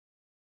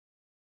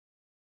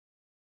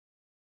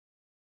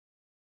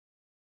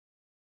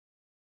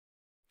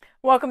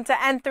Welcome to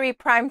N3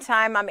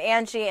 Primetime. I'm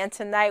Angie, and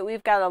tonight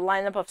we've got a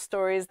lineup of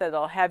stories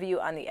that'll have you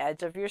on the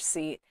edge of your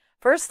seat.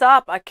 First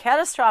up, a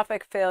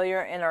catastrophic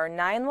failure in our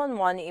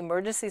 911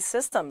 emergency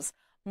systems.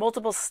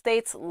 Multiple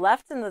states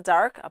left in the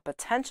dark, a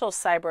potential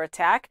cyber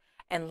attack,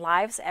 and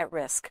lives at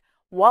risk.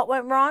 What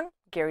went wrong?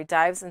 Gary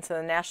dives into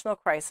the national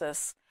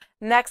crisis.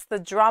 Next, the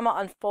drama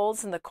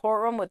unfolds in the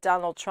courtroom with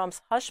Donald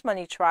Trump's hush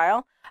money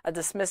trial. A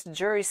dismissed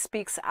jury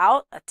speaks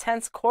out, a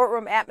tense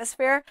courtroom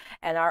atmosphere,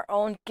 and our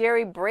own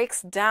Gary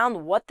breaks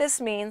down what this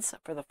means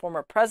for the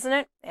former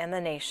president and the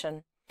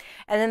nation.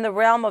 And in the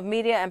realm of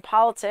media and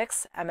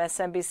politics,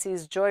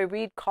 MSNBC's Joy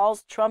Reid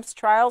calls Trump's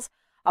trials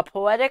a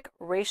poetic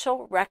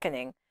racial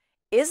reckoning.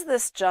 Is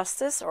this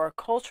justice or a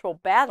cultural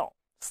battle?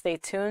 Stay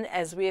tuned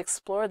as we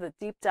explore the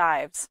deep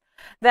dives.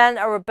 Then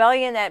a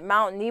rebellion at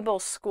Mount Nebo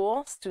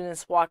School.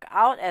 Students walk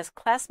out as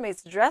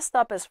classmates dressed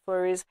up as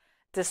furries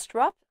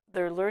disrupt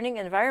their learning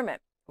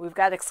environment. We've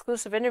got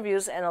exclusive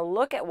interviews and a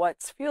look at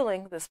what's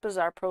fueling this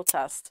bizarre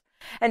protest.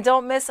 And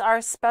don't miss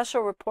our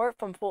special report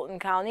from Fulton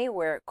County,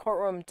 where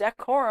courtroom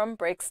decorum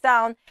breaks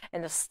down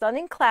in a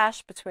stunning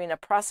clash between a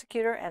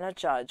prosecutor and a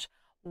judge.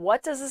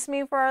 What does this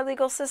mean for our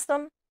legal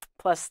system?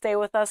 Plus, stay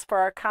with us for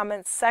our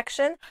comments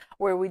section,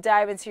 where we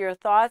dive into your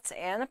thoughts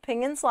and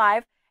opinions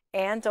live.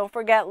 And don't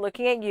forget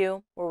Looking at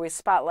You, where we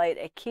spotlight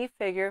a key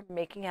figure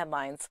making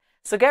headlines.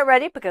 So get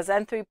ready, because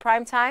N3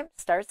 Primetime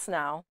starts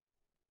now.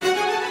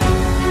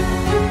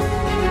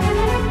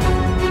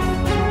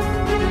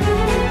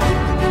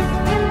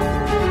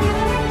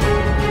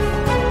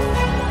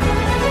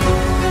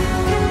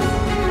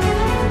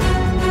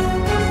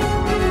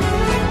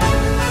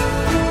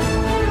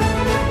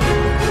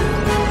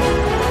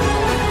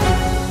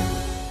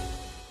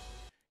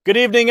 Good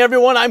evening,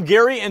 everyone. I'm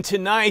Gary, and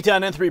tonight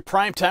on N3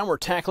 Primetime, we're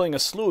tackling a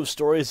slew of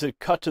stories that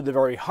cut to the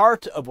very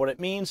heart of what it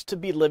means to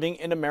be living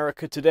in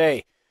America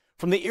today.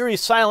 From the eerie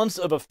silence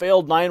of a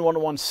failed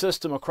 911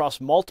 system across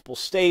multiple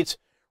states,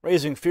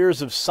 raising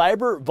fears of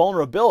cyber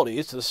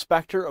vulnerabilities, to the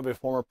specter of a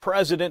former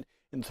president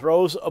in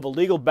throes of a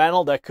legal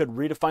battle that could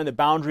redefine the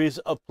boundaries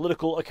of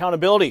political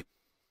accountability.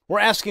 We're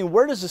asking,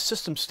 where does the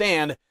system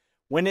stand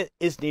when it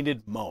is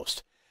needed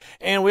most?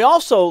 And we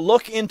also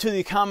look into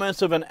the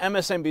comments of an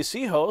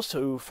MSNBC host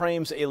who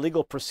frames a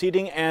legal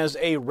proceeding as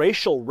a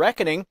racial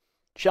reckoning,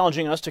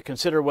 challenging us to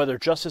consider whether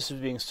justice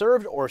is being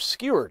served or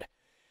skewered.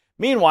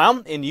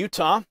 Meanwhile, in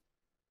Utah,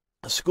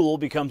 a school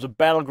becomes a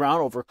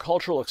battleground over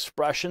cultural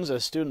expressions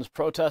as students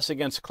protest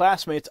against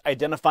classmates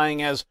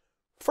identifying as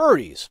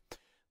furries.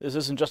 This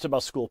isn't just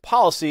about school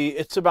policy,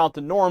 it's about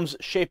the norms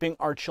shaping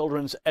our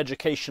children's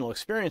educational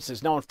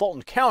experiences. Now in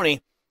Fulton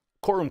County,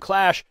 courtroom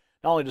clash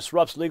not only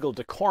disrupts legal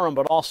decorum,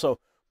 but also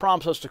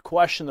prompts us to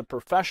question the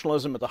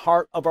professionalism at the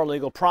heart of our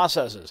legal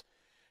processes.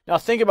 Now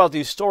think about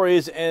these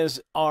stories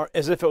as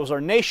if it was our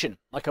nation,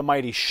 like a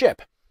mighty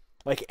ship.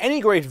 Like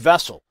any great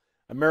vessel,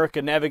 America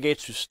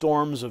navigates through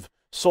storms of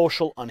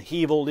social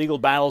upheaval, legal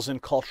battles,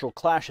 and cultural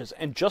clashes.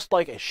 And just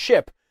like a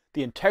ship,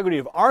 the integrity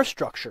of our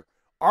structure,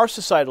 our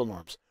societal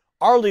norms,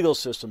 our legal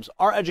systems,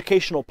 our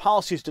educational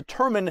policies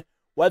determine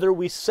whether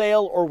we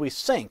sail or we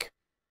sink.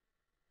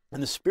 In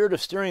the spirit of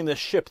steering this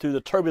ship through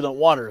the turbulent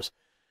waters,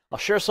 I'll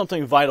share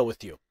something vital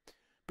with you,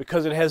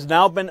 because it has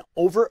now been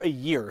over a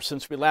year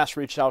since we last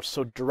reached out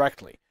so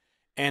directly.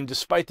 And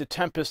despite the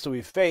tempest that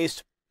we've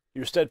faced,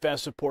 your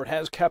steadfast support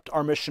has kept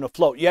our mission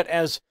afloat. Yet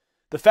as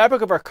the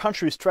fabric of our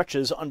country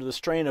stretches under the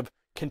strain of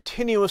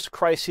continuous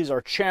crises,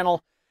 our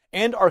channel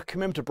and our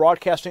commitment to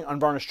broadcasting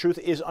unvarnished truth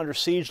is under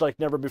siege like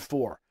never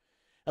before.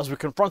 As we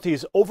confront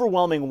these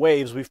overwhelming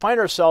waves, we find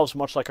ourselves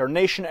much like our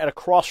nation at a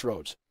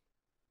crossroads.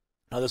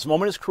 Now, this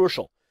moment is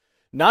crucial,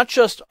 not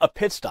just a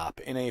pit stop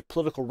in a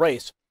political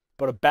race,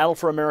 but a battle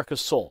for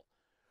America's soul.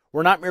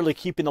 We're not merely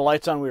keeping the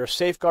lights on, we are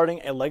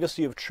safeguarding a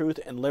legacy of truth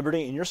and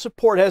liberty, and your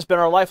support has been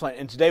our lifeline,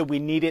 and today we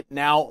need it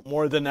now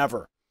more than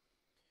ever.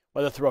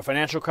 Whether through a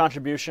financial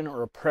contribution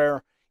or a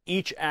prayer,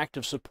 each act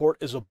of support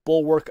is a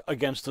bulwark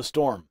against the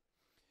storm.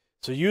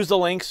 So use the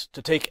links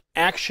to take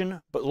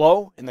action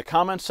below in the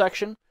comments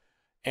section.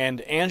 And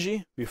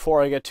Angie,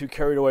 before I get too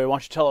carried away, why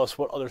don't you tell us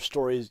what other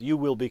stories you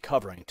will be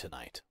covering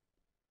tonight?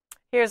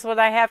 Here's what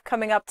I have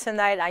coming up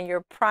tonight on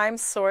your prime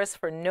source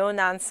for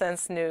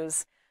no-nonsense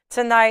news.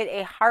 Tonight,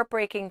 a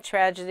heartbreaking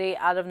tragedy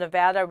out of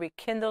Nevada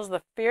rekindles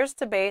the fierce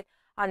debate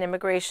on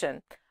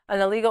immigration. An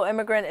illegal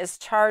immigrant is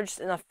charged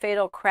in a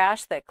fatal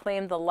crash that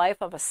claimed the life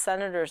of a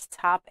senator's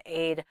top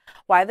aide.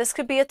 Why this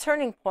could be a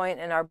turning point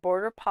in our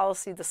border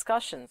policy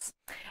discussions.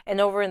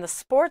 And over in the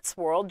sports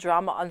world,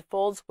 drama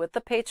unfolds with the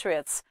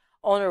Patriots.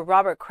 Owner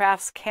Robert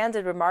Kraft's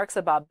candid remarks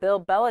about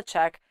Bill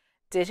Belichick.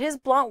 Did his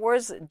blunt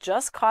words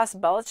just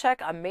cost Belichick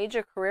a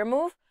major career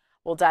move?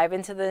 We'll dive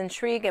into the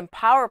intrigue and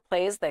power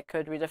plays that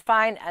could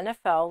redefine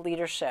NFL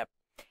leadership.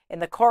 In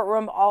the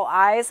courtroom, all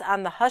eyes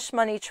on the hush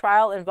money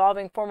trial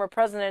involving former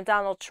President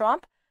Donald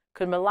Trump.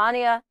 Could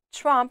Melania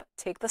Trump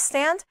take the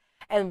stand?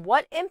 And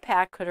what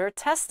impact could her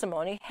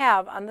testimony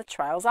have on the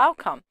trial's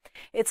outcome?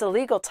 It's a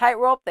legal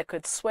tightrope that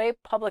could sway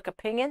public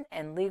opinion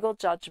and legal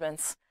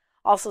judgments.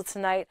 Also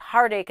tonight,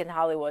 heartache in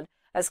Hollywood.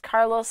 as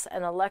Carlos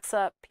and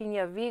Alexa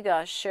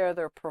Pina-Vega share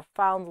their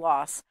profound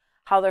loss,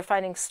 how they're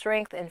finding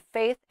strength in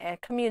faith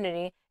and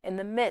community in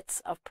the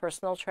midst of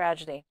personal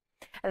tragedy.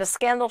 And a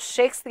scandal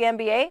shakes the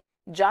NBA.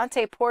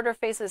 Jonte Porter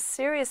faces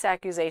serious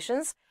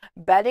accusations,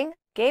 betting,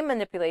 game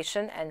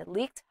manipulation, and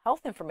leaked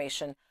health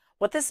information.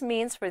 What this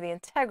means for the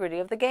integrity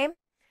of the game?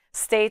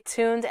 Stay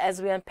tuned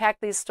as we unpack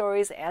these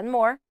stories and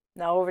more.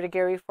 Now over to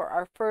Gary for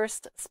our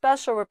first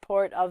special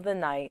report of the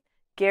night.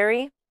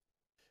 Gary?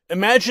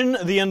 Imagine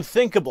the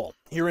unthinkable.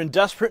 You're in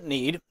desperate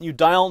need, you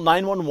dial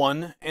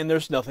 911, and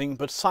there's nothing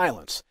but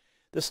silence.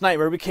 This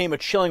nightmare became a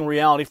chilling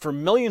reality for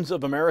millions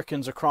of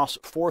Americans across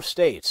 4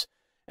 states.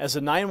 As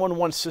the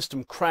 911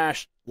 system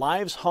crashed,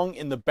 lives hung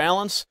in the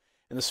balance,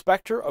 and the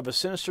specter of a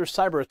sinister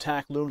cyber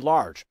attack loomed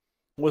large.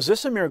 Was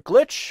this a mere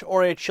glitch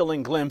or a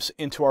chilling glimpse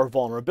into our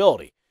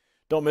vulnerability?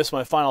 Don't miss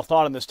my final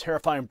thought on this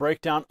terrifying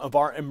breakdown of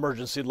our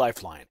emergency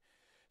lifeline.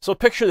 So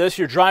picture this,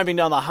 you're driving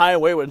down the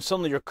highway when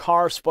suddenly your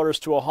car sputters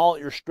to a halt,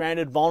 you're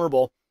stranded,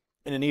 vulnerable,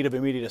 and in need of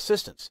immediate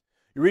assistance.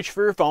 You reach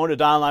for your phone to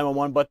dial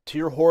 911, but to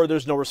your horror,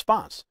 there's no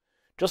response.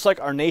 Just like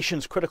our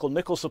nation's critical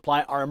nickel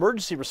supply, our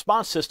emergency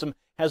response system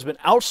has been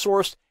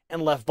outsourced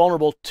and left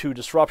vulnerable to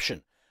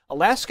disruption.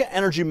 Alaska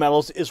Energy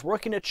Metals is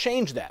working to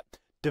change that,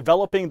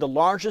 developing the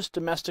largest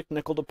domestic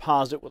nickel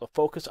deposit with a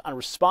focus on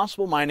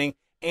responsible mining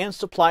and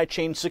supply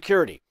chain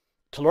security.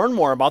 To learn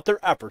more about their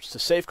efforts to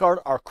safeguard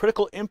our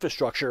critical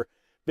infrastructure,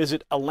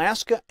 visit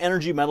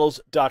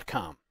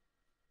alaskaenergymetals.com.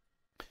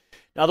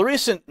 Now, the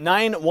recent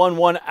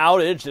 911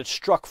 outage that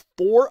struck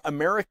 4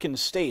 American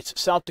states,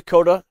 South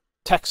Dakota,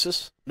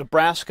 Texas,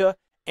 Nebraska,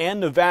 and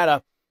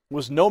Nevada,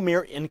 was no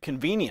mere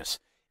inconvenience.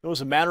 It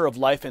was a matter of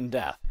life and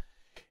death.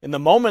 In the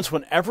moments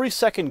when every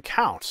second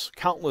counts,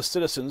 countless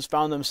citizens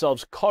found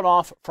themselves cut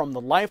off from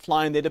the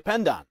lifeline they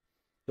depend on.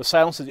 The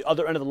silence at the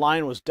other end of the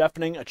line was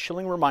deafening, a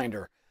chilling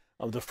reminder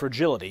of the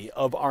fragility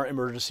of our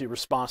emergency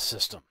response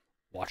system.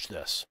 Watch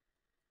this.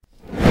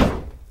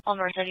 All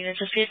north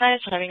units of suicide,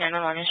 having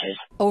 911 issues.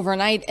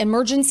 Overnight,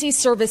 emergency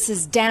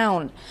services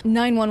down.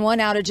 911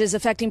 outages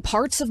affecting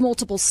parts of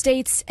multiple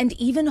states and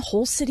even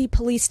whole city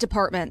police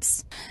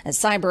departments. As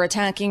cyber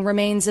attacking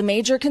remains a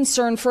major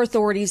concern for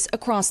authorities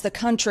across the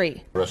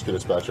country. Rescue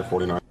dispatcher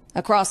 49.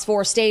 Across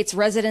 4 states,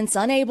 residents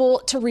unable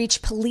to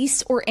reach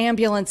police or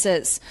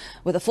ambulances,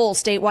 with a full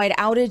statewide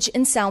outage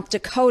in South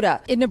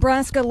Dakota. In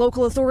Nebraska,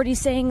 local authorities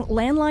saying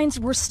landlines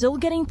were still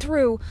getting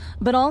through,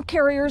 but all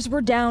carriers were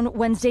down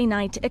Wednesday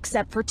night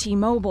except for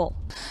T-Mobile.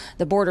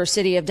 The border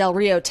city of Del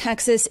Rio,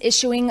 Texas,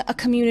 issuing a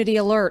community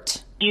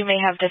alert. You may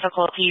have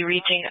difficulty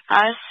reaching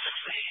us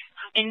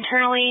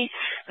internally,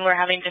 and we're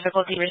having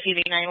difficulty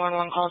receiving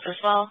 911 calls as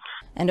well.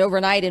 And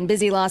overnight in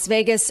busy Las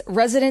Vegas,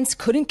 residents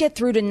couldn't get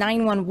through to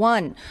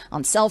 911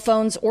 on cell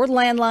phones or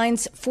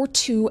landlines for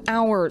 2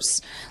 hours.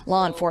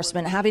 Law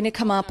enforcement having to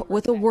come up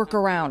with a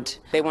workaround.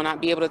 They will not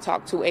be able to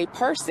talk to a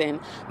person,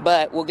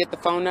 but we'll get the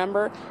phone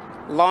number.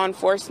 Law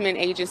enforcement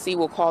agency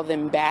will call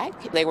them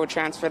back. They will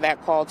transfer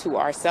that call to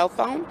our cell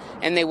phone,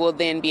 and they will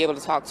then be able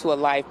to talk to a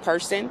live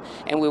person,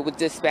 and we will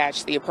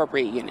dispatch the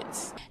appropriate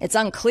units. It's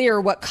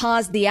unclear what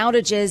caused the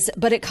outages,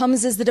 but it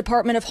comes as the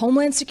Department of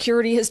Homeland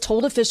Security has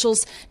told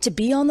officials to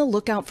be on the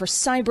lookout for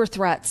cyber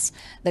threats.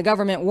 The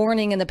government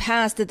warning in the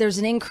past that there's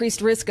an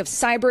increased risk of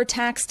cyber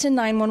attacks to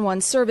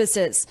 911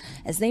 services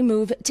as they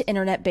move to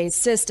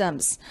internet-based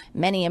systems.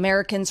 Many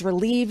Americans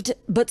relieved,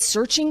 but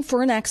searching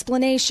for an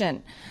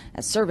explanation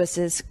as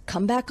services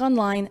come back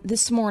online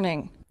this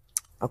morning.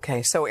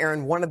 Okay, so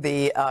Aaron, one of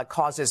the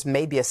causes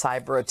may be a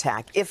cyber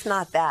attack. If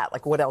not that,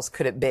 like what else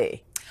could it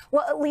be?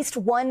 Well, at least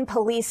one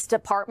police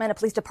department, a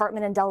police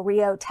department in Del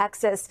Rio,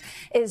 Texas,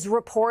 is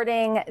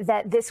reporting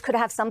that this could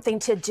have something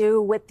to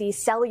do with the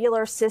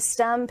cellular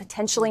system,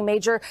 potentially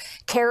major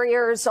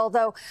carriers,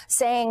 although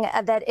saying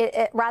that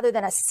it rather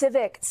than a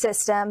civic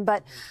system.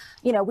 But,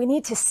 you know, we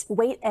need to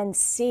wait and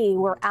see.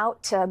 We're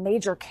out to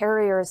major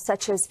carriers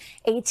such as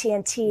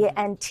AT&T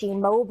and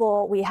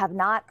T-Mobile. We have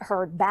not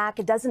heard back.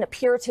 It doesn't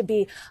appear to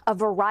be a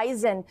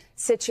Verizon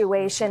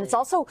situation. It's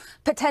also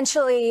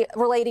potentially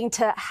relating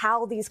to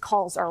how these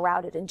calls are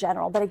routed in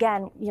general. But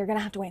again, you're going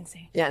to have to wait and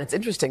see. Yeah, and it's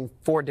interesting.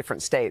 4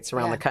 different states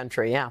around the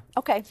country. Yeah.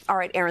 Okay. All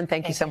right, Aaron,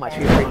 thank you so much.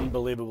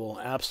 Unbelievable.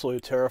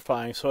 Absolutely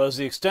terrifying. So as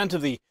the extent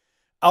of the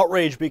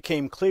outrage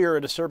became clear,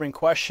 a disturbing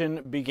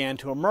question began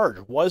to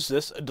emerge. Was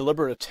this a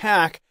deliberate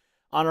attack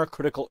on our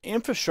critical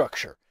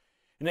infrastructure?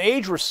 In an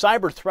age where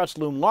cyber threats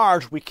loom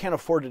large, we can't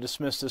afford to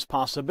dismiss this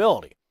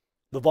possibility.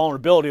 The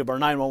vulnerability of our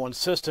 911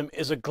 system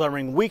is a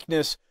glaring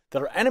weakness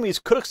that our enemies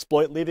could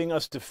exploit, leaving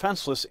us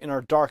defenseless in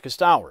our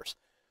darkest hours.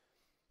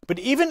 But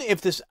even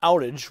if this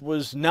outage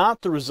was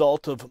not the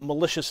result of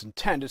malicious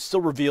intent, it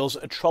still reveals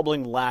a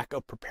troubling lack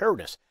of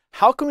preparedness.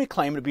 How can we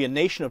claim to be a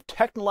nation of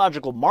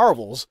technological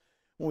marvels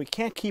when we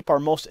can't keep our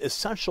most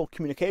essential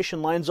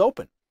communication lines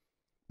open?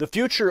 The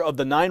future of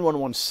the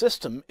 911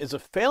 system is a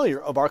failure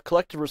of our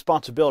collective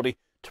responsibility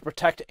to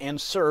protect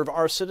and serve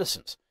our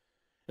citizens.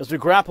 As we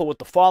grapple with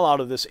the fallout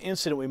of this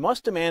incident, we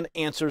must demand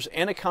answers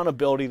and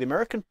accountability. The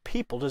American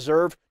people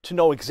deserve to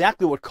know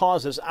exactly what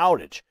caused this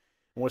outage.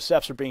 and what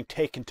steps are being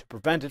taken to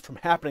prevent it from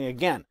happening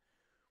again.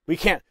 We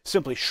can't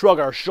simply shrug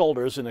our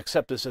shoulders and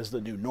accept this as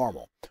the new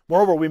normal.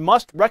 Moreover, we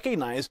must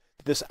recognize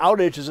that this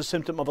outage is a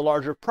symptom of a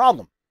larger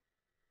problem,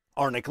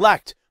 our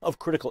neglect of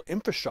critical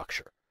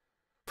infrastructure.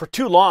 For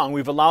too long,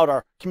 we've allowed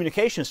our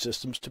communication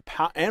systems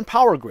and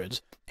power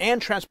grids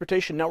and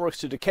transportation networks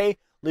to decay,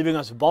 leaving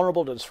us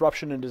vulnerable to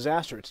disruption and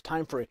disaster. It's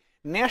time for a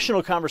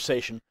national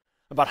conversation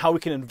about how we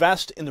can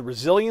invest in the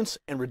resilience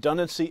and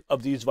redundancy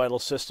of these vital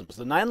systems.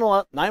 The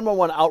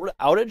 911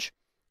 outage,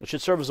 it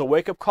should serve as a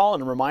wake-up call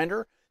and a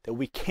reminder that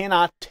we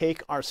cannot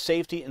take our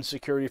safety and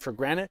security for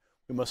granted.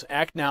 We must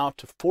act now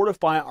to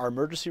fortify our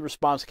emergency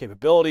response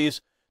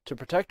capabilities to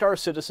protect our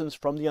citizens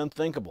from the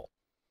unthinkable.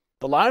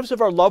 The lives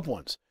of our loved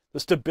ones, the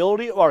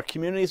stability of our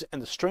communities,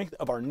 and the strength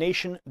of our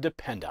nation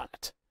depend on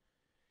it.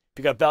 If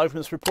you got value from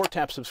this report,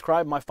 tap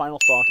subscribe. My final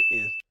thought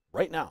is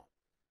right now.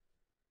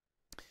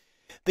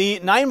 The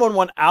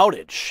 911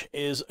 outage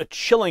is a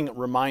chilling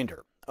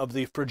reminder of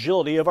the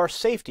fragility of our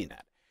safety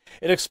net.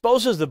 It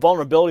exposes the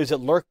vulnerabilities that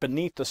lurk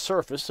beneath the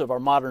surface of our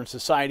modern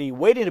society,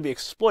 waiting to be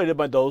exploited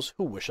by those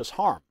who wish us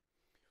harm.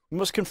 We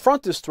must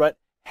confront this threat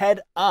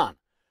head on,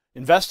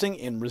 investing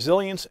in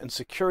resilience and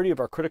security of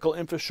our critical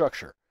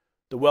infrastructure.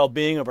 The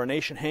well-being of our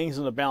nation hangs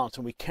in the balance,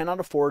 and we cannot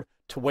afford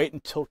to wait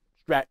until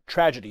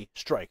tragedy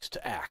strikes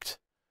to act.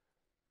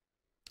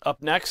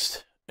 Up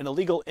next, an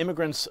illegal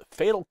immigrant's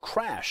fatal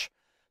crash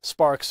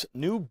sparks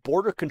new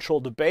border control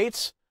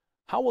debates.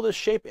 How will this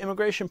shape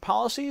immigration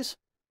policies?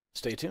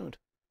 Stay tuned.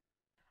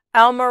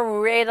 Elmer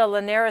Rueda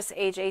Linares,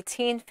 age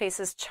 18,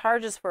 faces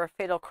charges for a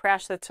fatal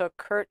crash that took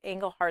Kurt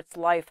Englehart's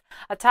life.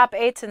 A top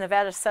aide to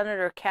Nevada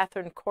Senator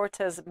Catherine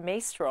Cortez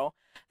Maestro.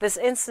 This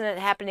incident,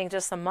 happening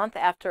just a month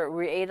after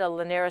Rueda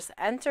Linares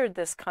entered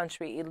this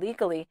country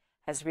illegally,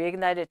 has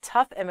reignited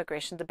tough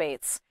immigration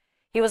debates.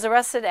 He was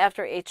arrested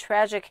after a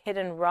tragic hit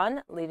and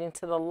run, leading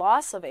to the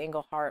loss of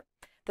Englehart.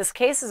 This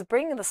case is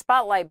bringing the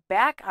spotlight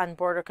back on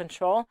border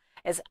control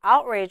as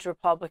outraged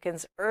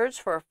Republicans urge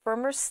for a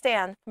firmer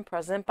stand from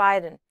President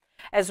Biden.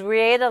 As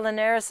Rueda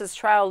Linares'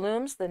 trial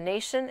looms, the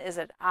nation is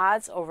at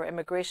odds over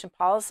immigration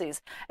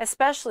policies,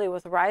 especially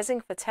with rising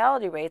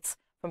fatality rates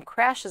from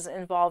crashes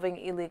involving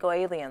illegal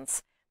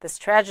aliens. This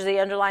tragedy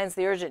underlines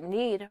the urgent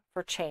need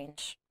for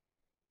change.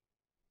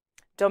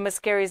 Don't miss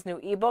Gary's new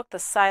ebook, The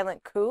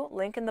Silent Coup,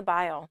 link in the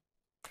bio.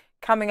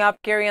 Coming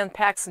up, Gary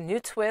unpacks new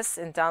twists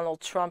in Donald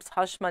Trump's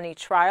hush money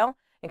trial,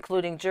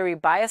 including jury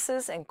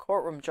biases and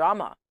courtroom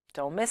drama.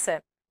 Don't miss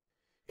it.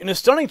 In a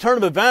stunning turn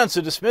of events,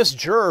 a dismissed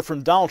juror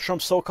from Donald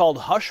Trump's so-called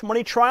hush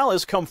money trial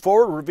has come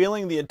forward,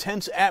 revealing the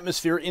intense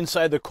atmosphere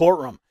inside the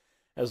courtroom.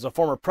 As the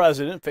former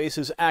president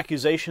faces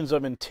accusations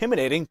of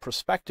intimidating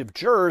prospective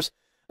jurors,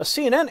 a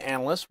CNN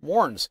analyst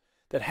warns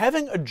that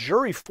having a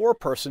jury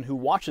foreperson who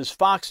watches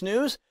Fox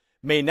News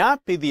may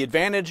not be the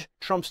advantage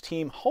Trump's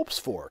team hopes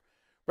for.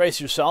 Brace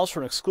yourselves for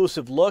an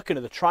exclusive look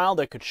into the trial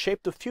that could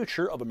shape the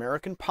future of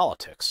American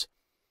politics.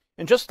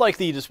 And just like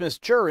the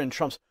dismissed juror in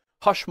Trump's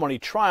hush money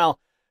trial,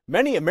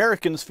 many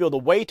Americans feel the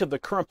weight of the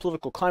current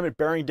political climate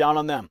bearing down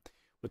on them.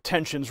 With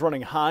tensions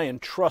running high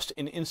and trust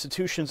in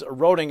institutions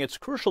eroding, it's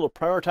crucial to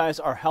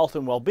prioritize our health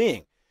and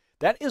well-being.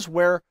 That is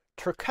where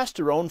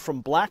turkesterone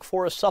from Black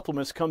Forest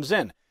supplements comes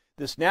in.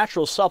 This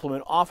natural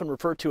supplement, often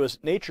referred to as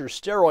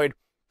nature's steroid,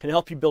 can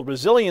help you build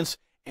resilience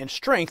and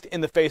strength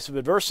in the face of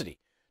adversity.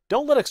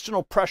 Don't let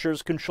external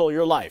pressures control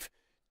your life.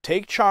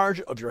 Take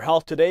charge of your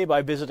health today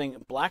by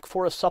visiting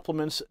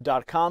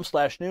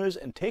blackforestsupplements.com/news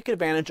and take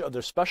advantage of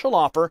their special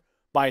offer.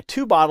 Buy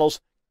 2 bottles,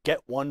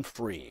 get 1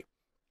 free.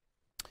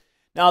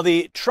 Now,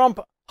 the Trump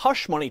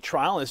hush money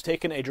trial has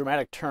taken a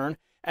dramatic turn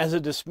as a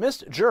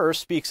dismissed juror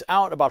speaks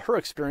out about her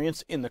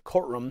experience in the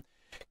courtroom.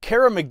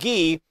 Kara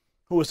McGee,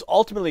 who was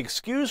ultimately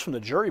excused from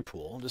the jury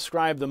pool,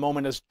 described the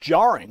moment as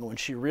jarring when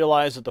she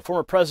realized that the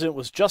former president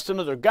was just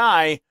another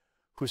guy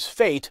whose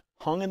fate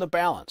hung in the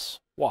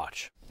balance.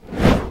 Watch.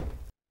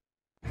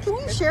 Can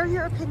you share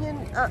your opinion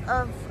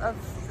of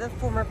the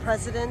former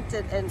president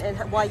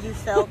and why you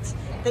felt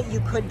that you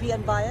could be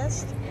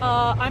unbiased?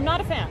 I'm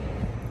not a fan.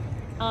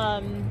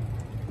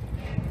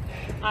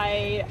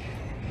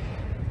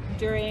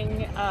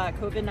 During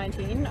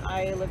COVID-19,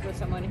 I lived with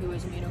someone who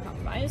was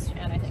immunocompromised,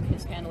 and I think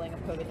his handling of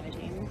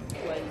COVID-19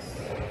 was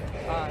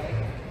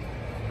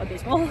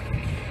abysmal.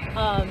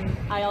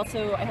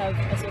 I have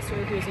a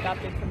sister who is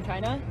adopted from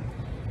China,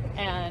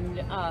 and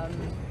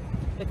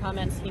the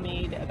comments he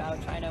made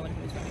about China when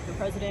he was running for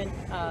president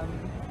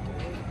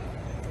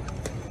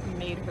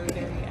made her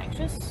very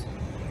anxious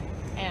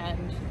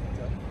and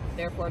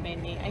therefore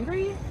made me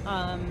angry.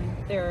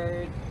 There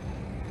are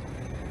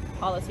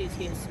policies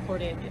he has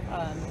supported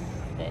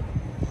that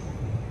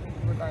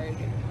regard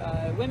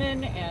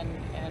women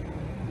and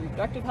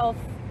reproductive health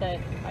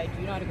that I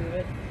do not agree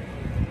with.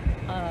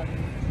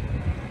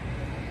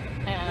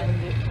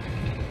 And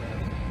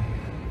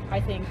I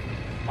think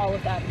all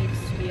of that needs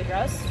to be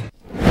addressed.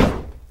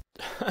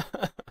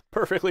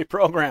 Perfectly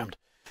programmed.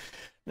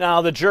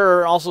 Now, the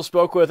juror also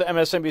spoke with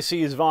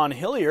MSNBC's Vaughn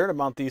Hilliard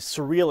about the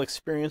surreal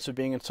experience of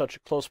being in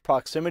such close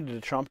proximity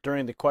to Trump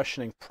during the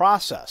questioning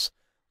process.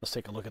 Let's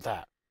take a look at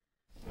that.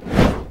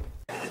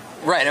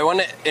 Right. I want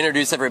to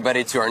introduce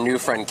everybody to our new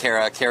friend,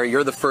 Kara. Kara,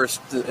 you're the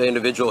first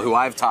individual who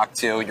I've talked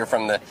to. You're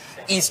from the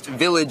East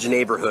Village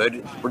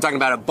neighborhood. We're talking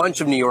about a bunch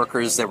of New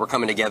Yorkers that were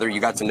coming together.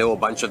 You got to know a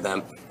bunch of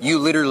them. You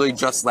literally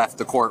just left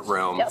the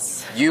courtroom.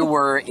 Yes. You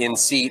were in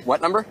seat,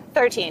 what number?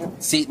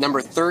 13. Seat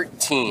number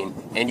 13.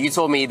 And you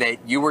told me that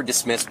you were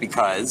dismissed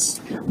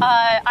because?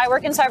 I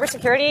work in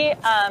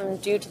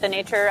cybersecurity. Due to the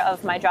nature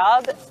of my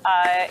job,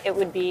 it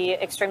would be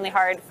extremely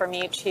hard for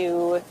me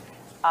to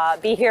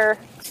be here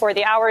for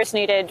the hours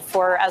needed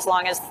for as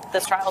long as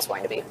this trial is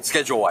going to be.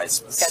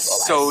 Schedule-wise.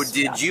 So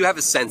did you have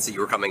a sense that you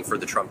were coming for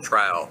the Trump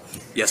trial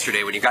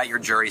yesterday when you got your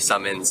jury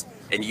summons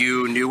and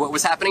you knew what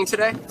was happening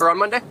today or on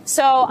Monday?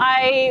 So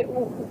I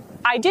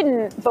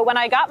didn't, but when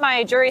I got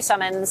my jury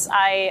summons,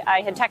 I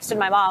had texted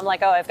my mom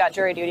like, oh, I've got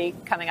jury duty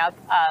coming up.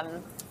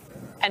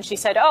 And she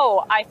said,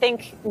 oh, I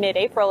think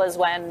mid-April is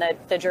when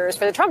the jurors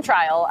for the Trump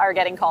trial are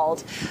getting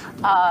called.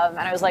 And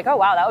I was like, oh,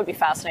 wow, that would be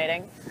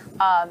fascinating.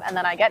 And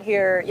then I get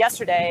here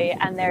yesterday,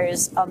 and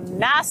there's a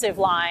massive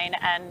line,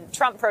 and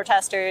Trump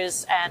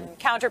protesters and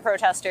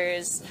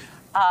counter-protesters.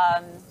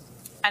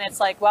 And it's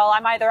like, well,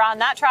 I'm either on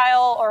that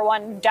trial or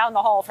one down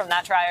the hall from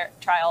that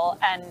trial.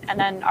 And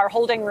then our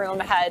holding room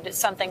had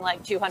something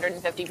like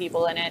 250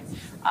 people in it.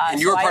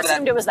 And you were so part I assumed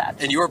of that, it was that.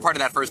 And you were part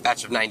of that first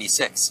batch of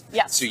 96.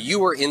 Yes. So you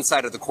were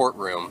inside of the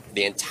courtroom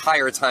the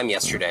entire time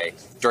yesterday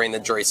during the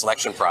jury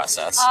selection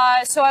process.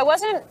 So I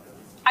wasn't.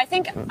 I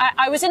think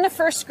I was in the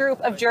first group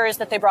of jurors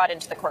that they brought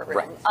into the courtroom,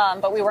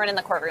 right. But we weren't in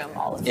the courtroom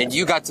all of it. And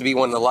you got to be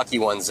one of the lucky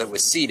ones that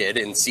was seated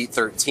in seat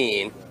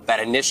 13, that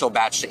initial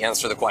batch to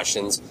answer the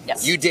questions.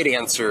 Yes. You did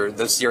answer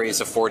the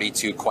series of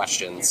 42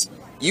 questions.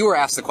 You were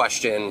asked the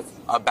question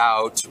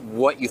about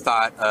what you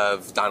thought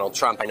of Donald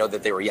Trump. I know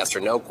that they were yes or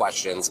no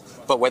questions,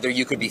 but whether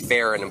you could be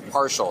fair and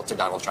impartial to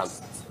Donald Trump.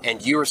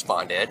 And you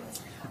responded.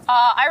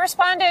 I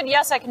responded,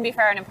 yes, I can be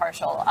fair and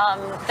impartial.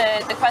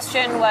 The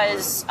question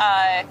was,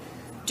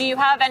 do you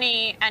have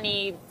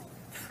any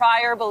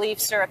prior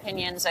beliefs or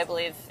opinions, I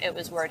believe it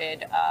was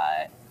worded,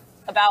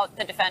 about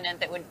the defendant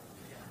that would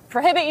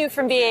prohibit you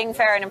from being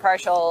fair and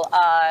impartial?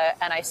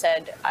 And I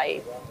said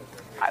I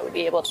would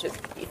be able to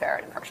be fair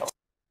and impartial.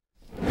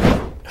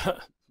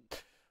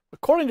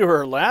 According to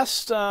her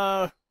last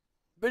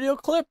video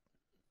clip,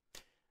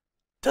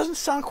 doesn't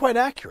sound quite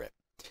accurate.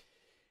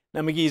 Now,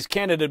 McGee's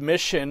candid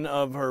admission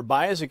of her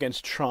bias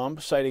against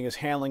Trump, citing his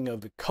handling of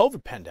the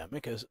COVID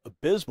pandemic as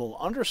abysmal,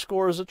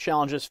 underscores the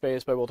challenges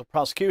faced by both the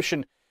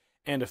prosecution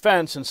and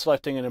defense in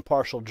selecting an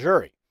impartial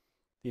jury.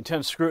 The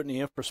intense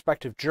scrutiny of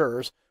prospective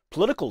jurors,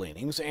 political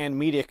leanings, and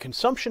media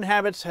consumption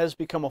habits has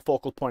become a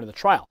focal point of the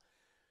trial.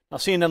 Now,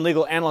 CNN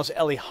legal analyst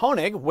Ellie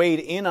Honig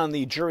weighed in on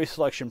the jury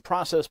selection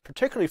process,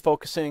 particularly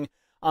focusing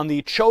on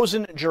the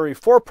chosen jury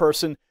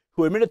foreperson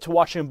who admitted to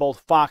watching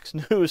both Fox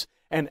News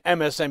and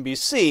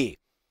MSNBC.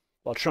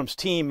 While Trump's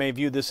team may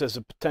view this as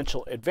a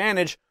potential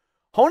advantage,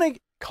 Honig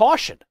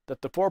cautioned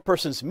that the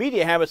foreperson's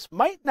media habits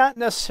might not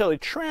necessarily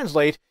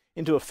translate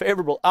into a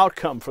favorable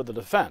outcome for the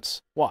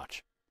defense.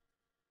 Watch.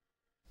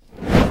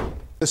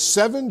 The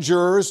 7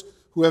 jurors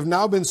who have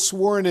now been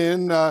sworn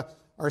in,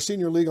 our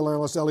senior legal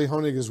analyst, Ellie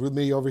Honig, is with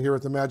me over here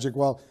at the Magic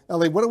Well.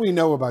 Ellie, what do we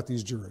know about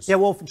these jurors? Yeah,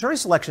 well, for jury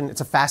selection,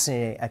 it's a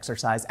fascinating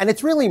exercise, and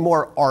it's really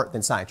more art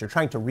than science. You're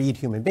trying to read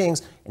human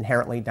beings,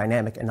 inherently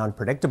dynamic and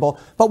unpredictable.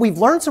 But we've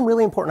learned some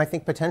really important, I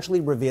think, potentially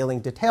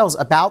revealing details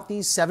about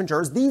these 7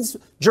 jurors. These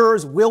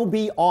jurors will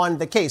be on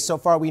the case. So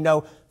far, we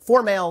know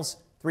 4 males,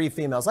 3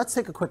 females. Let's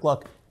take a quick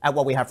look at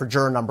what we have for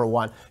juror number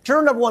 1.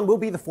 Juror number 1 will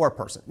be the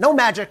foreperson. No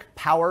magic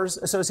powers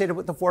associated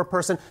with the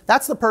foreperson.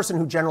 That's the person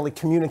who generally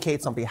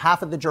communicates on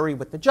behalf of the jury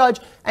with the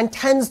judge and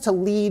tends to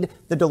lead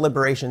the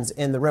deliberations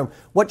in the room.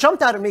 What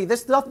jumped out at me,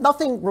 this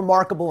nothing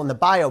remarkable in the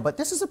bio, but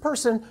this is a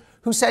person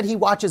who said he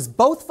watches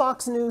both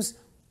Fox News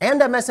and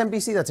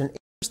MSNBC. That's an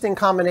interesting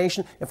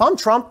combination. If I'm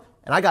Trump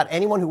and I got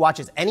anyone who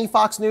watches any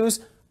Fox News,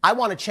 I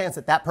want a chance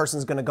that that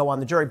person's going to go on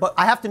the jury. But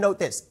I have to note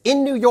this.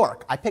 In New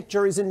York, I pick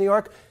juries in New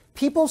York,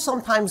 people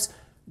sometimes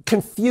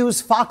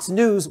confuse Fox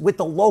News with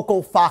the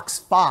local Fox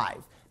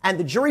 5. And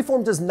the jury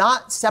form does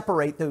not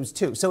separate those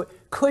two. So it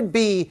could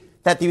be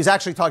that he was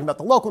actually talking about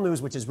the local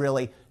news, which is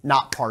really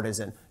not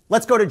partisan.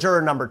 Let's go to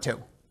juror number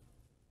 2.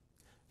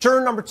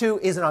 Juror number 2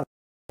 is an oncology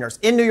nurse.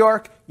 In New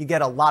York, you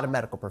get a lot of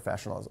medical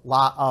professionals, a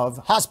lot of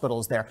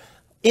hospitals there.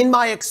 In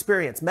my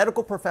experience,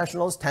 medical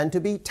professionals tend to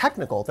be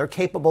technical. They're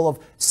capable of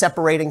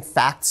separating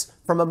facts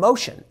from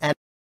emotion. And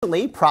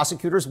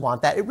prosecutors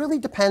want that. It really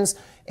depends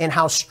on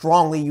how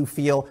strongly you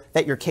feel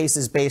that your case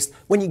is based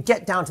when you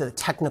get down to the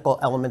technical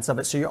elements of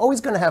it. So you're always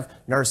going to have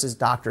nurses,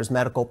 doctors,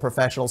 medical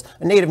professionals.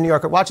 A native New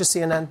Yorker watches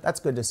CNN. That's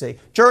good to see.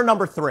 Juror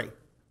number 3.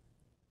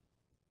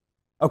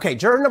 Okay,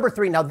 juror number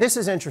 3. Now, this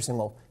is interesting.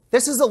 Well,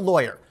 this is a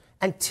lawyer.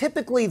 And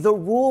typically the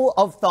rule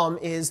of thumb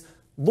is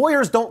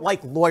lawyers don't like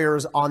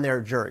lawyers on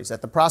their juries.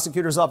 At the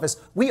prosecutor's office,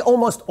 we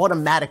almost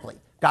automatically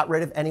got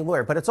rid of any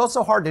lawyer. But it's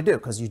also hard to do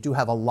because you do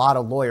have a lot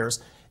of lawyers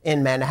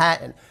in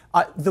Manhattan.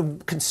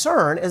 The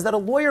concern is that a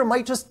lawyer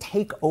might just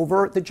take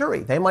over the jury.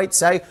 They might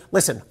say,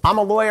 listen, I'm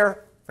a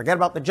lawyer. Forget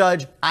about the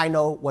judge. I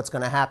know what's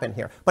going to happen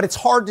here. But it's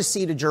hard to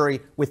seat a jury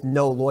with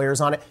no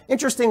lawyers on it.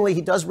 Interestingly, he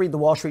does read the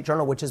Wall Street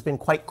Journal, which has been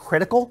quite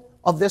critical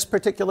of this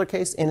particular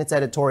case in its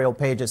editorial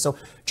pages. So,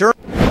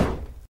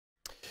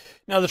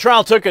 Now, the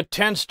trial took a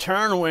tense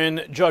turn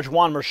when Judge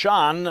Juan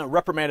Merchan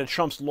reprimanded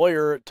Trump's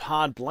lawyer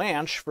Todd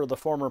Blanche for the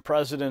former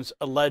president's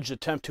alleged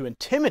attempt to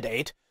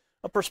intimidate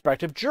a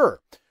prospective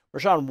juror.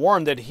 Merchan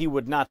warned that he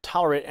would not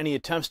tolerate any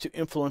attempts to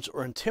influence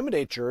or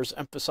intimidate jurors,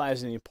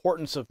 emphasizing the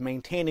importance of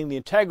maintaining the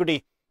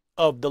integrity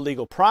of the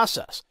legal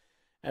process.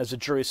 As the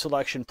jury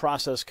selection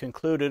process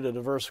concluded, a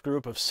diverse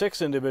group of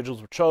 6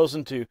 individuals were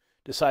chosen to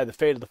decide the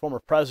fate of the former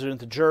president.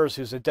 The jurors,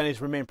 whose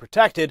identities remain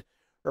protected,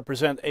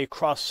 represent a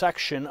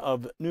cross-section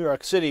of New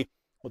York City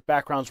with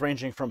backgrounds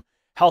ranging from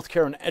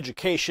healthcare and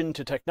education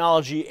to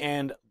technology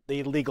and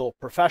the legal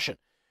profession.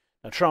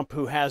 Now, Trump,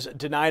 who has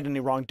denied any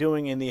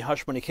wrongdoing in the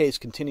hush money case,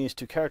 continues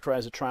to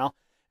characterize the trial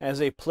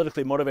as a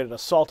politically motivated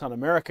assault on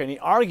America, and he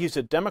argues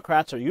that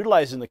Democrats are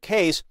utilizing the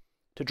case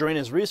to drain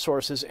his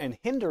resources and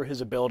hinder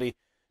his ability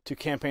to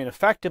campaign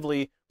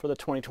effectively for the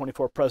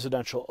 2024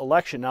 presidential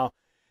election. Now,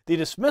 the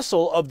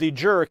dismissal of the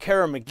juror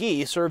Kara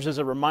McGee serves as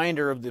a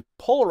reminder of the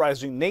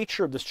polarizing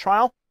nature of this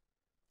trial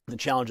and the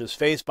challenges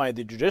faced by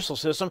the judicial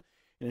system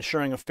in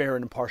ensuring a fair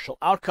and impartial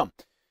outcome.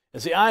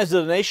 As the eyes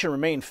of the nation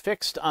remain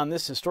fixed on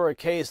this historic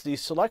case, the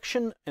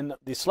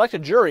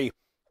selected jury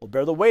will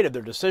bear the weight of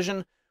their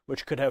decision,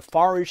 which could have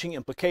far-reaching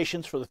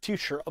implications for the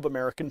future of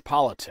American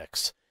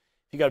politics.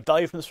 If you got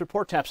value from this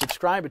report, tap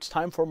subscribe. It's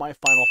time for my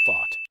final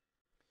thought.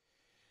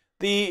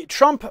 The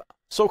Trump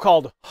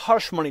so-called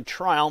hush money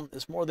trial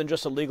is more than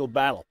just a legal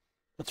battle.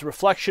 It's a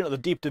reflection of the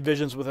deep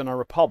divisions within our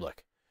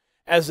republic.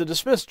 As the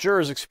dismissed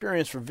jurors'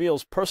 experience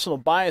reveals, personal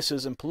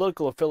biases and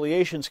political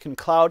affiliations can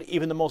cloud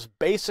even the most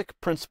basic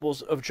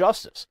principles of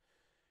justice.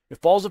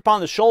 It falls upon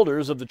the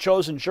shoulders of the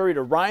chosen jury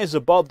to rise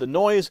above the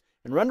noise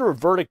and render a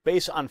verdict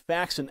based on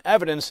facts and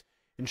evidence,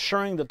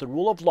 ensuring that the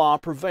rule of law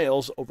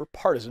prevails over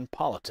partisan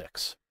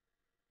politics.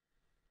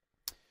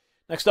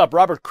 Next up,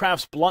 Robert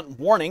Kraft's blunt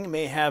warning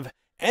may have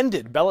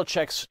ended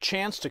Belichick's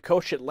chance to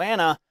coach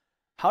Atlanta.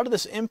 How did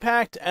this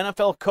impact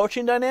NFL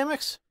coaching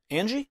dynamics?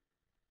 Angie?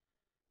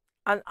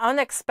 An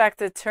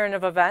unexpected turn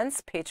of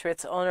events,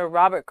 Patriots owner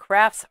Robert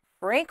Kraft's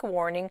frank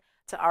warning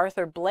to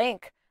Arthur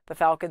Blank, the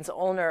Falcons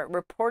owner,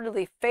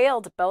 reportedly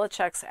failed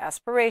Belichick's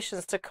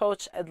aspirations to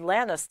coach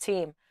Atlanta's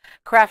team.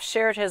 Kraft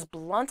shared his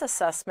blunt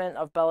assessment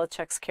of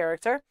Belichick's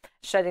character,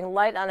 shedding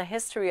light on a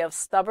history of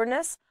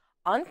stubbornness,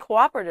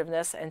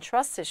 uncooperativeness, and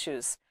trust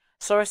issues.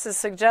 Sources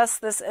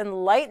suggest this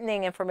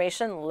enlightening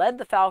information led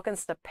the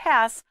Falcons to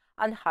pass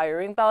on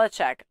hiring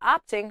Belichick,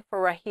 opting for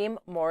Raheem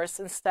Morris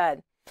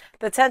instead.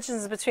 The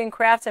tensions between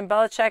Kraft and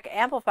Belichick,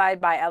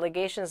 amplified by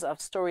allegations of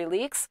story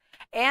leaks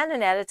and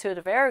an attitude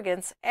of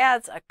arrogance,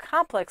 adds a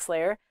complex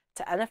layer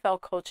to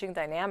NFL coaching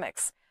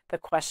dynamics. The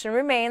question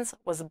remains,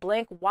 was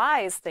Blank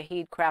wise to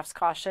heed Kraft's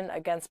caution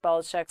against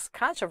Belichick's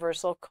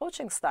controversial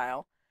coaching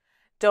style?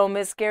 Don't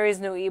miss Gary's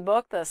new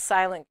ebook, The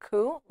Silent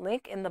Coup,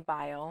 link in the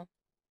bio.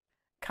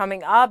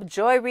 Coming up,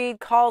 Joy Reid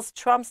calls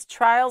Trump's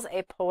trials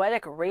a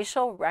poetic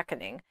racial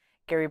reckoning.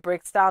 Gary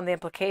breaks down the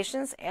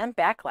implications and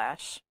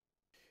backlash.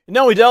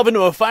 Now we delve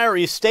into a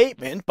fiery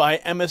statement by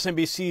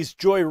MSNBC's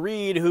Joy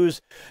Reid, who's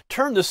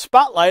turned the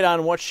spotlight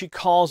on what she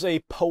calls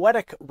a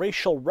poetic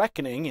racial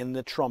reckoning in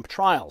the Trump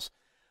trials.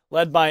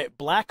 Led by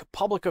black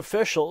public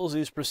officials,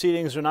 these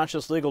proceedings are not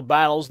just legal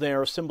battles, they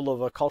are a symbol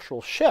of a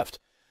cultural shift.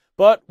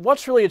 But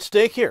what's really at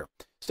stake here?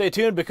 Stay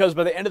tuned, because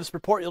by the end of this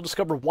report, you'll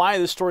discover why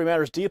this story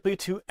matters deeply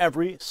to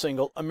every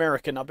single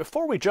American. Now,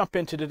 before we jump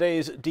into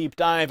today's deep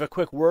dive, a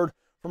quick word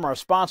from our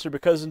sponsor,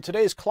 because in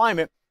today's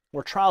climate,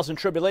 where trials and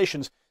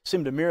tribulations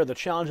seem to mirror the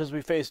challenges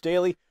we face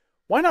daily,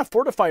 why not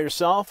fortify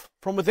yourself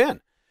from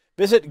within?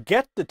 Visit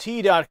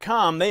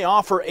getthetea.com. They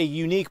offer a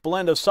unique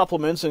blend of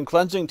supplements and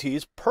cleansing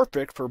teas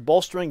perfect for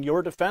bolstering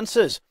your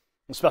defenses.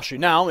 Especially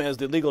now, as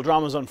the legal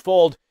dramas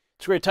unfold,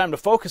 it's a great time to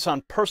focus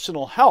on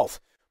personal health.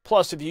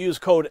 Plus, if you use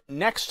code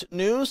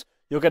NEXTNEWS,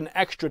 you'll get an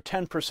extra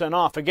 10%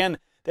 off. Again,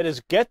 that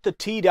is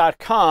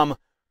getthetea.com,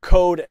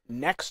 code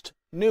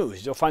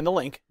NEXTNEWS. You'll find the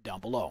link down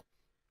below.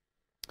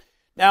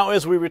 Now,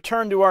 as we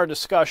return to our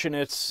discussion,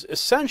 it's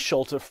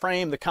essential to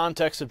frame the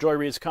context of Joy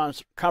Reid's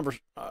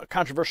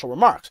controversial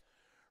remarks.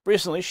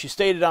 Recently, she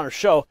stated on her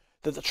show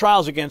that the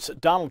trials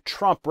against Donald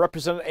Trump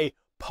represented a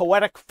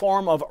poetic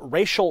form of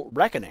racial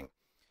reckoning.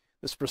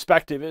 This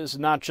perspective is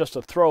not just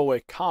a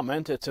throwaway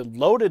comment, it's a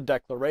loaded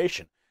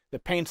declaration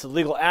that paints the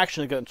legal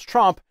action against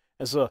Trump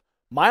as a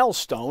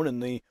milestone in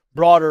the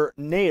broader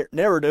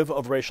narrative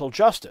of racial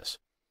justice.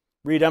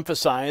 Reid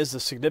emphasized the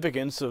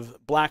significance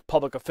of black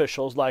public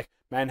officials like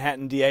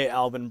Manhattan DA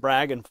Alvin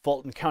Bragg and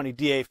Fulton County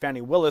DA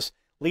Fannie Willis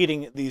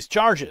leading these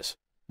charges.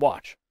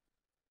 Watch.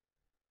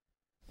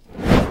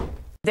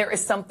 There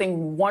is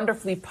something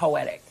wonderfully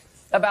poetic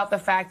about the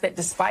fact that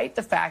despite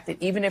the fact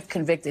that even if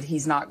convicted,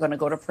 he's not going to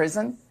go to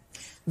prison,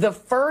 the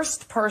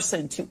first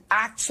person to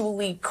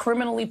actually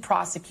criminally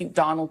prosecute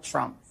Donald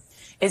Trump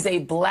is a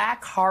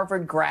black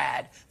Harvard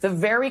grad, the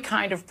very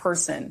kind of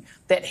person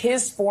that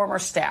his former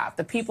staff,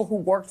 the people who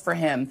worked for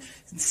him,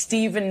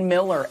 Stephen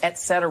Miller, et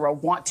cetera,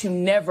 want to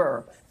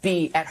never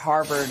be at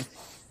Harvard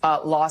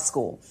Law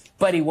School.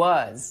 But he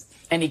was.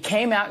 And he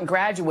came out and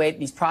graduated.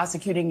 He's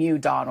prosecuting you,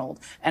 Donald.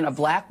 And a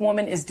black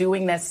woman is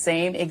doing that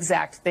same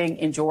exact thing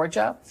in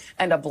Georgia.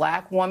 And a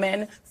black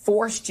woman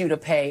forced you to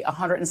pay a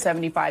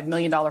 $175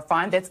 million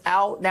fine that's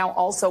out now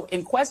also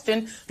in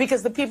question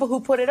because the people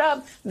who put it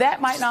up, that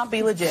might not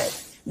be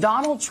legit.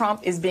 Donald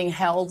Trump is being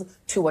held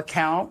to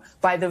account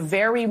by the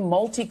very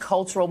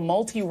multicultural,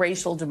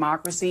 multiracial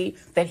democracy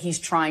that he's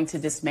trying to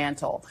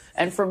dismantle.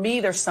 And for me,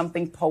 there's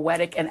something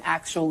poetic and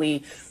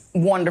actually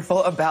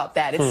wonderful about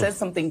that. It says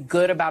something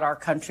good about our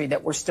country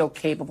that we're still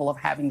capable of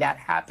having that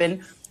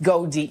happen.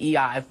 Go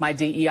DEI. My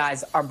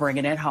DEIs are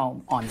bringing it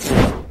home on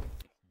you.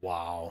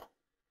 Wow.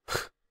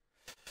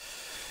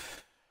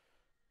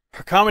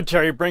 Her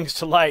commentary brings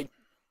to light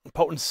a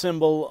potent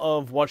symbol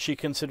of what she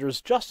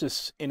considers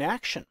justice in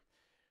action.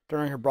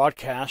 During her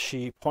broadcast,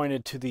 she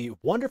pointed to the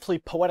wonderfully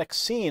poetic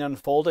scene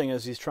unfolding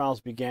as these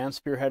trials began,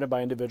 spearheaded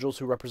by individuals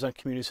who represent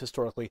communities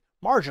historically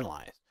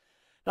marginalized.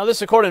 Now,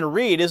 this, according to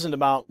Reid, isn't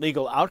about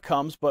legal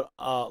outcomes, but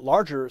a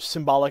larger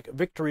symbolic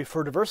victory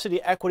for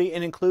diversity, equity,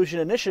 and inclusion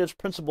initiatives,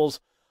 principles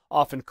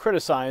often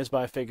criticized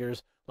by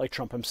figures like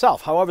Trump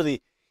himself. However,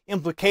 the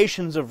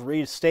implications of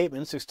Reid's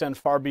statements extend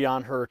far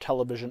beyond her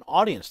television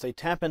audience. They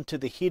tap into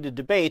the heated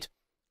debate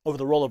over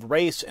the role of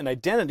race and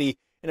identity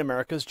in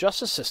America's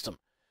justice system.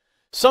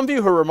 Some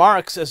view her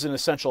remarks as an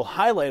essential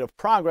highlight of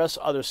progress.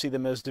 Others see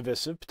them as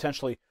divisive,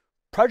 potentially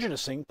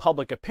prejudicing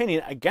public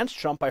opinion against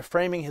Trump by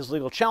framing his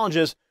legal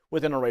challenges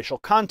within a racial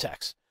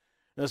context.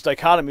 And this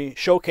dichotomy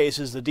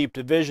showcases the deep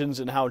divisions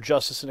in how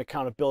justice and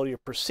accountability are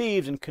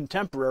perceived in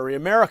contemporary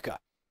America.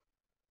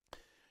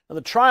 Now,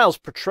 the trial's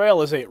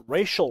portrayal as a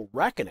racial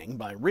reckoning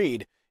by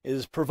Reid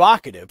is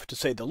provocative, to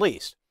say the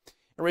least.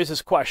 It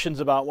raises questions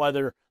about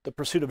whether the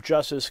pursuit of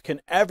justice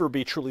can ever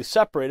be truly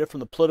separated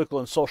from the political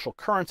and social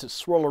currents that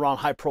swirl around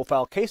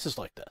high-profile cases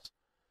like this.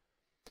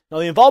 Now,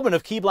 the involvement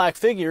of key black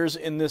figures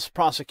in this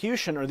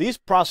prosecution, or these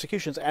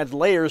prosecutions, adds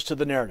layers to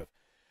the narrative,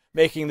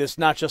 making this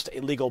not just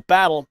a legal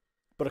battle,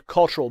 but a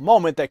cultural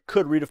moment that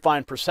could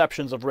redefine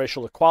perceptions of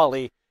racial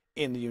equality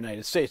in the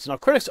United States. Now,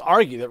 critics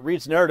argue that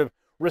Reid's narrative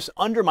risks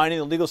undermining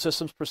the legal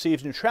system's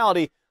perceived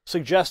neutrality,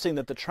 suggesting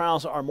that the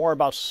trials are more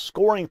about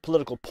scoring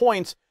political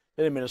points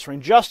than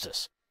administering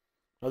justice.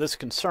 Now, this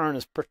concern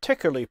is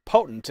particularly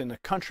potent in a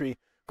country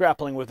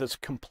grappling with its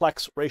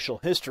complex racial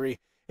history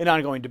and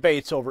ongoing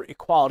debates over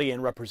equality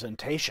and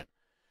representation.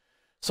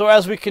 So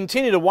as we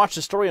continue to watch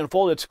the story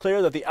unfold, it's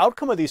clear that the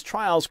outcome of these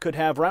trials could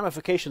have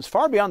ramifications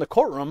far beyond the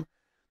courtroom.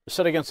 They're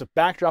set against a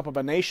backdrop of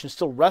a nation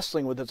still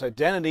wrestling with its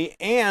identity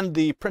and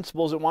the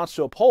principles it wants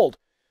to uphold.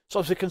 So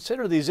as we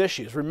consider these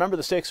issues, remember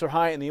the stakes are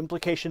high and the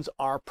implications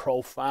are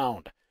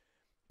profound.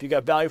 If you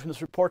got value from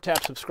this report,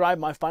 tap subscribe.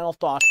 My final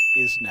thought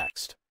is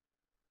next.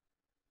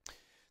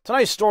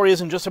 Tonight's story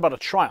isn't just about a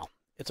trial.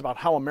 It's about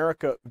how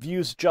America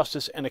views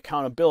justice and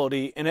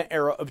accountability in an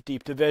era of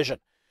deep division.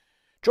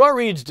 Joy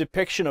Reid's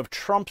depiction of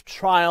Trump's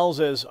trials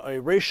as a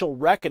racial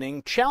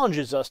reckoning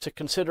challenges us to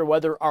consider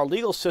whether our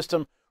legal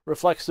system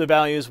reflects the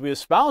values we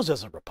espouse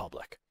as a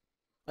republic.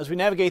 As we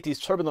navigate these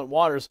turbulent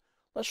waters,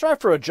 let's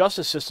strive for a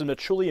justice system that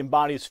truly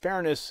embodies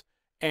fairness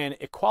and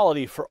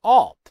equality for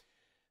all.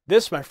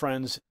 This, my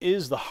friends,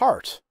 is the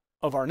heart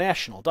of our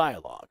national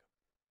dialogue.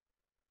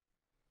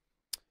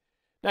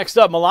 Next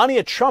up,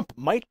 Melania Trump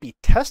might be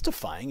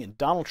testifying in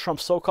Donald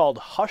Trump's so-called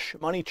hush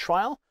money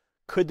trial.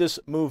 Could this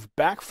move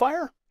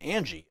backfire?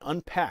 Angie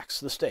unpacks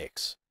the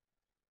stakes.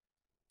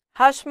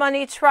 Hush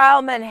money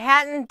trial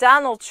Manhattan.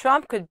 Donald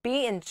Trump could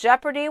be in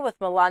jeopardy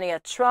with Melania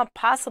Trump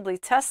possibly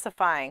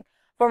testifying.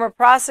 Former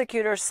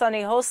prosecutor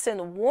Sonny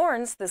Hostin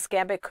warns this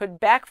gambit could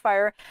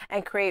backfire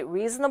and create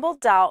reasonable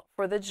doubt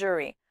for the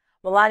jury.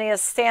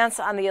 Melania's stance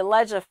on the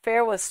alleged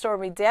affair with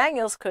Stormy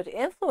Daniels could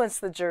influence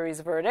the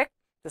jury's verdict.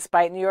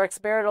 Despite New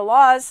York's marital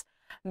laws,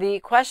 the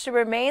question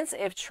remains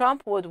if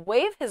Trump would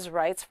waive his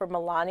rights for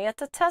Melania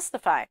to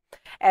testify.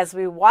 As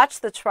we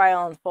watch the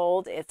trial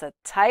unfold, it's a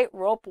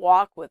tightrope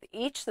walk with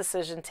each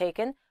decision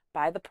taken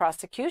by the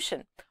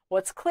prosecution.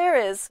 What's clear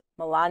is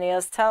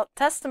Melania's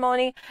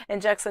testimony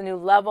injects a new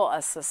level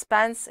of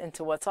suspense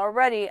into what's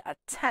already a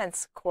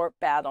tense court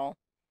battle.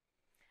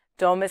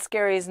 Don't miss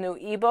Gary's new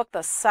ebook,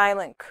 The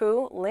Silent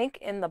Coup, link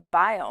in the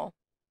bio.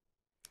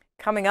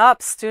 Coming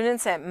up,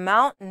 students at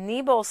Mount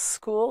Nebo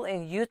School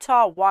in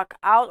Utah walk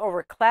out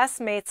over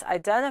classmates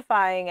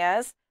identifying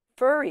as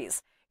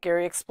furries.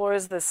 Gary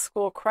explores this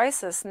school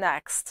crisis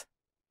next.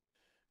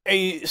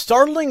 A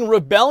startling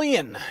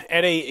rebellion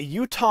at a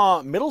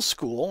Utah middle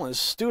school as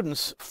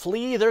students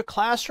flee their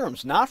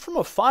classrooms, not from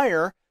a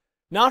fire,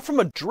 not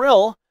from a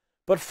drill,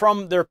 but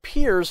from their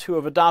peers who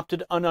have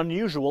adopted an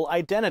unusual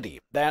identity,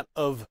 that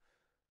of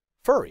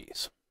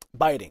furries,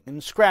 biting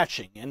and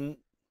scratching and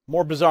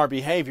more bizarre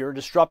behavior,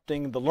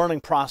 disrupting the learning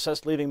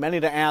process, leaving many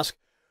to ask,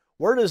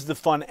 where does the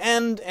fun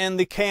end and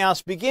the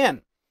chaos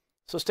begin?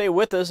 So stay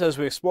with us as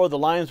we explore the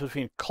lines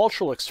between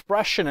cultural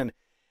expression and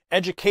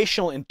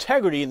educational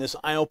integrity in this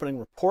eye-opening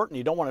report, and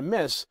you don't want to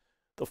miss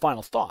the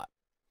final thought.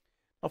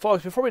 Now,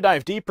 folks, before we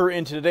dive deeper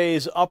into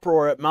today's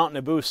uproar at Mount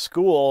Nabu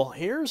School,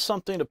 here's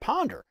something to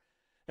ponder.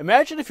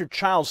 Imagine if your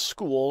child's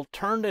school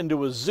turned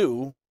into a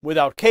zoo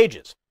without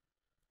cages.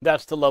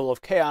 That's the level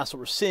of chaos that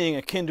we're seeing,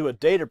 akin to a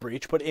data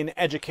breach, but in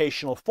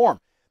educational form.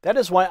 That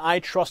is why I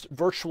trust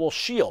Virtual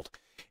Shield.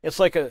 It's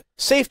like a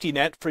safety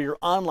net for your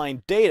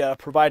online data,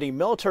 providing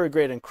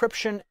military-grade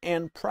encryption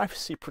and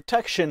privacy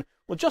protection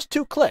with just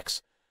 2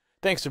 clicks.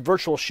 Thanks to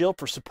Virtual Shield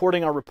for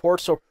supporting our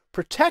report. So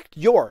protect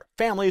your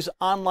family's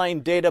online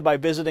data by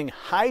visiting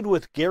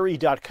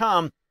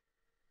hidewithgary.com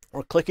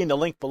or clicking the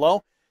link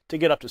below to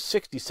get up to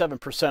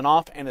 67%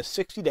 off and a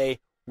 60-day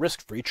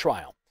risk-free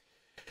trial.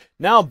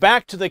 Now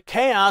back to the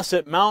chaos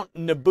at Mount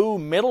Nabu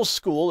Middle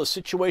School. The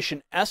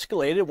situation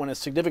escalated when a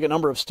significant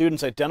number of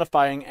students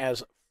identifying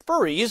as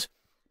furries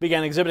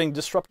began exhibiting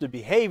disruptive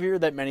behavior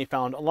that many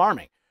found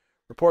alarming.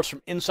 Reports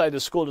from inside the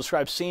school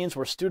describe scenes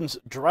where students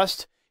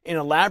dressed in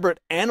elaborate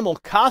animal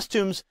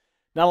costumes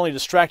not only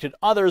distracted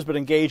others but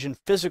engaged in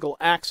physical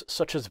acts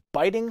such as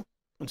biting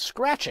and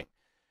scratching.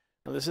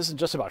 Now, this isn't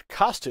just about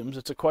costumes,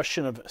 it's a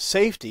question of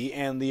safety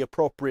and the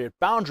appropriate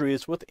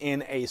boundaries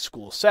within a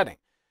school setting.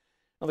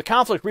 Now, the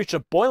conflict reached a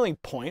boiling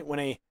point when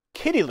a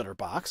kitty litter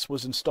box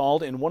was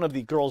installed in one of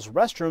the girls'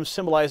 restrooms,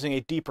 symbolizing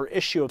a deeper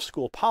issue of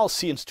school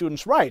policy and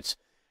students' rights.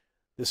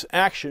 This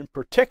action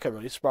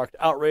particularly sparked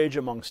outrage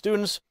among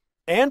students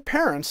and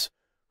parents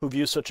who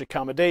view such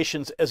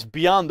accommodations as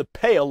beyond the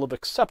pale of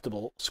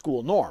acceptable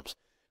school norms.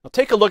 Now,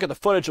 take a look at the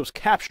footage that was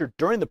captured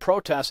during the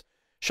protest.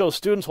 Shows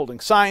students holding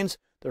signs,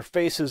 their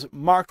faces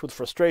marked with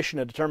frustration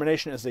and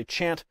determination as they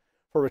chant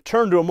for a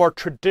return to a more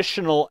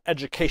traditional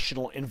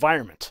educational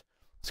environment.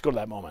 Let's go to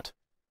that moment.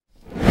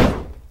 We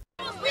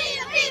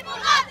the people,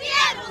 not the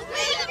animals.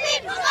 We the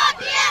people, not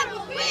the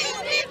animals. We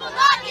the people,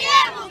 not the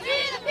animals. We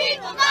the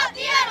people, not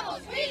the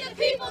animals. We the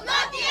people,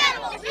 not the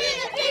animals. We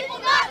the people,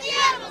 not the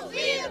animals.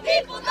 We the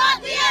people, not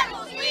the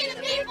animals. We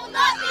the people,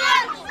 not the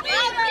animals. We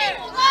the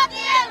people, not the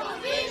animals.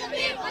 We the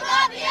people,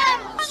 not the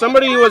animals.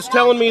 Somebody was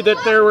telling me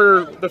that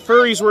the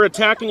furries were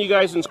attacking you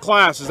guys in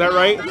class. Is that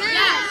right? Yeah,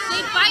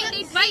 they bite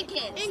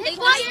kids. They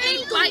bite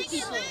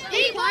people.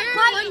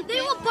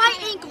 They will bite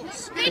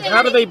ankles.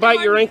 How do they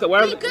bite your ankle?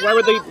 Why would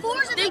they?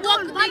 They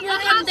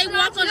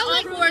walk on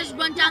all fours,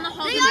 run down the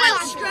hall, and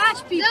bite.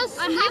 Scratch people. They'll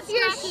sniff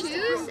your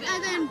shoes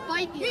and then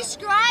bite you. They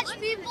scratch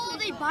people.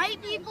 They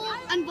bite people.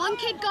 And one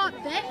kid got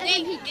bit, and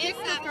then he kicked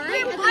the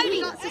furry, and then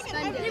he got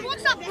suspended. They won't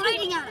stop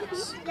biting at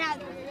us. Yeah.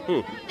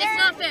 It's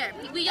not fair.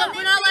 We're not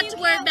allowed to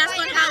wear masks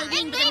on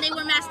Halloween, but then they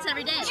wear masks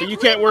every day. So you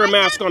can't wear a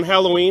mask on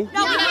Halloween?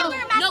 No,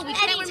 we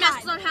can't wear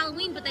masks on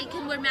Halloween, but they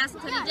can wear masks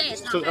every day.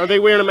 It's not So fair. are they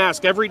wearing a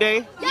mask every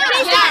day?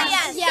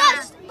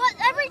 Yes. But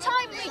every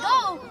time we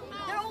go,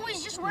 they're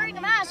always just wearing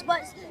a mask.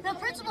 But the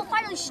principal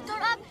finally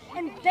stood up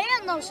and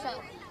banned those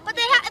stuff. But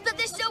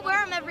they still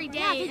wear them every day.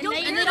 Yeah,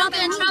 and they don't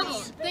get in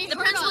trouble. The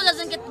principal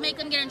doesn't make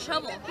them get in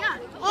trouble. Yeah.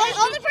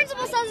 All the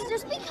principal says is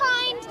just be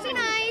kind, be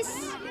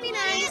nice, be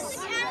nice.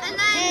 And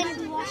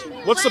then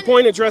What's the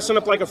point of dressing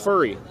up like a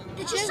furry?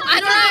 I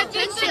don't know.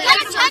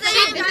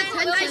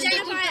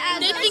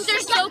 They think they're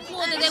so cool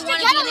that they want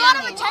to get be a lot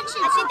of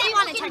attention. I think they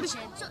want attention.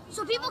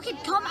 So people can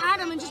come at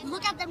them and just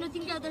look at them and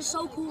think that they're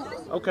so cool.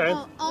 Okay.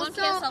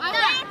 Also, they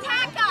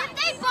attack us. If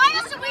they bite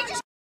us and we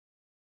just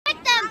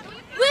attack them,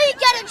 we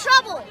get in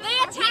trouble. They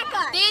attack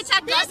us. They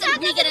attack us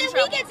and we get in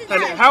trouble.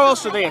 And how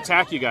else do they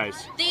attack you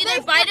guys? They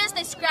either bite us,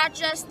 they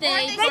scratch us,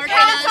 they bark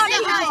pounce on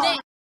at us.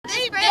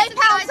 They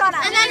pounce on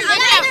us. And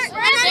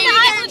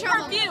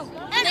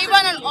then they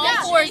run on all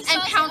fours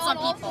and pounce on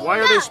people. Why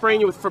are they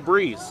spraying you with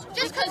Febreze?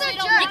 Just because they're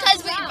jerks.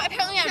 Because we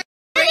apparently have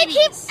And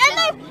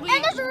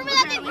there's a rumor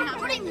that they've been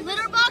putting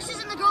litter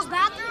boxes in the girls'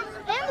 bathroom.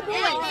 And the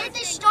boys.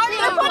 They started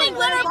putting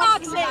litter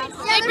boxes.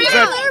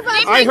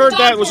 I heard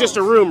that was just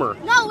a rumor.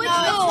 No,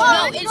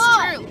 it's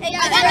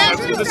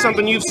true. Is it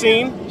something you've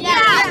seen? Yeah,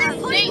 they're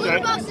putting litter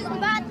boxes in the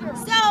bathroom.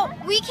 So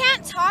we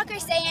can't talk or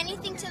say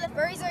anything to the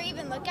furries or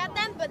even look at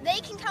them, but they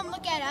can come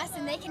look at us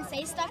and they can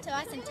say stuff to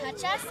us and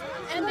touch us,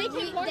 and they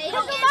don't get in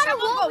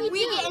trouble, but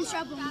we get in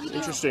trouble.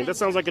 Interesting. That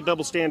sounds like a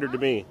double standard to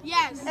me.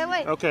 Yes. And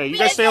wait. Okay, you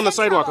guys stay on the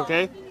sidewalk,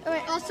 okay?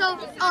 Also,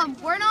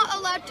 we're not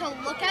allowed to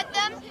look at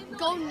them,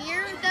 go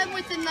near them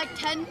within like a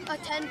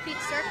 10-feet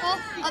circle.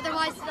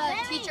 Otherwise, the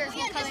teachers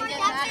will come and get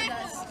mad at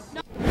us.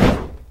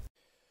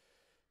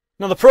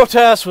 Now, the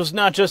protest was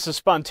not just a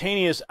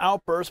spontaneous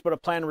outburst, but a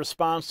planned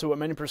response to what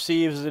many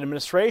perceive as an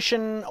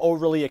administration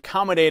overly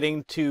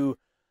accommodating to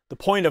the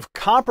point of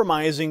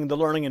compromising the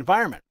learning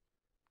environment.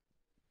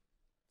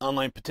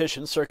 Online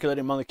petitions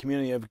circulating among the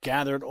community have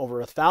gathered over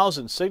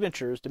 1,000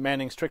 signatures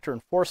demanding stricter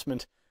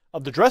enforcement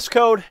of the dress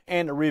code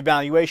and a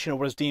reevaluation of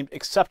what is deemed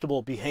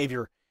acceptable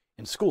behavior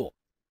in school.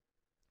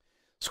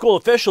 School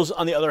officials,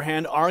 on the other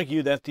hand,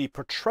 argue that the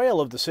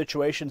portrayal of the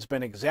situation has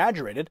been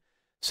exaggerated.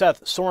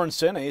 Seth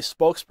Sorensen, a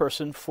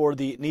spokesperson for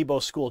the Nebo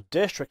School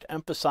District,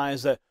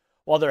 emphasized that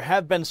while there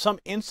have been some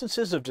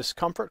instances of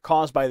discomfort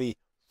caused by the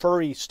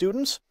furry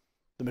students,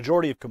 the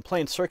majority of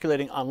complaints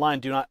circulating online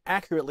do not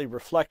accurately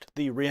reflect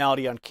the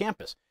reality on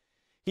campus.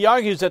 He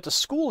argues that the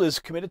school is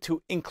committed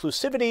to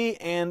inclusivity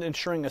and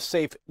ensuring a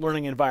safe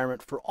learning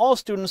environment for all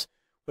students,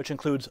 which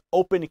includes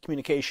open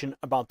communication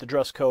about the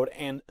dress code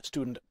and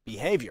student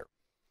behavior.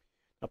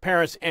 Now,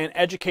 parents and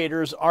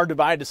educators are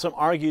divided. Some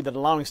argue that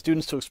allowing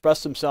students to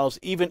express themselves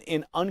even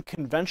in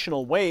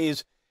unconventional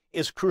ways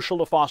is crucial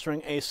to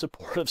fostering a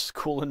supportive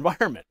school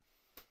environment.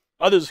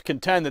 Others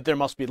contend that there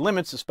must be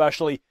limits,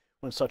 especially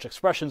when such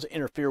expressions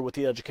interfere with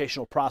the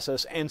educational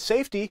process and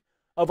safety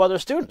of other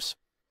students.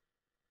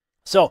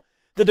 So,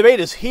 the debate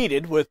is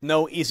heated with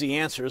no easy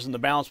answers, and the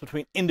balance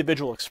between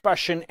individual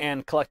expression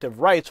and collective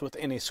rights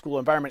within a school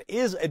environment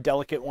is a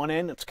delicate one,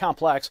 and it's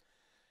complex.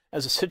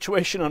 As the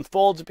situation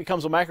unfolds, it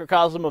becomes a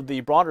microcosm of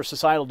the broader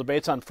societal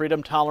debates on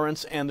freedom,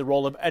 tolerance, and the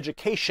role of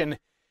education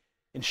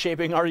in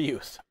shaping our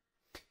youth.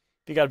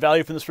 If you got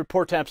value from this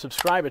report, tap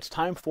subscribe. It's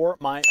time for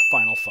my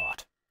final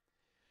thought.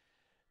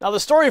 Now, the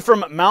story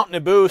from Mount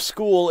Naboo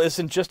School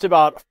isn't just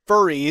about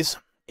furries.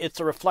 It's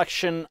a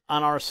reflection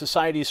on our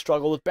society's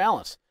struggle with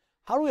balance.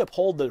 How do we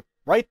uphold the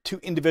right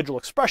to individual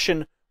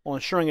expression while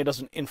ensuring it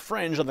doesn't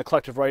infringe on the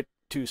collective right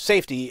to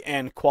safety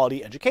and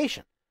quality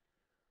education?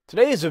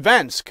 Today's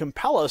events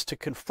compel us to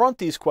confront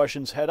these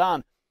questions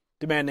head-on,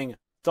 demanding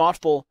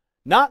thoughtful,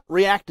 not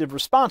reactive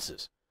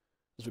responses.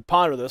 As we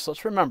ponder this,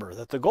 let's remember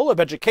that the goal of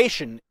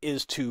education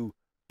is to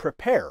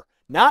prepare,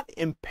 not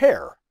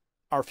impair,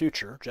 our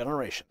future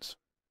generations.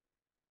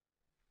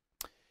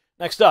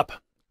 Next up,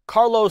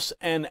 Carlos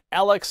and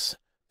Alex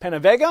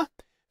Penavega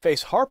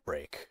face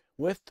heartbreak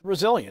with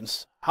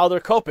resilience, how they're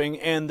coping,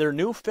 and their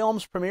new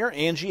film's premiere.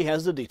 Angie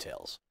has the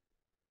details.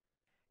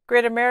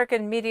 Great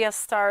American media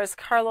stars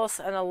Carlos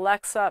and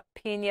Alexa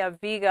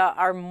Pena-Vega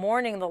are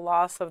mourning the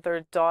loss of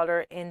their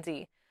daughter,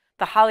 Indy.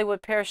 The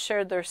Hollywood pair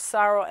shared their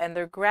sorrow and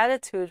their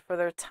gratitude for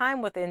their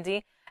time with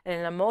Indy in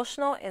an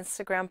emotional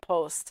Instagram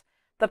post.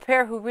 The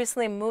pair, who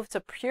recently moved to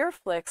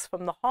PureFlix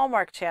from the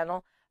Hallmark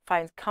Channel,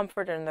 find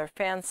comfort in their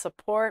fans'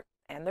 support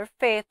and their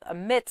faith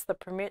amidst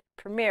the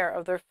premiere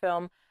of their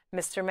film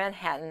Mr.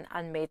 Manhattan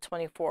on May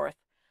 24th.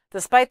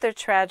 Despite their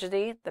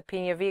tragedy, the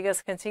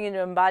Pena-Vegas continue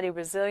to embody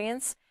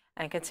resilience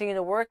and continue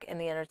to work in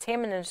the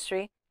entertainment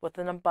industry with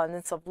an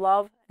abundance of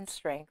love and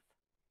strength.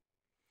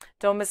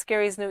 Don't miss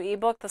Gary's new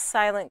ebook, The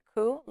Silent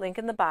Coup, link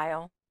in the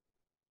bio.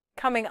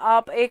 Coming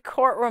up, a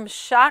courtroom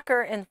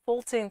shocker in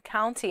Fulton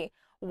County.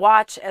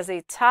 Watch as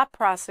a top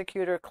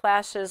prosecutor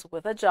clashes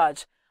with a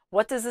judge.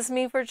 What does this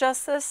mean for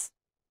justice?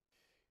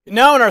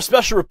 Now in our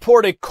special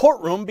report, a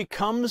courtroom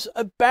becomes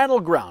a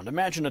battleground.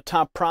 Imagine a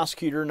top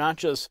prosecutor not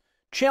just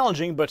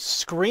challenging but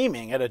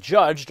screaming at a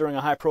judge during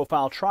a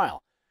high-profile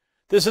trial.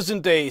 This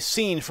isn't a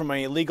scene from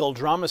a legal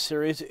drama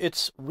series.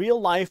 It's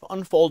real life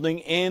unfolding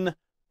in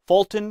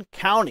Fulton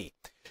County.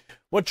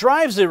 What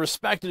drives a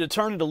respected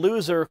attorney to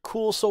lose their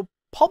cool so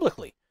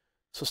publicly?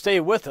 So stay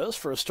with us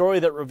for a story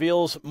that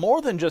reveals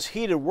more than just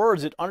heated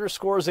words. It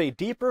underscores a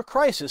deeper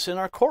crisis in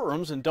our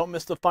courtrooms, and don't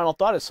miss the final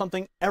thought. It's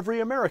something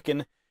every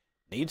American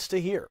needs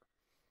to hear.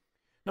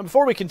 Now,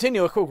 before we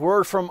continue, a quick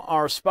word from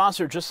our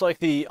sponsor. Just like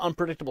the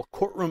unpredictable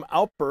courtroom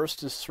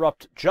outbursts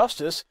disrupt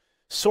justice,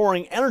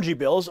 soaring energy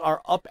bills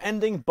are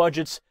upending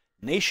budgets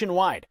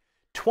nationwide.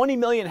 20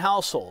 million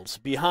households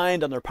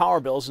behind on their power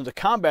bills, and to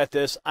combat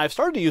this, I've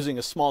started using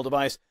a small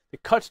device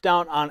that cuts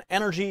down on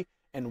energy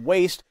and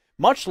waste,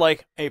 much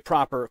like a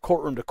proper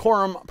courtroom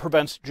decorum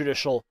prevents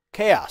judicial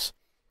chaos.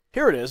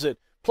 Here it is. It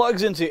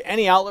plugs into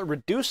any outlet,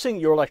 reducing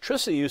your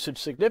electricity usage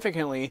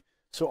significantly.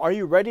 So are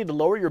you ready to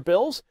lower your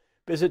bills?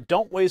 Visit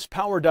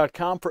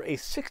don'twastepower.com for a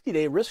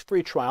 60-day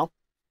risk-free trial,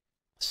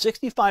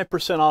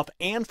 65% off,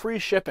 and free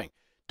shipping.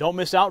 Don't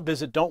miss out.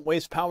 Visit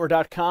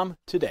don'twastepower.com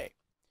today.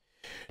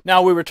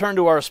 Now we return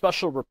to our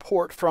special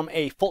report from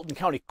a Fulton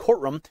County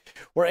courtroom,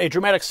 where a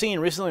dramatic scene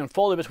recently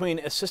unfolded between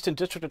Assistant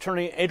District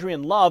Attorney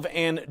Adrian Love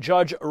and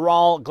Judge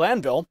Raul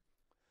Glanville.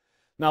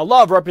 Now,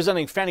 Love,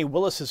 representing Fannie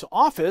Willis's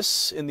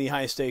office in the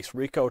high-stakes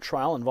RICO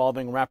trial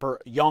involving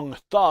rapper Young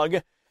Thug,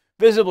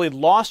 visibly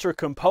lost her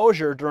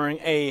composure during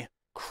a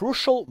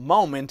crucial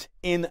moment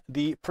in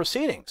the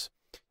proceedings.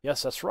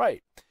 Yes, that's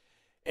right.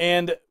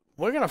 And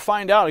we're going to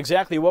find out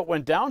exactly what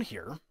went down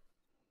here.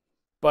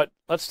 But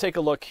let's take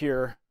a look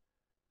here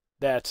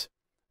that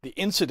the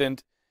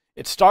incident,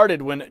 it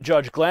started when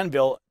Judge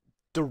Glanville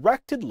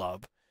directed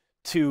Love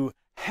to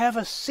have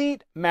a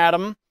seat,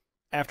 madam,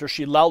 after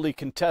she loudly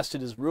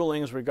contested his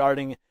rulings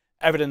regarding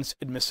evidence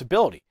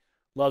admissibility.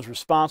 Love's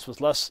response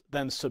was less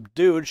than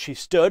subdued. She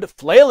stood,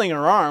 flailing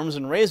her arms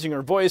and raising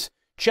her voice,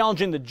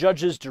 challenging the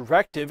judge's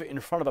directive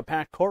in front of a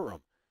packed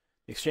courtroom.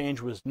 The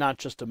exchange was not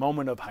just a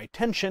moment of high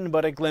tension,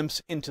 but a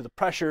glimpse into the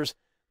pressures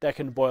that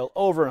can boil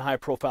over in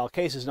high-profile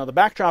cases. Now, the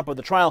backdrop of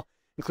the trial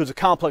includes a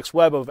complex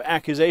web of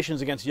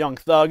accusations against Young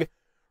Thug,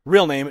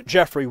 real name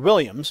Jeffrey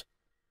Williams,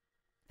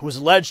 who was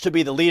alleged to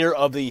be the leader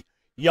of the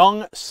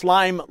Young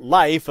Slime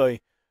Life, a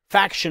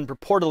faction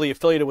purportedly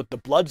affiliated with the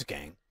Bloods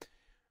gang.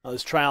 Now,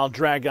 this trial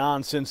dragged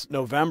on since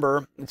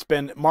November. It's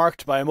been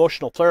marked by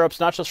emotional flare-ups,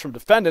 not just from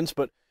defendants,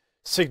 but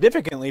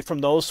significantly from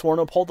those sworn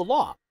to uphold the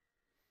law.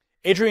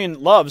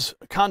 Adrian Love's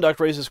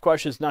conduct raises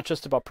questions not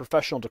just about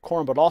professional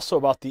decorum, but also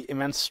about the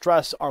immense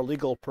stress our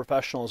legal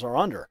professionals are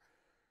under.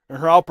 And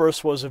her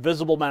outburst was a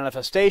visible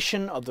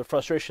manifestation of the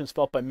frustrations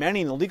felt by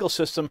many in the legal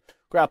system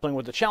grappling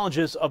with the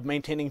challenges of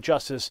maintaining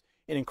justice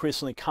in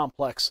increasingly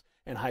complex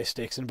and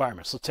high-stakes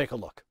environments. Let's take a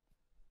look.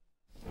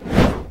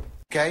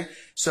 Okay,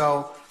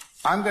 so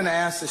I'm going to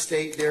ask the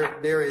state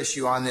their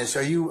issue on this.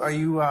 Are you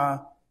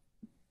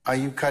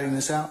cutting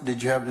this out?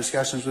 Did you have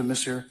discussions with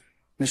Mr.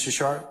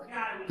 Sharp,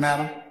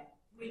 Madam?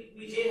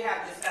 We did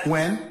have discussions.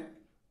 When?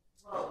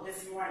 Well,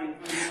 this morning.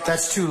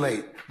 That's too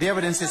late. The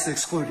evidence is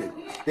excluded.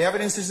 The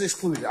evidence is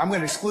excluded. I'm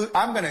going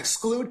to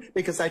exclude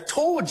because I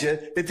told you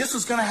that this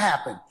was going to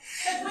happen.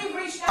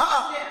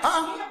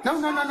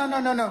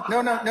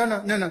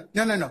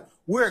 No.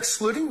 We're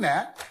excluding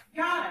that,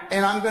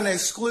 and I'm going to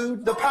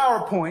exclude the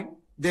PowerPoint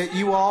that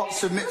you all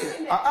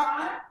submitted.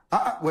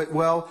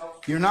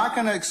 Well, you're not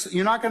going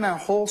to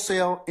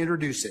wholesale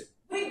introduce it.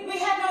 We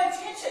had no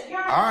intention.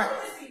 Your Honor, all right.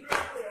 Let's be real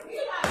clear. We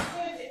did not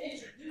intend to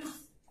introduce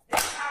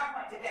this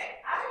PowerPoint today.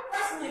 I have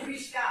personally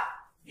reached out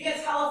via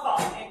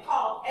telephone and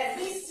called at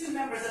least 2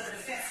 members of the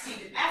defense team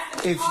and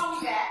asked them to call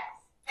me back.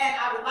 And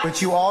I would like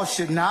but you all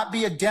should not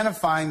be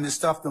identifying this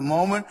stuff the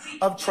moment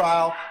of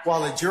trial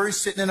while the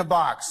jury's sitting in a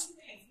box.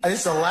 This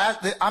is the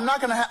last. I am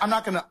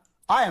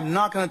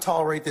not going to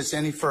tolerate this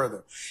any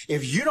further.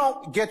 If you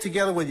don't get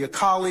together with your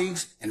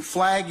colleagues and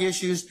flag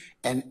issues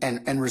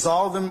and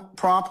resolve them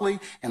promptly,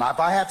 and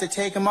if I have to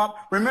take them up,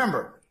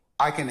 remember,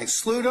 I can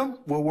exclude them,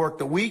 we'll work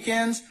the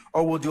weekends,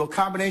 or we'll do a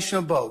combination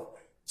of both.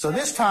 So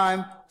this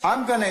time,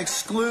 I'm going to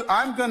exclude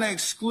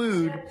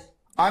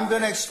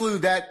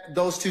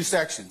those 2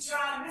 sections. Your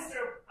Honor, Mr.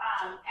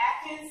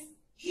 Atkins,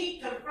 he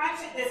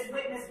confronted this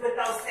witness with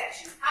those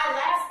sections. I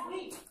last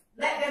week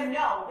let them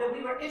know that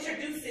we were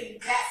introducing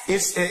that.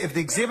 If the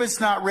exhibit's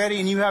not ready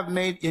and you haven't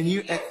made,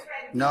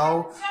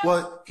 no,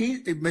 well,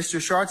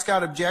 Mr. Sharp's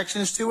got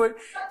objections to it.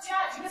 So,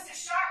 Judge, Mr.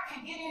 Sharp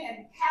can get in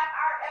and have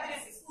our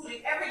evidence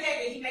excluded every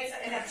day that he makes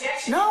an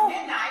objection at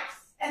midnight,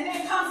 and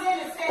then comes in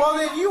and says. Well,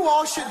 then you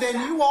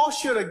all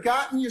should have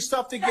gotten your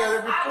stuff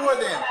together before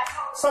then.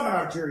 Summon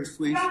our juries,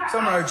 please.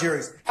 Summon our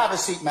juries. Have a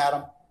seat,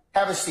 madam.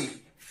 Have a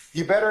seat.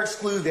 You better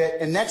exclude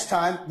that, and next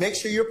time, make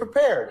sure you're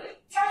prepared.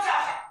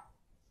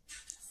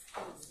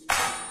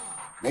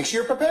 Make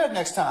sure you're prepared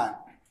next time.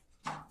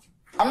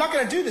 I'm not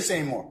going to do this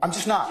anymore. I'm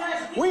just not.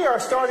 We are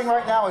starting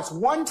right now. It's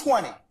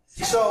 1:20.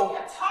 So we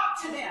have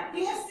talked to them.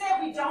 We have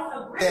said we don't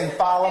agree. Then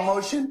file a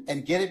motion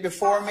and get it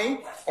before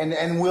me,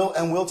 and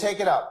we'll take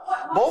it up.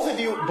 Both of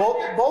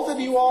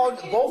you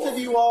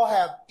all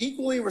have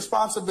equally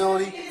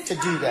responsibility to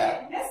do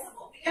that.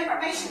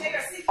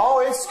 Oh,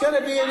 it's going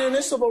to be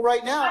inadmissible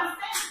right now. I'm saying,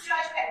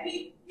 Judge, that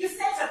you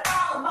said to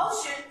file a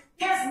motion.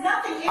 There's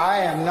nothing.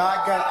 I'm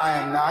not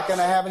going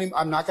to have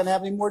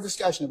any more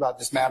discussion about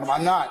this, madam.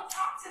 I'm not.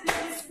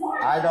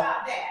 I don't.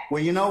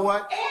 Well, you know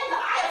what? And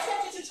I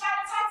attempted to try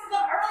to talk to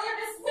them earlier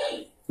this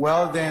week.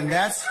 Well, then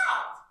that's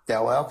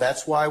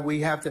why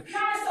we have to. So the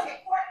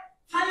court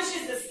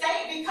punishes the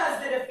state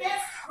because the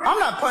defense. I'm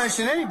not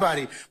punishing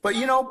anybody, but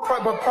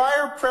but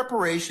prior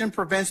preparation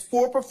prevents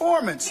poor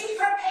performance. Be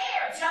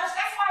prepared, Judge.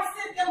 That's why I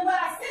sent them what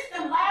I sent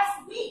them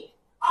last week.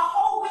 A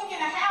whole week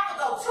and a half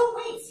ago, 2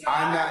 weeks.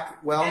 I'm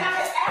not, well. And I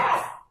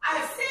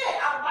have said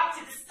I would like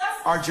to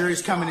discuss. Our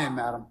jury's coming in,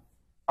 madam.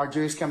 Our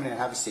jury's coming in.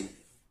 Have a seat.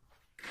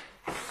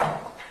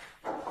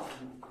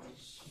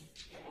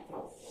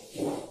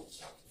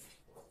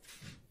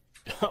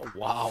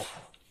 Wow.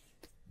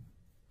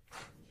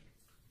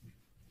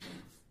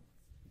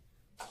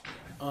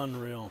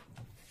 Unreal.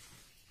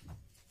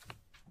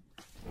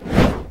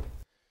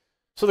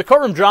 So the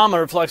courtroom drama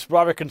reflects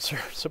broader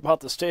concerns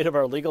about the state of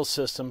our legal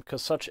system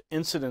because such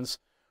incidents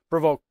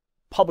provoke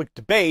public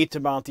debate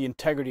about the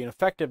integrity and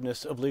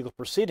effectiveness of legal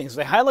proceedings.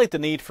 They highlight the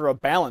need for a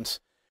balance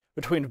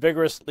between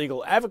vigorous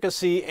legal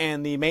advocacy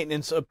and the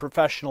maintenance of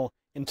professional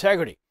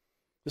integrity.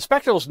 The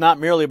spectacle is not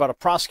merely about a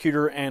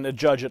prosecutor and a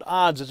judge at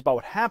odds. It's about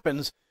what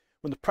happens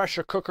when the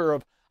pressure cooker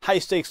of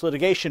high-stakes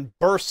litigation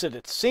bursts at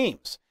its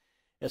seams.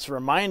 It's a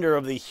reminder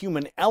of the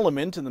human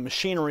element in the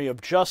machinery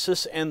of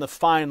justice and the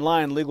fine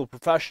line legal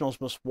professionals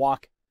must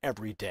walk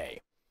every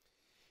day.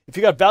 If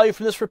you got value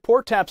from this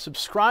report, tap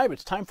subscribe.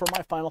 It's time for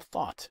my final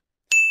thought.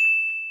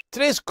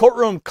 Today's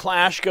courtroom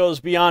clash goes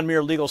beyond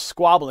mere legal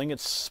squabbling. It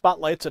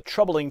spotlights a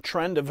troubling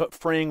trend of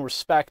fraying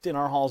respect in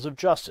our halls of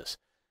justice.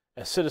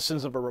 As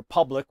citizens of a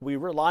republic, we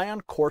rely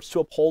on courts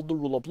to uphold the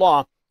rule of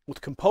law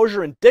with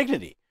composure and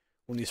dignity.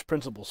 When these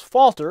principles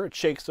falter, it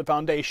shakes the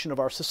foundation of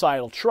our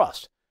societal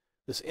trust.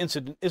 This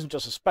incident isn't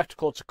just a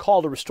spectacle, it's a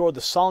call to restore the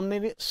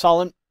solemnity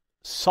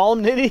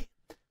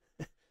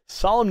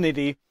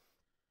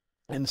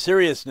and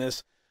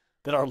seriousness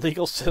that our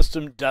legal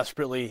system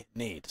desperately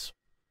needs.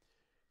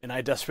 And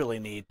I desperately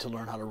need to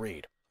learn how to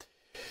read.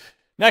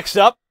 Next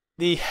up,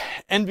 the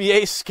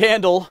NBA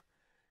scandal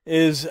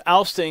is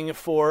ousting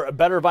for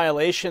better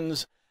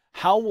violations.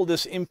 How will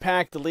this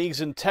impact the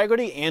league's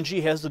integrity?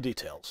 Angie has the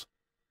details.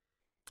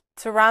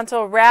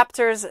 Toronto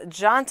Raptors'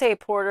 Jonte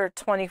Porter,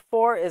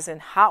 24, is in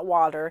hot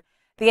water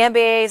The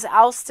NBA's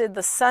ousted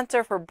the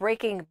Center for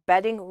Breaking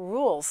Betting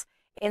Rules.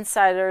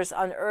 Insiders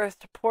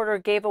unearthed Porter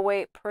gave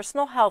away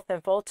personal health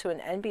info to an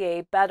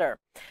NBA bettor.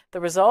 The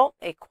result,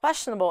 a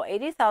questionable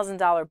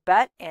 $80,000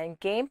 bet and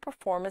game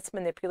performance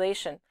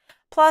manipulation.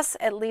 Plus,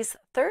 at least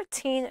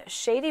 13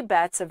 shady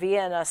bets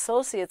via an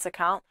associate's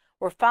account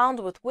were found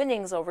with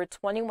winnings over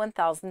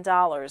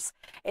 $21,000.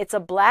 It's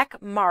a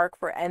black mark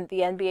for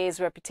the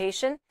NBA's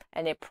reputation,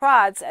 and it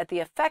prods at the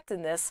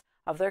effectiveness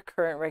of their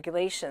current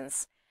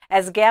regulations.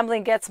 As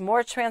gambling gets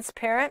more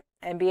transparent,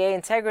 NBA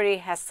integrity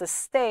has to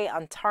stay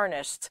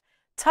untarnished.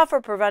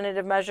 Tougher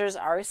preventative measures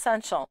are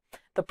essential.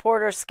 The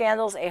Porter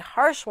scandal's a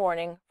harsh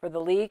warning for the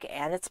league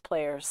and its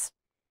players.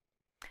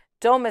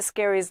 Don't miss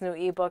Gary's new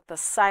ebook, The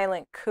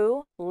Silent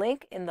Coup,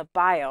 link in the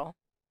bio.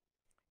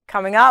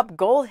 Coming up,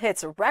 gold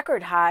hits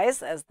record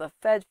highs as the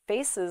Fed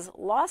faces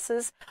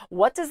losses.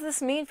 What does this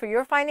mean for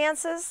your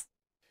finances?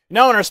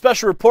 Now in our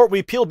special report,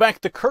 we peel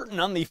back the curtain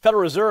on the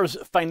Federal Reserve's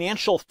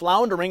financial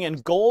floundering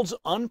and gold's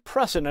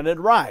unprecedented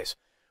rise.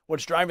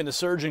 What's driving the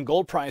surge in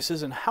gold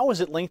prices, and how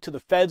is it linked to the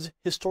Fed's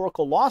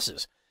historical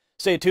losses?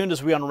 Stay tuned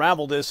as we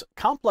unravel this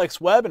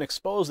complex web and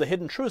expose the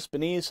hidden truths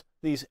beneath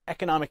these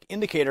economic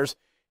indicators.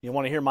 You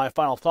want to hear my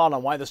final thought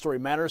on why the story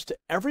matters to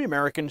every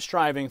American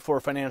striving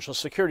for financial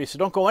security. So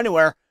don't go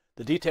anywhere.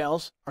 The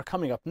details are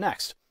coming up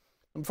next.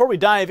 Before we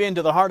dive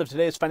into the heart of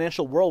today's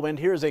financial whirlwind,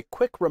 here is a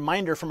quick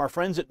reminder from our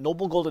friends at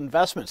Noble Gold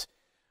Investments.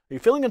 Are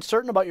you feeling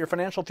uncertain about your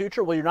financial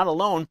future? Well, you're not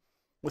alone.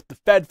 With the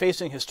Fed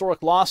facing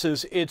historic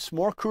losses, it's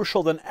more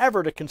crucial than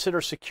ever to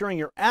consider securing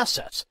your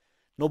assets.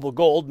 Noble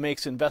Gold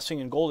makes investing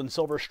in gold and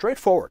silver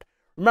straightforward.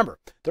 Remember,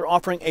 they're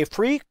offering a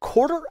free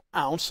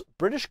quarter-ounce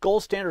British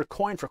gold standard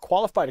coin for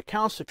qualified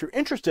accounts. If you're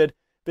interested,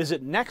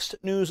 visit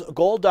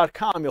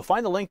nextnewsgold.com. You'll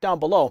find the link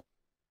down below.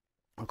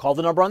 Or call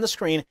the number on the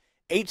screen,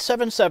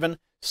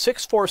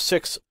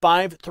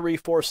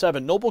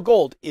 877-646-5347. Noble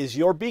Gold is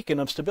your beacon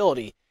of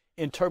stability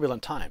in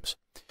turbulent times.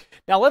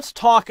 Now let's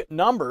talk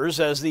numbers,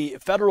 as the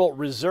Federal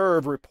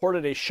Reserve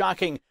reported a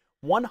shocking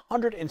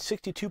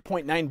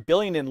 $162.9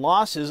 billion in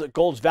losses.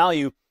 Gold's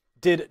value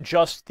did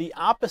just the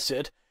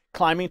opposite,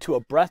 climbing to a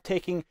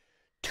breathtaking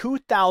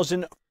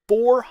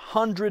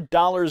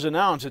 $2,400 an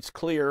ounce. It's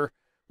clear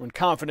when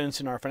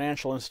confidence in our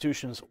financial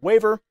institutions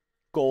waver,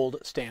 gold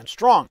stands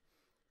strong.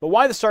 But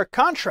why the stark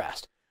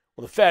contrast?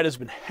 Well, the Fed has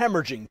been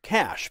hemorrhaging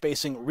cash,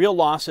 facing real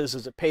losses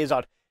as it pays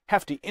out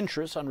hefty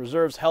interest on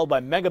reserves held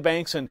by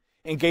megabanks and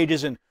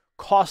engages in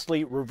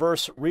costly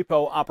reverse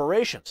repo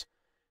operations.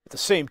 At the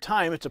same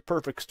time, it's a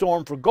perfect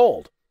storm for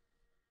gold.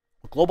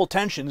 With global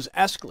tensions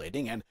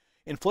escalating and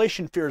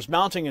inflation fears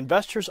mounting,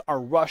 investors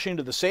are rushing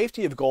to the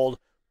safety of gold,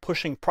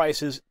 pushing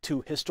prices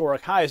to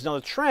historic highs. Now,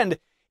 the trend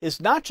is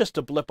not just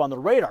a blip on the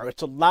radar.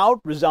 It's a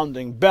loud,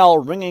 resounding bell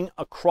ringing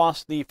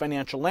across the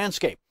financial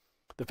landscape.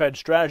 The Fed's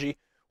strategy,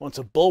 once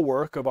a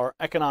bulwark of our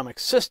economic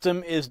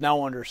system, is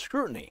now under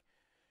scrutiny.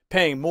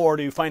 Paying more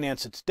to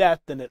finance its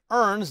debt than it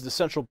earns, the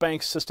central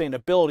bank's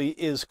sustainability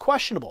is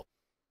questionable.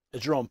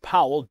 As Jerome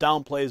Powell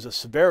downplays the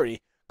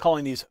severity,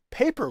 calling these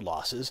paper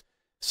losses,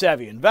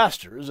 savvy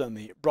investors and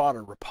the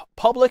broader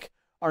public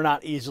are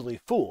not easily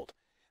fooled.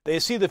 They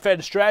see the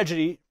Fed's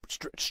strategy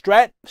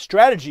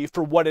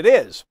for what it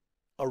is,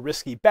 a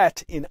risky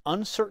bet in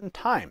uncertain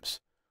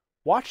times.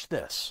 Watch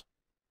this.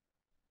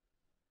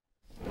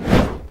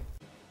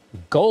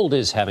 Gold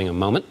is having a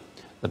moment.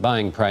 The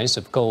buying price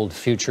of gold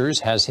futures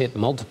has hit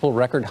multiple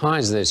record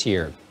highs this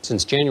year.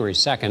 Since January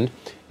 2nd,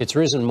 it's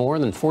risen more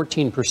than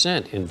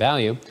 14% in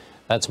value.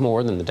 That's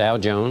more than the Dow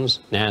Jones,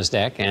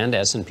 NASDAQ, and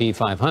S&P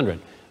 500,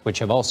 which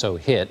have also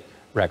hit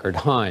record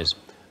highs.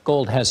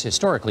 Gold has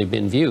historically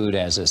been viewed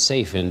as a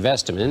safe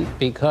investment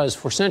because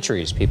for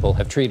centuries people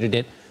have treated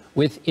it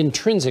with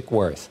intrinsic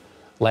worth,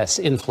 less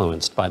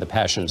influenced by the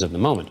passions of the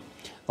moment.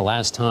 The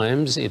last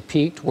times it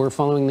peaked were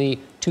following the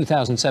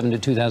 2007 to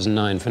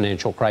 2009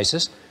 financial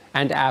crisis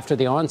and after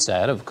the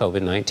onset of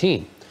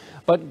COVID-19.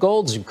 But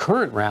gold's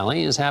current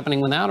rally is happening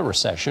without a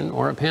recession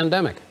or a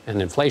pandemic,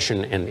 and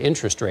inflation and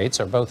interest rates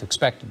are both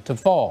expected to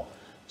fall.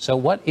 So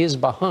what is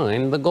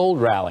behind the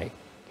gold rally?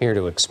 Here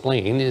to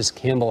explain is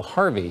Campbell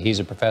Harvey. He's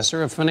a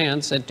professor of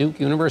finance at Duke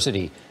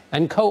University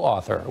and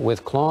co-author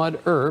with Claude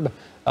Erb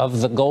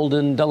of The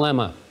Golden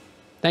Dilemma.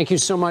 Thank you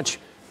so much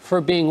for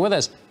being with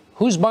us.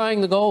 Who's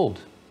buying the gold?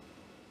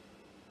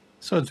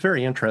 So it's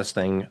very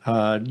interesting.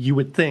 You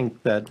would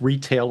think that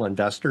retail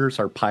investors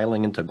are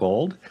piling into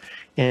gold,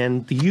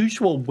 and the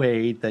usual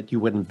way that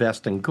you would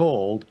invest in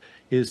gold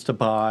is to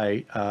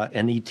buy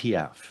an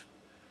ETF.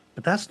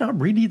 But that's not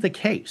really the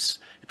case.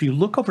 If you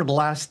look over the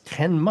last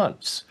 10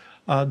 months,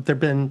 there have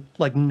been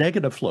like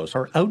negative flows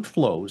or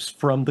outflows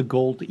from the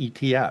gold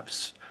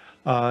ETFs,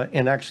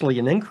 and actually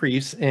an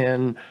increase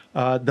in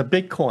the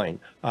Bitcoin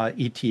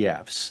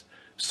ETFs.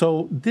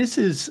 So this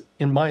is,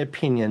 in my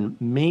opinion,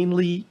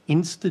 mainly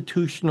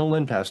institutional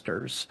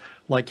investors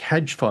like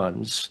hedge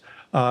funds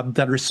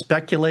that are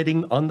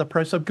speculating on the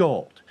price of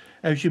gold.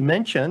 As you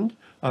mentioned,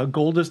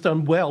 Gold has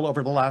done well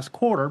over the last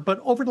quarter, but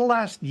over the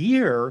last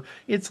year,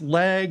 it's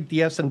lagged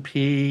the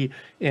S&P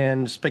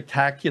in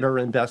spectacular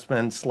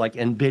investments like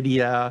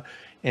NVIDIA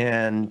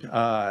and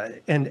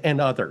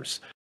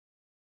others.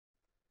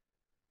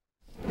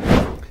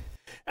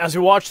 As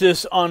we watch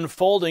this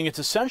unfolding, it's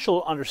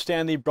essential to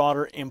understand the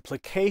broader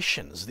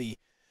implications. The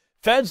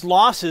Fed's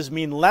losses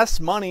mean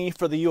less money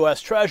for the U.S.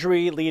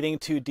 Treasury, leading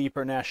to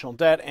deeper national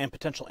debt and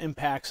potential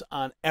impacts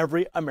on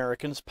every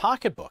American's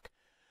pocketbook.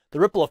 The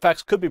ripple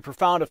effects could be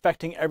profound,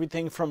 affecting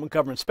everything from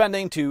government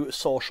spending to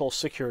Social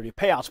Security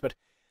payouts. But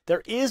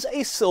there is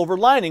a silver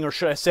lining, or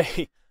should I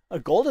say, a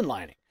golden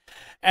lining.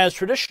 As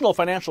traditional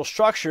financial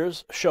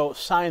structures show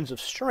signs of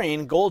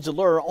strain, gold's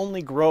allure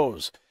only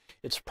grows.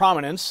 Its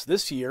prominence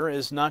this year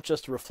is not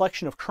just a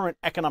reflection of current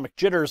economic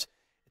jitters,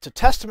 it's a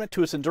testament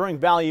to its enduring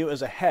value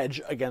as a hedge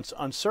against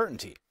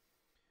uncertainty.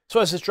 So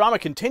as this drama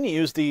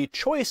continues, the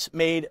choice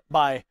made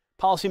by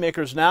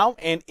policymakers now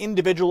and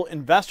individual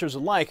investors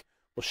alike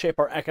will shape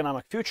our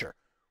economic future.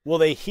 Will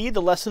they heed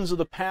the lessons of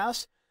the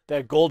past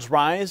that gold's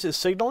rise is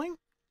signaling?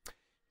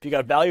 If you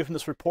got value from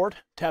this report,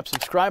 tap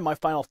subscribe. My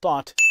final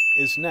thought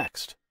is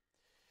next.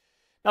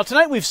 Now,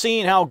 tonight we've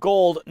seen how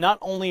gold not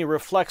only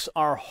reflects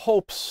our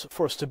hopes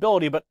for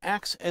stability, but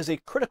acts as a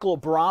critical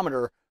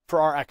barometer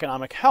for our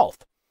economic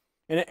health.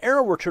 In an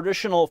era where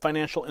traditional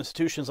financial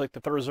institutions like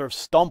the Federal Reserve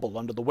stumble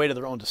under the weight of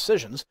their own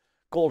decisions,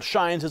 gold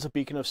shines as a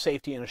beacon of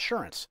safety and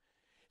assurance.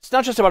 It's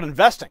not just about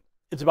investing.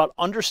 It's about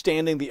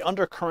understanding the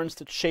undercurrents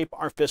that shape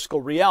our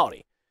fiscal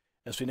reality.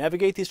 As we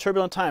navigate these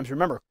turbulent times,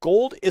 remember,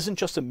 gold isn't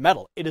just a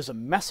metal, it is a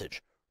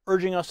message,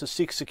 urging us to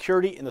seek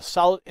security in the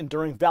solid,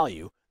 enduring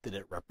value that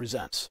it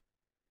represents.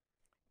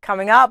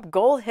 Coming up,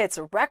 gold hits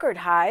record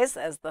highs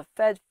as the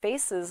Fed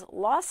faces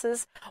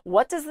losses.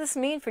 What does this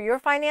mean for your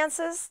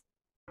finances?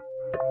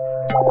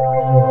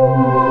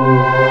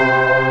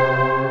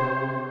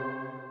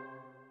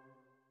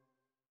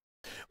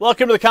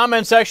 Welcome to the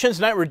comment section.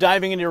 Tonight we're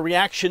diving into your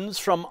reactions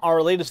from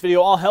our latest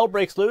video. All hell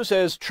breaks loose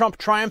as Trump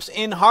triumphs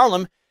in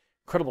Harlem.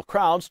 Incredible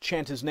crowds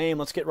chant his name.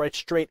 Let's get right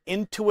straight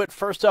into it.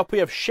 First up, we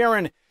have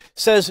Sharon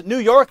says New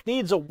York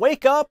needs a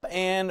wake up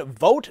and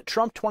vote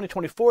Trump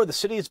 2024. The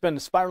city has been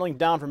spiraling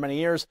down for many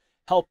years.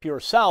 Help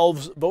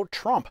yourselves. Vote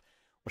Trump.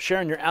 Well,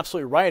 Sharon, you're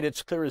absolutely right.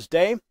 It's clear as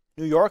day.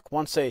 New York,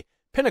 once a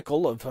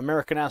pinnacle of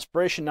American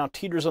aspiration, now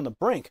teeters on the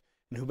brink.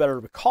 And who better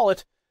to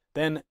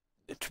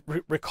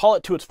recall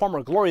it to its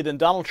former glory than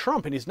Donald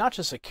Trump? And he's not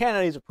just a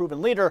candidate, he's a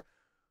proven leader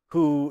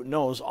who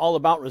knows all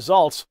about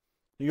results.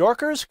 New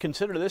Yorkers,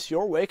 consider this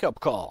your wake-up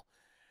call.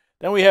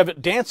 Then we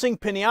have Dancing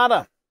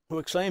Pinata, who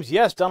exclaims,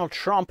 yes, Donald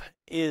Trump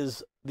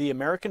is the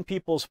American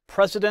people's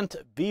president.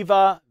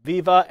 Viva,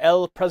 viva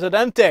el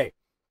presidente.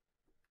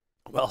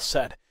 Well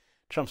said.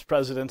 Trump's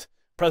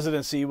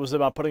presidency was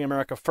about putting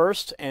America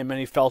first, and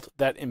many felt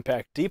that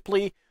impact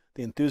deeply.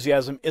 The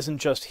enthusiasm isn't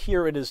just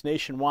here, it is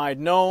nationwide.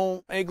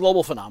 No, a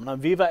global phenomenon.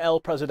 Viva el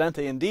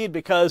presidente, indeed,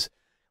 because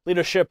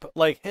leadership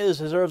like his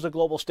deserves a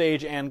global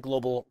stage and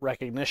global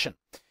recognition.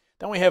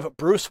 Then we have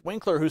Bruce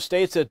Winkler, who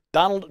states that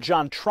Donald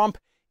John Trump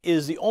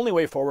is the only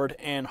way forward,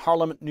 and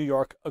Harlem, New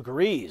York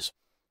agrees.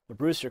 But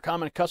Bruce, your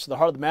comment cuts to the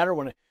heart of the matter.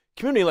 When a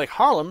community like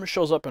Harlem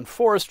shows up in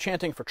force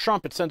chanting for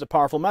Trump, it sends a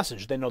powerful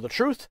message. They know the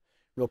truth,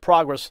 real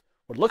progress,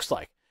 what it looks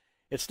like.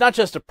 It's not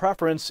just a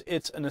preference,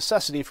 it's a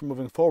necessity for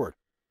moving forward.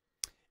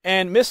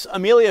 And Miss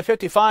Amelia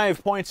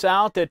 55 points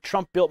out that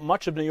Trump built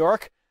much of New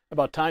York.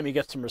 About time he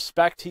gets some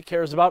respect. He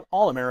cares about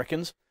all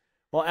Americans.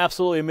 Well,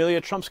 absolutely, Amelia.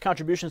 Trump's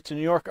contributions to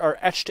New York are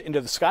etched into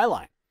the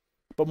skyline,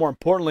 but more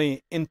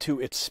importantly, into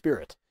its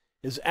spirit.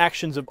 His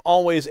actions have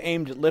always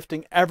aimed at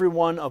lifting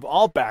everyone of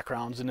all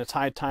backgrounds, and it's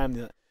high time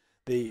that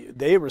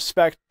the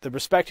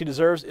respect he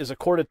deserves is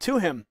accorded to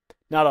him,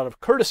 not out of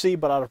courtesy,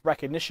 but out of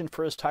recognition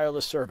for his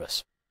tireless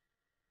service.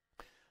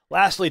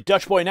 Lastly,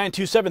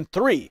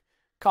 Dutchboy9273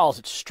 calls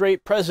it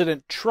straight.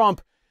 President Trump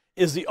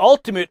is the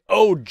ultimate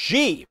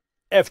OG.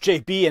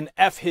 FJB and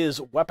F his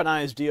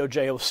weaponized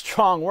DOJ with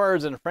strong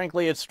words, and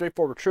frankly, it's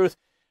straightforward truth.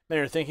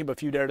 Many are thinking,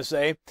 but few dare to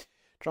say.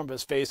 Trump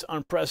has faced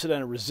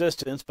unprecedented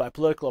resistance by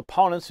political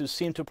opponents who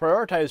seem to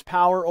prioritize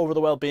power over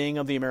the well-being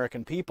of the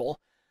American people.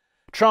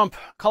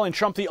 Calling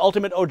Trump the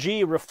ultimate OG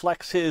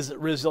reflects his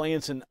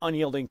resilience and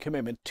unyielding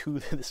commitment to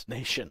this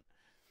nation.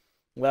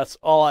 Well, that's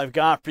all I've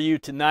got for you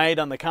tonight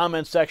on the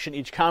comment section.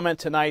 Each comment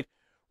tonight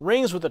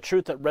rings with a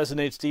truth that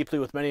resonates deeply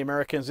with many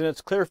Americans. And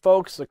it's clear,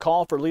 folks, the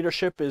call for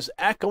leadership is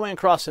echoing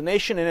across the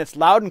nation, and it's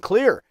loud and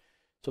clear.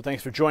 So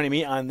thanks for joining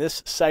me on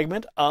this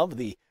segment of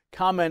the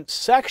comment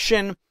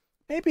section.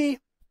 Maybe,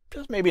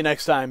 just maybe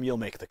next time, you'll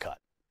make the cut.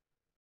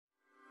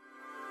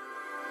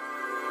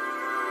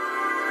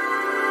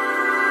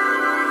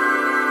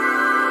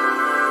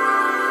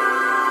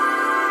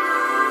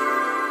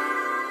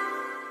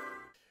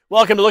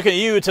 Welcome to Looking at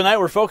You. Tonight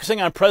we're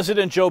focusing on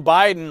President Joe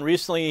Biden.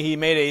 Recently he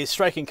made a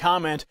striking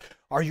comment.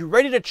 Are you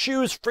ready to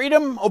choose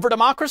freedom over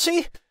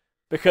democracy?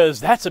 Because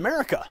that's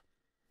America.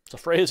 It's a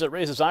phrase that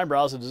raises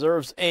eyebrows and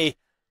deserves a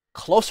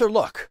closer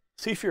look.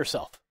 See for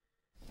yourself.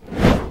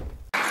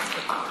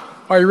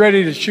 are you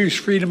ready to choose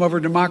freedom over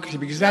democracy?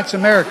 Because that's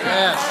America.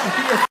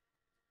 Yes.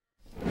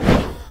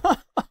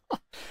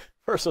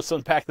 First, let's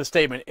unpack the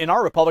statement. In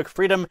our republic,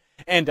 freedom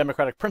and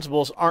democratic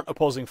principles aren't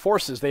opposing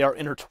forces. They are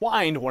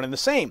intertwined, one and the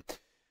same.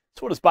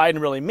 So what does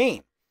Biden really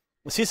mean?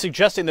 Is he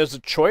suggesting there's a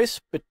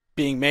choice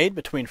being made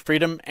between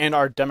freedom and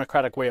our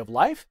democratic way of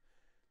life?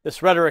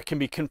 This rhetoric can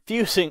be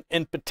confusing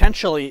and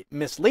potentially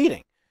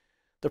misleading.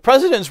 The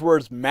president's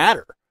words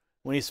matter.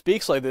 When he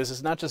speaks like this,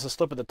 it's not just a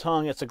slip of the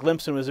tongue, it's a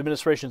glimpse into his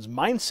administration's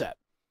mindset.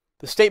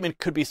 The statement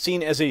could be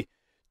seen as a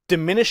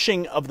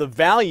diminishing of the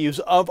values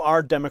of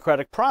our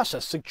democratic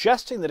process,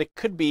 suggesting that it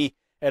could be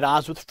at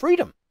odds with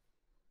freedom.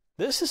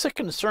 This is a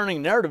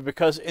concerning narrative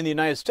because in the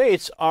United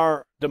States,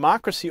 our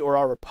democracy or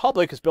our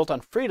republic is built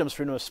on freedoms: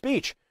 freedom of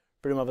speech,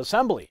 freedom of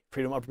assembly,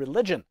 freedom of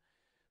religion.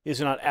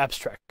 These are not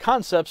abstract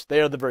concepts.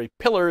 They are the very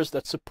pillars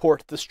that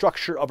support the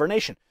structure of our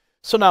nation.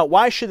 So now,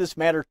 why should this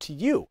matter to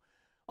you,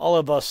 all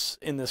of us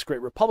in this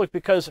great republic?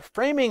 Because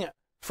framing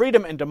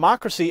freedom and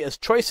democracy as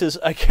choices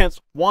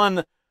against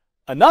one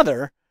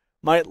another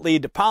might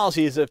lead to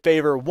policies that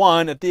favor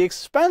one at the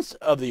expense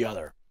of the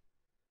other.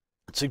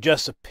 It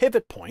suggests a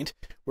pivot point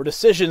where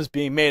decisions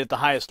being made at the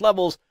highest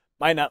levels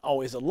might not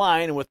always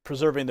align with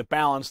preserving the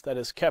balance that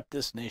has kept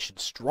this nation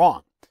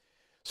strong.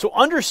 So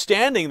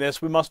understanding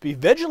this, we must be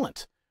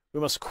vigilant.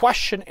 We must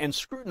question and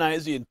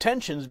scrutinize the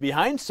intentions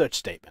behind such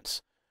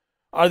statements.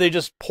 Are they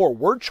just poor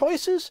word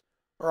choices,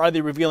 or are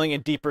they revealing a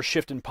deeper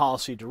shift in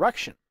policy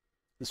direction?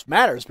 This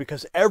matters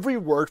because every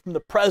word from the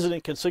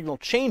president can signal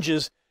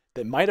changes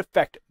that might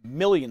affect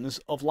millions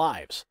of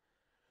lives.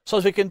 So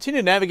as we continue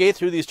to navigate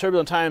through these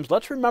turbulent times,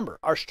 let's remember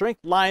our strength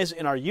lies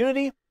in our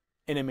unity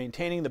and in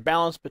maintaining the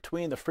balance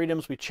between the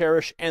freedoms we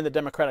cherish and the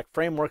democratic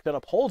framework that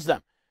upholds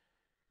them.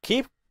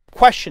 Keep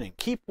questioning,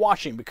 keep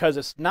watching, because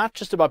it's not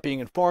just about being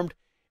informed,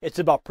 it's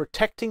about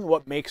protecting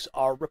what makes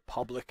our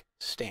republic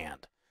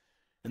stand.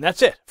 And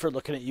that's it for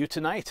Looking at You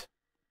tonight.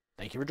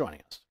 Thank you for joining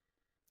us.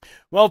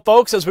 Well,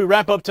 folks, as we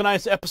wrap up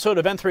tonight's episode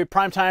of N3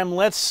 Primetime,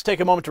 let's take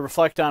a moment to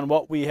reflect on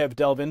what we have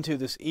delved into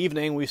this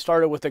evening. We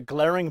started with a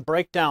glaring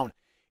breakdown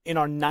in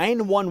our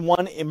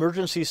 911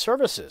 emergency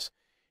services.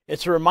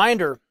 It's a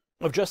reminder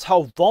of just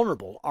how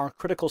vulnerable our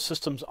critical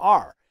systems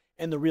are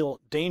and the real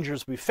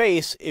dangers we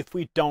face if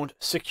we don't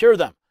secure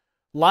them.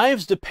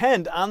 Lives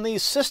depend on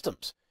these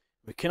systems.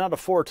 We cannot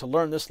afford to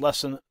learn this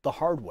lesson the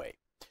hard way.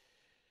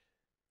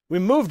 We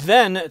moved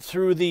then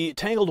through the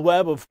tangled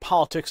web of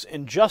politics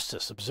and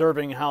justice,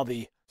 observing how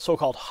the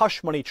so-called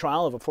hush money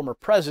trial of a former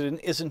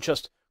president isn't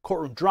just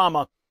courtroom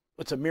drama,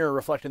 it's a mirror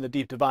reflecting the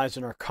deep divides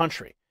in our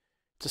country.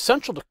 It's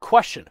essential to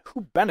question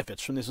who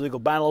benefits from these legal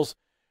battles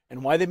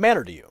and why they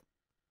matter to you.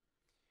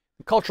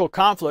 The cultural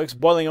conflicts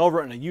boiling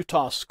over in a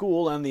Utah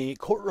school and the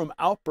courtroom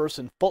outbursts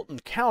in Fulton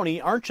County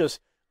aren't just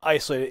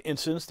isolated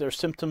incidents, they're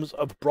symptoms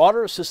of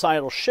broader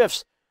societal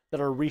shifts that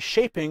are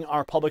reshaping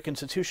our public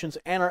institutions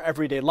and our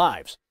everyday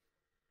lives.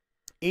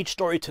 Each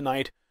story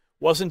tonight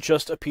wasn't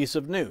just a piece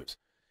of news.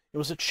 It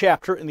was a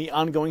chapter in the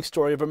ongoing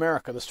story of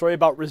America, the story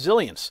about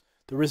resilience,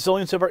 the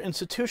resilience of our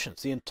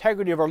institutions, the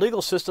integrity of our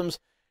legal systems,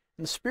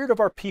 and the spirit of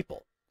our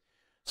people.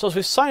 So as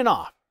we sign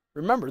off,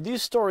 remember,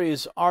 these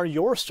stories are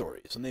your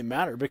stories, and they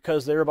matter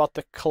because they're about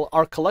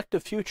our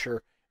collective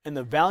future and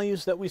the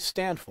values that we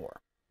stand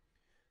for.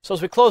 So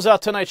as we close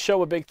out tonight's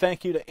show, a big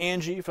thank you to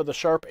Angie for the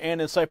sharp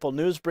and insightful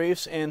news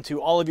briefs, and to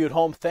all of you at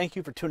home, thank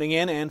you for tuning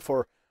in and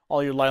for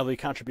all your lively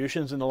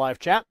contributions in the live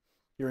chat.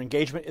 Your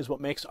engagement is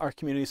what makes our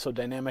community so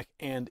dynamic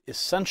and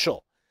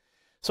essential.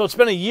 So it's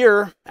been a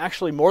year,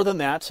 actually more than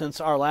that, since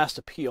our last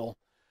appeal.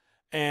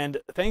 And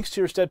thanks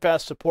to your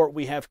steadfast support,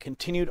 we have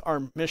continued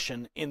our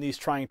mission in these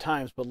trying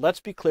times. But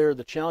let's be clear,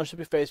 the challenges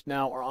we face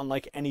now are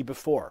unlike any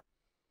before.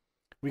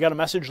 We got a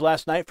message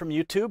last night from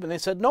YouTube, and they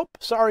said, nope,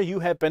 sorry, you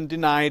have been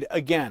denied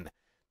again.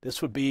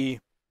 This would be,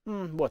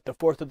 the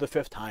fourth or the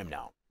fifth time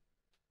now.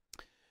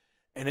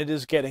 And it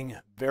is getting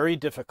very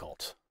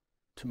difficult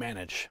to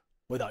manage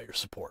without your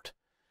support.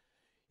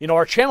 You know,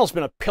 our channel's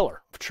been a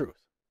pillar of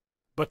truth,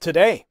 but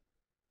today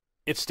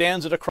it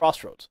stands at a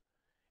crossroads.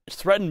 It's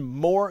threatened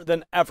more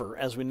than ever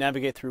as we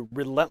navigate through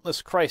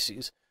relentless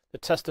crises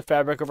that test the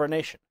fabric of our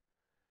nation.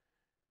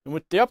 And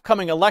with the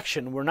upcoming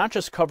election, we're not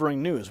just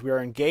covering news, we are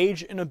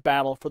engaged in a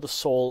battle for the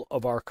soul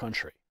of our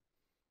country.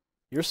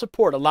 Your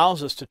support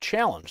allows us to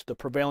challenge the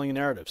prevailing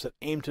narratives that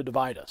aim to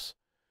divide us.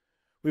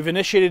 We've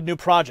initiated new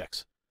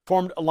projects,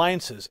 formed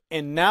alliances,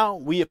 and now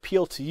we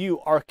appeal to you,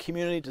 our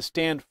community, to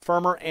stand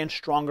firmer and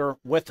stronger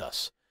with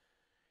us.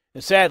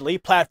 And sadly,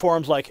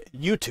 platforms like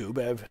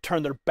YouTube have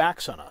turned their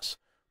backs on us,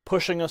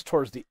 pushing us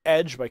towards the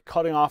edge by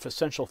cutting off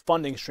essential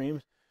funding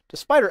streams,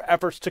 despite our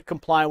efforts to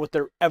comply with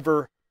their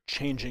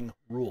ever-changing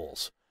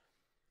rules.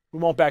 We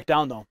won't back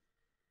down, though.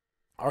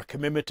 Our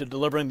commitment to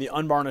delivering the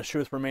unvarnished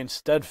truth remains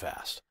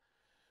steadfast.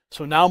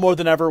 So now more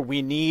than ever,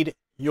 we need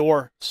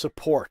your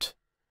support.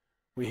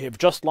 We have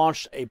just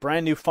launched a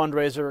brand new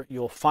fundraiser.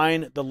 You'll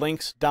find the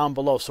links down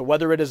below. So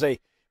whether it is a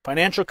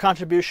financial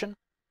contribution,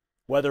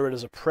 whether it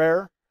is a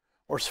prayer,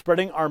 or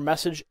spreading our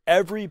message,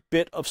 every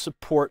bit of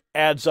support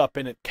adds up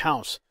and it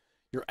counts.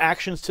 Your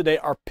actions today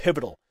are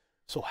pivotal.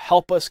 So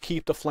help us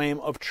keep the flame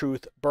of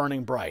truth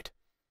burning bright.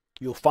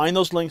 You'll find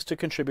those links to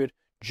contribute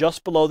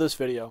just below this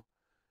video.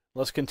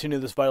 Let's continue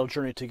this vital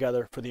journey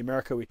together for the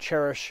America we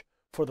cherish,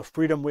 for the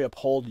freedom we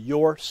uphold.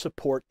 Your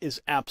support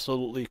is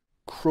absolutely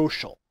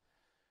crucial.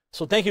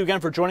 So thank you again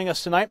for joining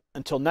us tonight.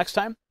 Until next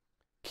time,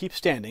 keep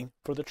standing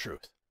for the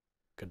truth.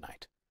 Good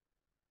night.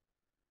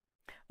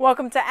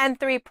 Welcome to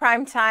N3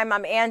 Primetime.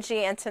 I'm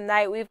Angie, and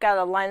tonight we've got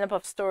a lineup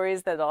of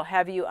stories that'll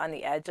have you on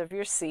the edge of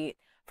your seat.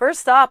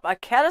 First up, a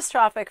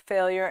catastrophic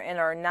failure in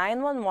our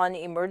 911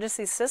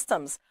 emergency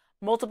systems.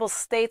 Multiple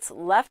states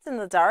left in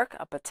the dark,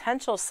 a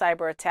potential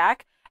cyber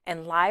attack,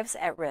 and lives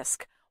at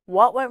risk.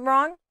 What went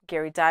wrong?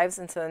 Gary dives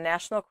into the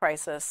national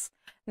crisis.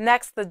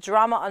 Next, the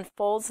drama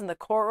unfolds in the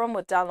courtroom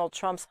with Donald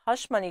Trump's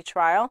hush money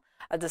trial.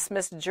 A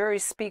dismissed jury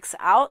speaks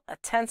out, a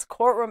tense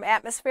courtroom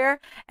atmosphere,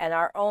 and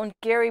our own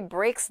Gary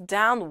breaks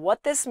down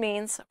what this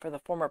means for the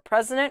former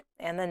president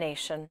and the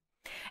nation.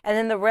 And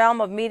in the realm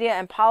of media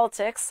and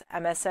politics,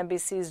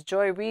 MSNBC's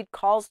Joy Reid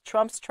calls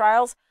Trump's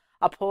trials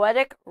a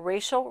poetic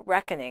racial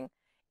reckoning.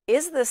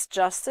 Is this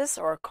justice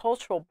or a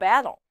cultural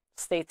battle?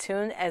 Stay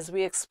tuned as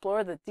we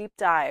explore the deep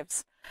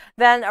dives.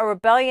 Then a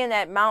rebellion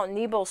at Mount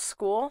Nebo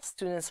School.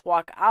 Students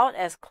walk out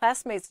as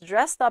classmates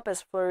dressed up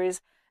as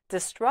furries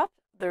disrupt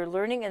their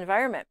learning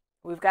environment.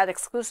 We've got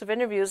exclusive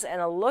interviews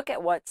and a look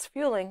at what's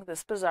fueling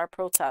this bizarre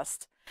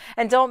protest.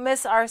 And don't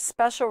miss our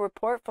special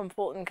report from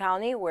Fulton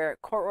County, where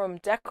courtroom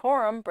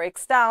decorum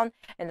breaks down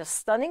in a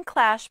stunning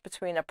clash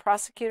between a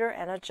prosecutor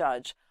and a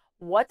judge.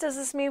 What does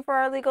this mean for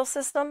our legal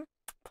system?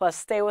 Plus,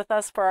 stay with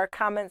us for our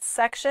comments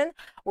section,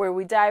 where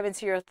we dive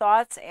into your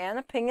thoughts and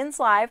opinions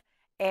live.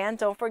 And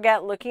don't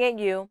forget Looking at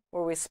You,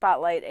 where we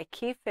spotlight a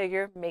key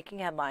figure making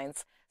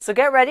headlines. So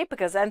get ready,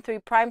 because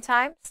N3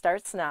 Primetime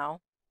starts now.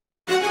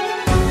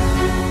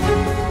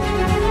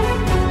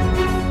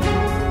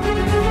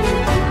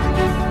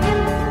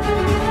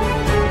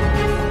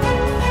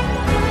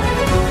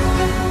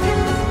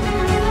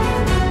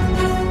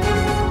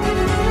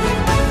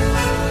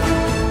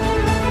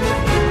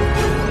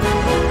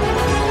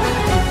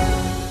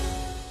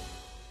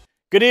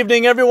 Good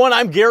evening, everyone.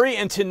 I'm Gary,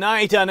 and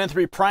tonight on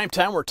N3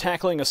 Primetime, we're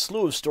tackling a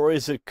slew of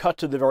stories that cut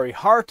to the very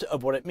heart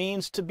of what it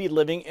means to be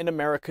living in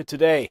America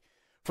today.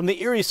 From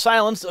the eerie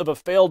silence of a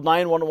failed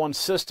 911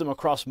 system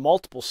across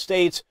multiple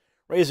states,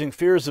 raising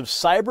fears of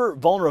cyber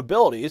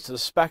vulnerabilities, to the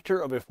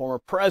specter of a former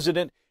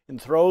president in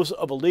throes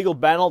of a legal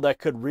battle that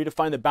could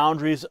redefine the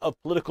boundaries of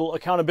political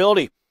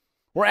accountability.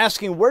 We're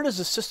asking, where does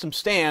the system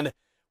stand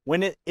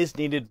when it is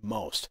needed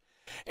most?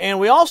 And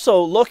we also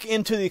look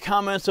into the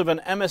comments of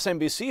an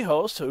MSNBC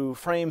host who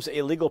frames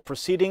a legal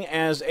proceeding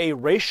as a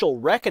racial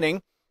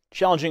reckoning,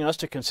 challenging us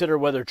to consider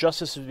whether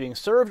justice is being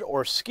served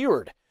or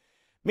skewered.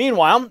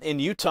 Meanwhile, in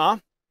Utah,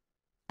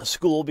 a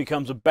school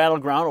becomes a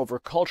battleground over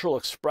cultural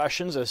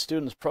expressions as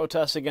students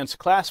protest against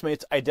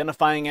classmates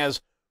identifying as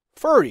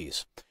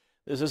furries.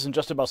 This isn't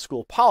just about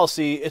school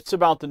policy, it's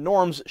about the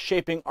norms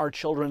shaping our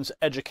children's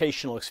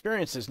educational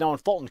experiences. Now in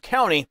Fulton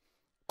County,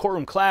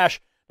 courtroom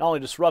clash not only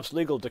disrupts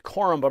legal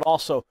decorum, but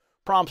also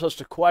prompts us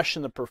to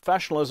question the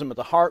professionalism at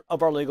the heart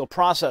of our legal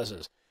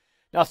processes.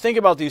 Now think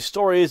about these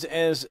stories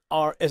as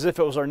if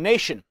it was our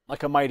nation,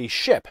 like a mighty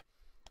ship.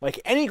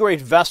 Like any great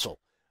vessel,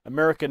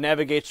 America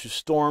navigates through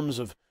storms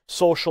of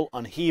social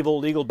upheaval,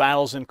 legal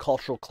battles, and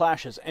cultural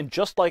clashes. And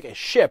just like a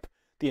ship,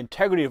 the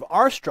integrity of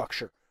our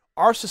structure,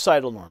 our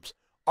societal norms,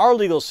 our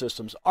legal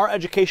systems, our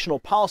educational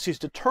policies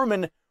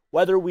determine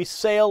whether we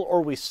sail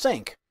or we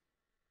sink.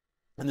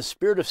 In the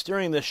spirit of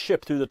steering this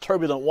ship through the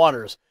turbulent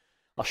waters,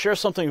 I'll share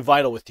something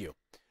vital with you,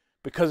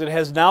 because it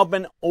has now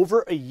been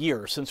over a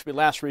year since we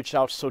last reached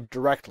out so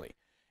directly.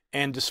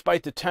 And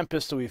despite the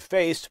tempest that we've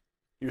faced,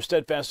 your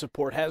steadfast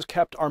support has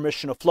kept our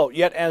mission afloat.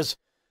 Yet as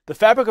the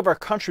fabric of our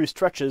country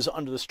stretches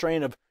under the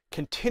strain of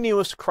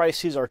continuous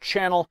crises, our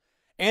channel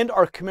and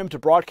our commitment to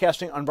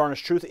broadcasting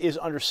unvarnished truth is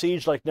under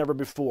siege like never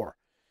before.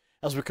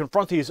 As we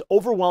confront these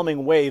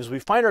overwhelming waves, we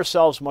find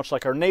ourselves much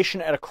like our nation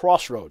at a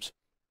crossroads.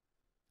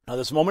 Now,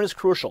 this moment is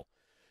crucial,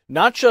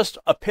 not just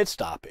a pit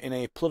stop in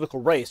a political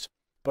race,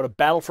 but a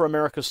battle for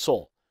America's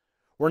soul.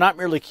 We're not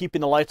merely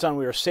keeping the lights on,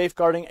 we are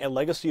safeguarding a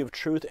legacy of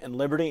truth and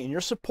liberty, and your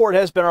support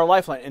has been our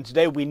lifeline, and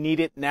today we need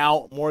it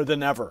now more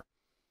than ever.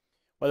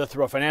 Whether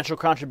through a financial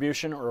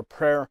contribution or a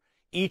prayer,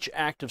 each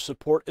act of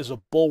support is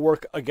a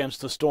bulwark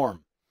against the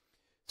storm.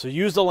 So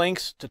use the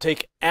links to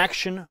take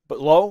action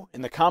below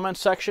in the comments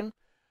section.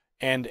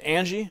 And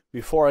Angie,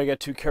 before I get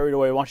too carried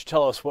away, why don't you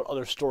tell us what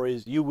other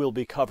stories you will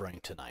be covering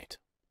tonight?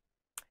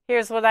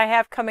 Here's what I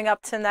have coming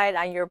up tonight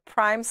on your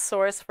prime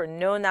source for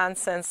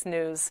no-nonsense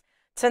news.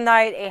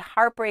 Tonight, a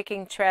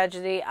heartbreaking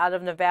tragedy out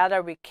of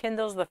Nevada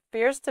rekindles the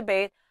fierce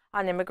debate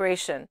on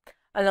immigration.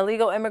 An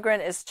illegal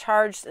immigrant is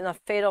charged in a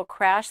fatal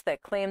crash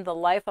that claimed the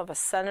life of a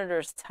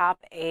senator's top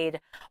aide.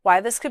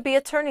 Why this could be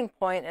a turning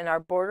point in our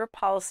border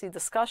policy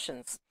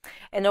discussions.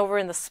 And over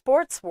in the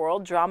sports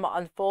world, drama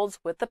unfolds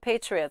with the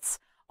Patriots.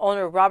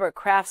 Owner Robert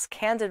Kraft's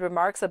candid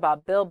remarks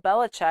about Bill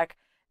Belichick.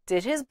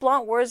 Did his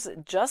blunt words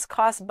just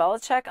cost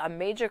Belichick a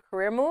major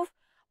career move?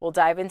 We'll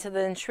dive into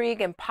the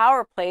intrigue and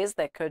power plays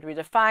that could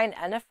redefine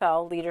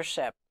NFL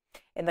leadership.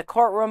 In the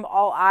courtroom,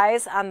 all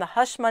eyes on the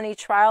hush money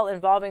trial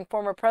involving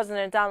former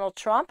President Donald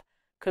Trump.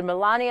 Could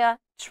Melania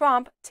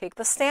Trump take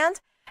the stand?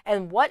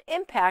 And what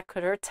impact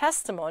could her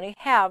testimony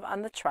have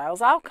on the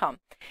trial's outcome?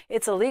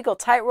 It's a legal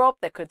tightrope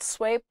that could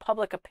sway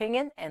public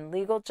opinion and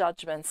legal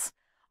judgments.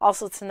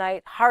 Also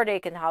tonight,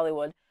 heartache in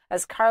Hollywood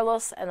as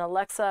Carlos and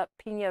Alexa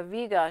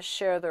Pena-Vega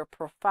share their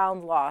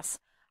profound loss,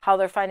 how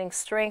they're finding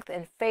strength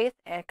in faith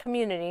and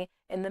community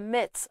in the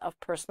midst of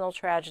personal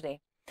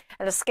tragedy.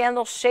 And a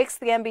scandal shakes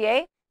the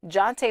NBA.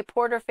 Jonte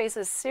Porter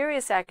faces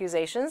serious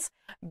accusations,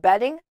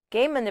 betting,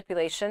 game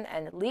manipulation,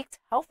 and leaked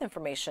health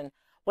information.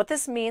 What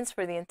this means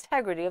for the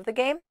integrity of the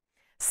game?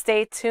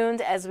 Stay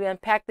tuned as we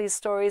unpack these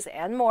stories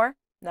and more.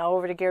 Now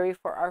over to Gary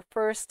for our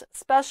first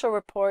special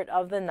report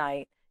of the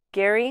night.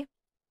 Gary?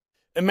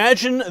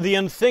 Imagine the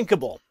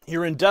unthinkable.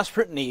 You're in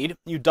desperate need.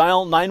 You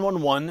dial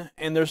 911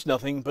 and there's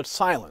nothing but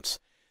silence.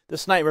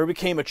 This nightmare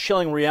became a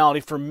chilling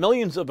reality for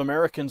millions of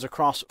Americans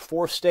across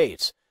 4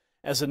 states.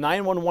 As the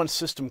 911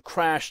 system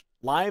crashed,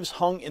 lives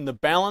hung in the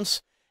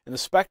balance and the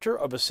specter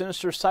of a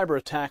sinister cyber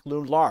attack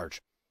loomed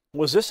large.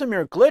 Was this a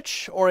mere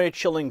glitch or a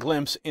chilling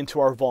glimpse into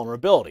our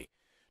vulnerability?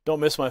 Don't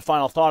miss my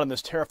final thought on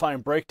this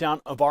terrifying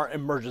breakdown of our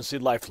emergency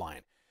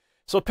lifeline.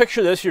 So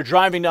picture this, you're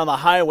driving down the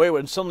highway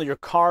when suddenly your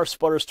car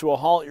sputters to a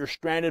halt. You're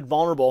stranded,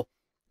 vulnerable,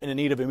 and in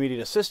need of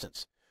immediate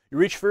assistance. You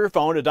reach for your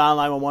phone to dial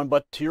 911,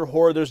 but to your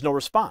horror, there's no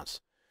response.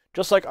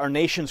 Just like our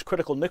nation's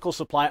critical nickel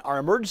supply, our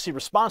emergency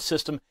response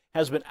system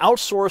has been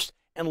outsourced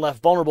and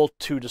left vulnerable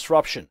to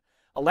disruption.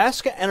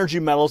 Alaska Energy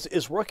Metals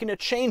is working to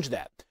change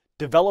that,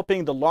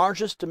 developing the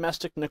largest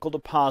domestic nickel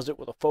deposit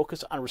with a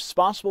focus on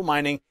responsible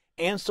mining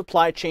and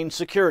supply chain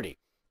security.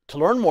 To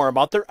learn more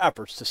about their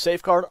efforts to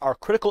safeguard our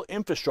critical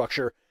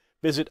infrastructure,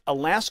 visit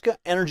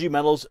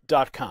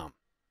alaskaenergymetals.com.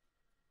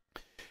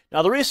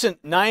 Now, the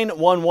recent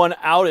 911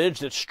 outage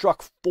that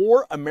struck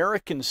 4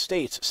 American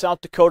states, South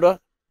Dakota,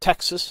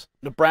 Texas,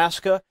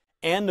 Nebraska,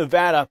 and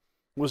Nevada,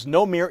 was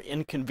no mere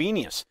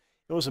inconvenience.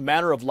 It was a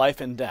matter of life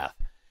and death.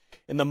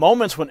 In the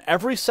moments when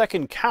every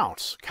second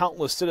counts,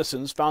 countless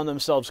citizens found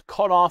themselves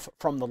cut off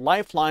from the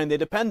lifeline they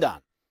depend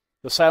on.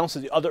 The silence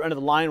at the other end of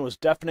the line was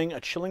deafening,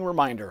 a chilling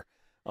reminder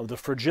of the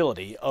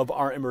fragility of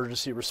our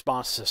emergency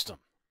response system.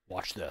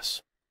 Watch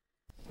this.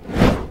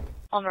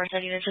 All north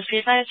units of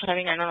suicides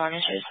having 911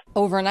 issues.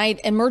 Overnight,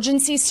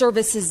 emergency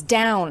services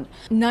down.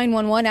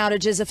 911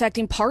 outages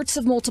affecting parts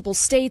of multiple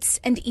states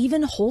and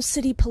even whole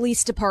city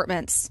police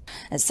departments.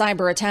 As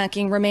cyber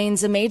attacking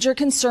remains a major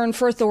concern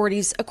for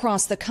authorities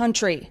across the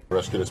country.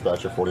 Rescue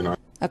dispatcher 49.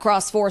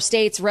 Across 4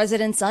 states,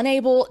 residents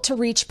unable to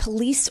reach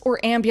police or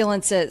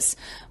ambulances,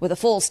 with a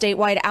full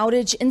statewide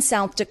outage in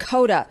South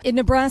Dakota. In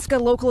Nebraska,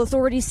 local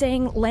authorities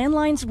saying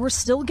landlines were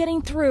still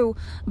getting through,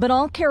 but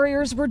all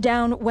carriers were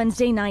down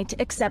Wednesday night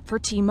except for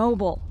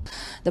T-Mobile.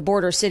 The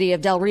border city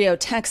of Del Rio,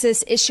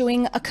 Texas,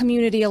 issuing a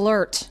community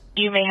alert.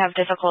 You may have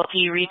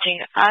difficulty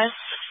reaching us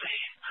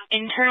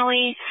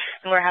internally,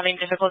 and we're having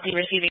difficulty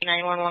receiving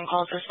 911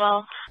 calls as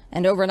well.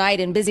 And overnight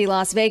in busy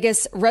Las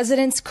Vegas,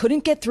 residents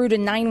couldn't get through to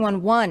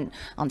 911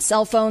 on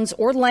cell phones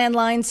or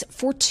landlines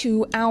for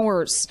 2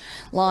 hours.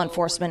 Law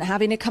enforcement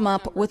having to come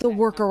up with a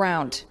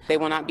workaround. They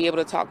will not be able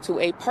to talk to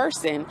a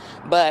person,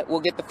 but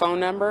we'll get the phone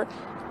number.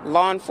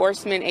 Law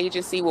enforcement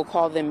agency will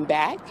call them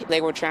back.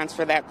 They will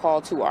transfer that call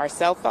to our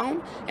cell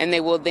phone, and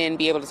they will then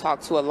be able to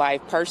talk to a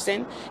live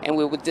person, and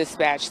we will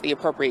dispatch the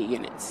appropriate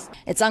units.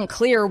 It's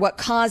unclear what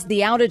caused the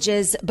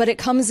outages, but it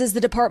comes as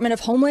the Department of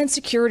Homeland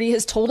Security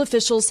has told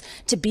officials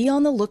to be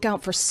on the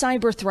lookout for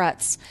cyber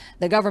threats.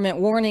 The government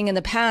warning in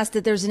the past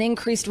that there's an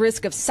increased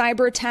risk of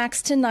cyber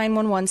attacks to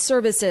 911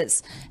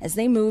 services as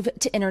they move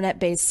to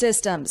internet-based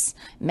systems.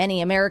 Many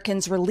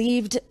Americans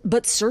relieved,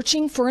 but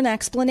searching for an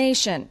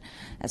explanation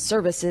as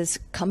services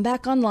come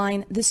back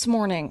online this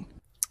morning.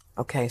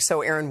 Okay,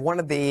 so Aaron, one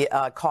of the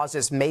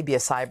causes may be a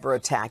cyber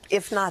attack.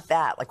 If not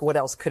that, like what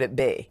else could it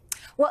be?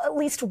 Well, at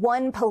least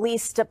one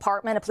police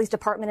department, a police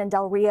department in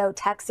Del Rio,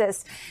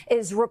 Texas,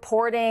 is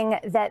reporting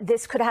that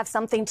this could have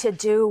something to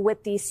do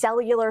with the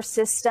cellular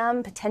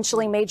system,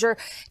 potentially major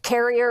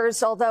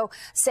carriers, although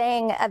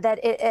saying that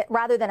it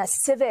rather than a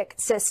civic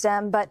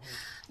system, but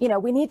you know,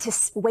 we need to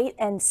wait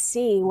and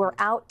see. We're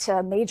out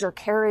to major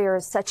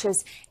carriers such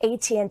as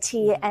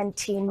AT&T and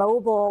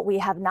T-Mobile. We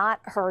have not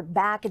heard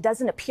back. It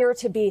doesn't appear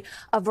to be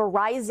a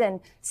Verizon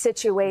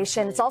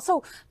situation. It's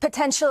also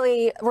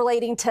potentially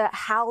relating to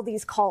how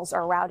these calls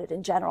are routed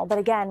in general. But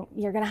again,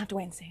 you're going to have to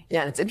wait and see.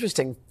 Yeah, and it's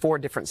interesting. 4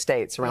 different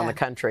states around the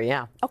country.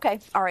 Yeah. Okay.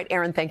 All right,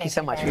 Aaron, thank you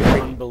so much.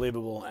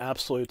 Unbelievable.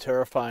 Absolutely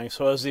terrifying.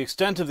 So as the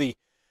extent of the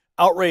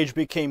outrage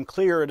became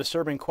clear, a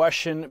disturbing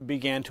question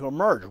began to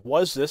emerge.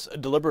 Was this a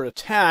deliberate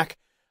attack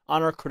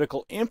on our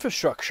critical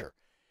infrastructure?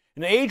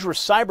 In an age where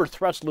cyber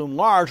threats loom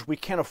large, we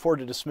can't afford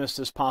to dismiss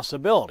this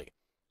possibility.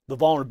 The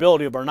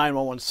vulnerability of our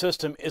 911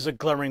 system is a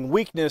glaring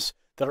weakness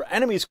that our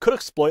enemies could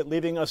exploit,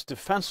 leaving us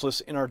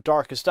defenseless in our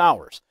darkest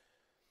hours.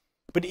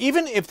 But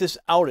even if this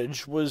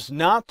outage was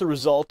not the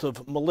result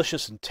of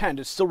malicious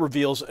intent, it still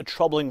reveals a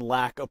troubling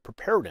lack of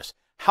preparedness.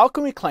 How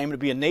can we claim to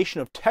be a nation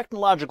of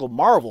technological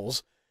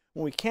marvels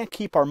when we can't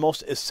keep our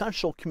most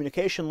essential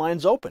communication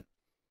lines open?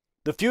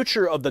 The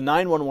future of the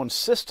 911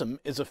 system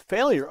is a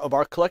failure of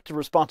our collective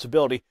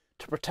responsibility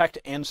to protect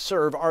and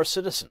serve our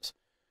citizens.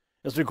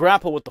 As we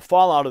grapple with the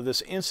fallout of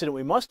this incident,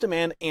 we must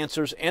demand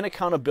answers and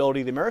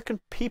accountability. The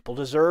American people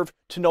deserve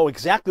to know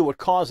exactly what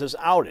caused this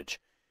outage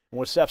and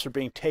what steps are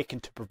being taken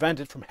to prevent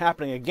it from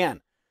happening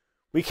again.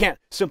 We can't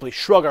simply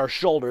shrug our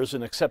shoulders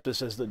and accept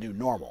this as the new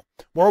normal.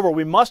 Moreover,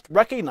 we must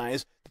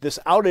recognize that this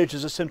outage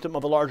is a symptom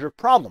of a larger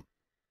problem,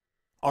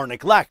 our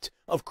neglect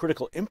of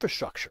critical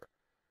infrastructure.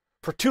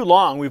 For too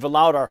long, we've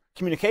allowed our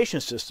communication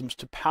systems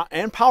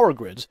and power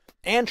grids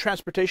and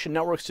transportation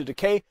networks to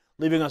decay,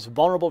 leaving us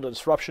vulnerable to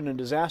disruption and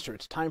disaster.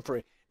 It's time for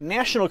a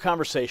national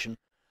conversation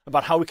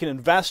about how we can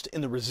invest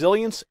in the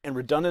resilience and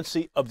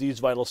redundancy of these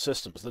vital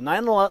systems. The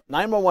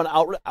 911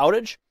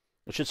 outage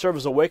should serve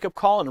as a wake-up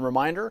call and a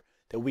reminder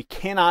that we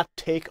cannot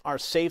take our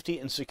safety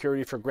and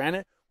security for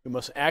granted. We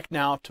must act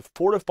now to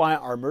fortify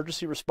our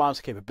emergency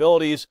response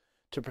capabilities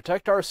to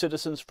protect our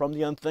citizens from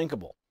the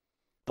unthinkable.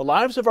 The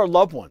lives of our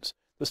loved ones,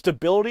 the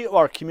stability of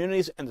our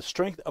communities, and the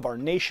strength of our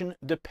nation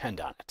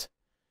depend on it.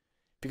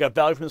 If you got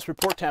value from this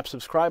report, tap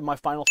subscribe. My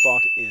final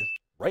thought is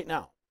right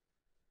now.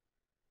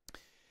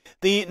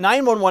 The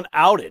 911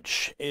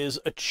 outage is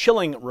a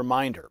chilling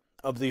reminder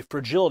of the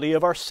fragility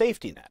of our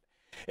safety net.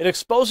 It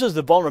exposes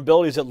the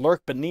vulnerabilities that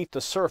lurk beneath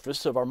the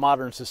surface of our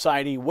modern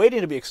society,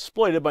 waiting to be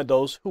exploited by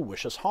those who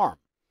wish us harm.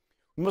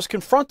 We must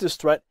confront this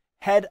threat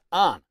head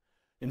on,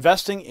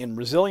 investing in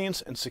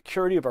resilience and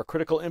security of our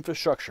critical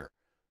infrastructure.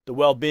 The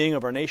well-being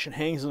of our nation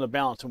hangs in the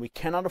balance, and we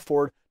cannot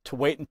afford to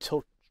wait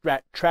until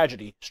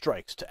tragedy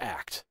strikes to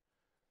act.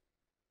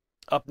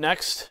 Up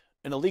next,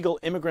 an illegal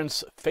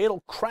immigrant's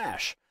fatal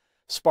crash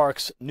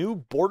sparks new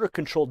border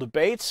control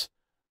debates.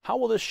 How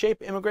will this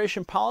shape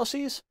immigration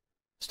policies?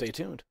 Stay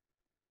tuned.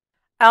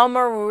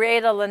 Alma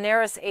Rueda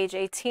Linares, age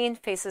 18,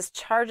 faces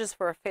charges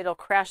for a fatal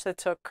crash that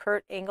took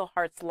Kurt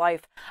Englehart's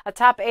life. A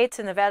top aide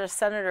to Nevada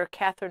Senator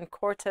Catherine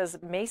Cortez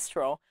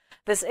Maestro.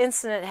 This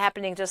incident,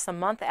 happening just a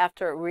month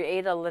after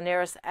Rueda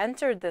Linares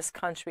entered this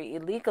country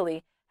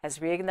illegally, has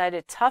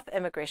reignited tough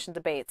immigration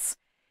debates.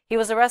 He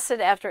was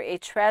arrested after a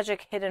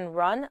tragic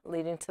hit-and-run,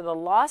 leading to the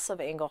loss of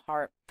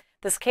Englehart.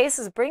 This case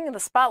is bringing the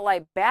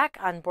spotlight back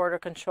on border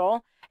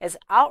control as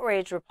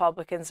outraged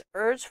Republicans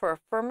urge for a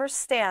firmer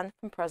stand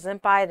from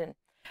President Biden.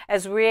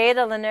 As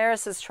Rueda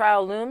Linares'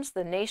 trial looms,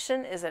 the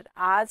nation is at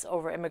odds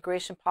over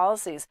immigration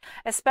policies,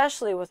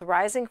 especially with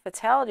rising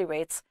fatality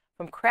rates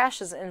from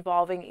crashes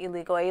involving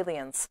illegal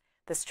aliens.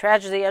 This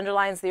tragedy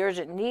underlines the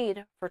urgent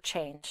need for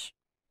change.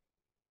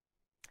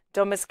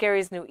 Don't miss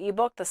Gary's new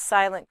ebook, The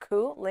Silent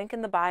Coup, link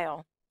in the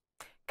bio.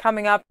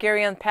 Coming up,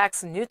 Gary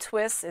unpacks new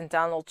twists in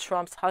Donald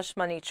Trump's hush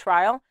money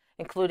trial,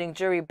 including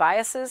jury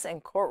biases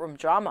and courtroom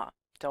drama.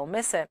 Don't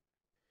miss it.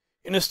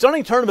 In a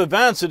stunning turn of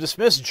events, a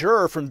dismissed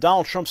juror from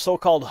Donald Trump's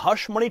so-called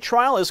hush money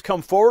trial has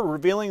come forward,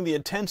 revealing the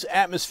intense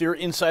atmosphere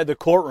inside the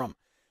courtroom.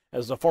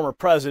 As the former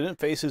president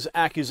faces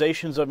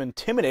accusations of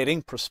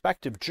intimidating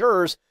prospective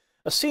jurors,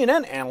 a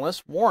CNN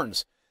analyst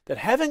warns that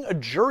having a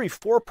jury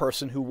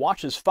foreperson who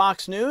watches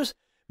Fox News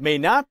may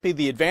not be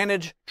the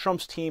advantage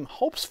Trump's team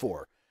hopes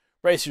for.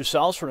 Brace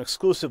yourselves for an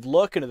exclusive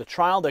look into the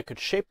trial that could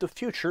shape the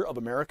future of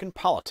American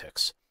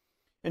politics.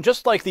 And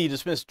just like the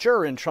dismissed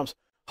juror in Trump's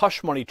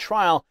hush money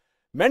trial,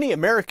 many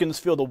Americans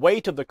feel the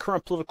weight of the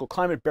current political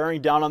climate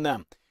bearing down on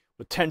them.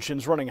 With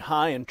tensions running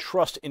high and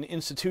trust in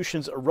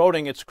institutions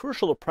eroding, it's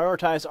crucial to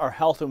prioritize our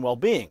health and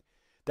well-being.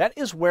 That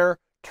is where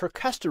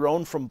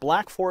turkesterone from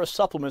Black Forest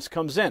supplements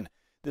comes in.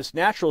 This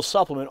natural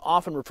supplement,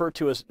 often referred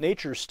to as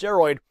nature's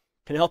steroid,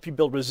 can help you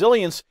build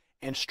resilience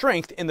and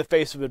strength in the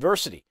face of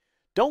adversity.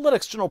 Don't let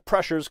external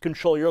pressures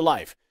control your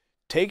life.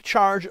 Take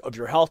charge of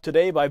your health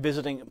today by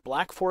visiting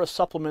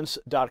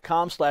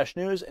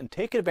blackforestsupplements.com/news and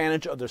take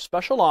advantage of their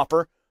special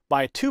offer.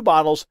 Buy 2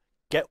 bottles,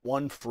 get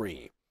 1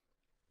 free.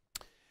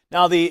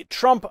 Now, the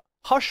Trump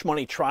hush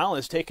money trial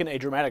has taken a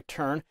dramatic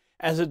turn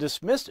as a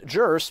dismissed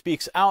juror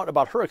speaks out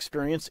about her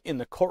experience in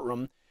the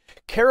courtroom.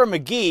 Kara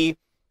McGee,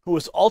 who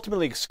was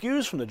ultimately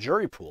excused from the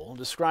jury pool,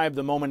 described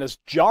the moment as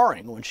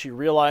jarring when she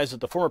realized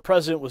that the former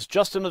president was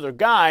just another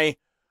guy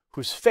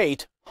whose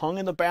fate hung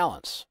in the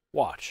balance.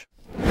 Watch.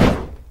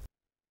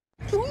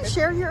 Can you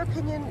share your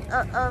opinion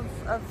of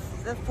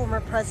the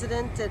former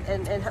president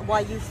and why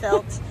you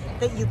felt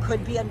that you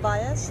could be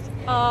unbiased?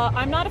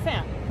 I'm not a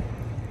fan.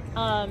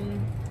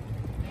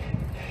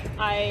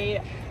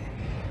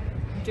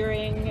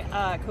 During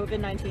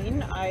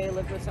COVID-19, I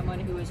lived with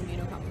someone who was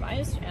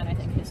immunocompromised, and I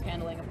think his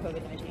handling of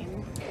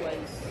COVID-19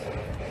 was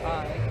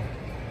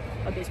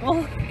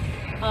abysmal.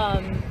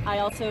 I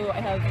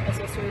have a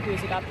sister who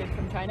is adopted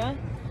from China,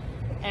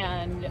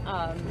 and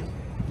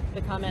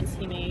the comments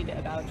he made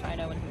about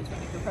China when he was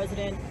running for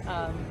president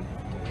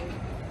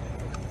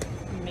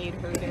made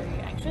her very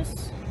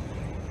anxious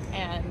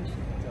and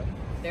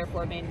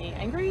therefore made me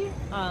angry.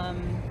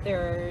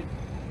 There are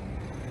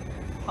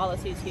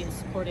policies he has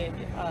supported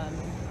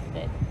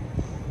that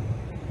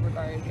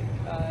regard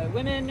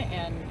women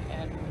and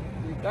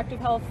reproductive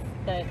health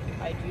that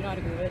I do not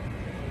agree with.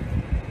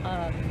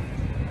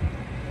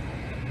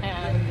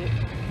 And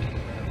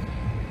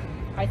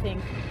I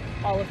think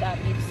all of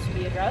that needs to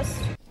be addressed.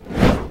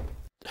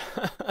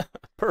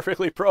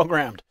 Perfectly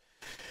programmed.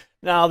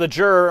 Now, the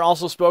juror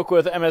also spoke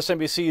with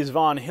MSNBC's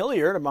Vaughn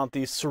Hilliard about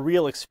the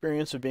surreal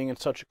experience of being in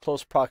such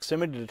close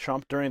proximity to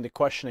Trump during the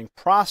questioning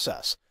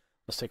process.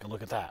 Let's take a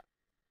look at that.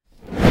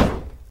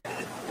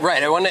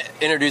 Right. I want to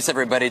introduce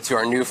everybody to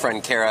our new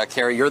friend, Kara.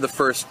 Kara, you're the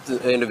first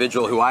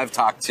individual who I've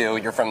talked to.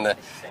 You're from the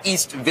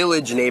East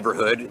Village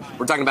neighborhood.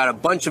 We're talking about a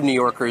bunch of New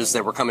Yorkers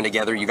that were coming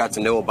together. You got to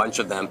know a bunch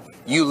of them.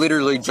 You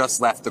literally just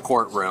left the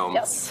courtroom.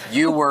 Yes.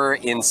 You were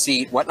in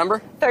seat, what number?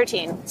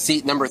 13.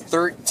 Seat number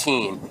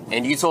 13.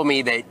 And you told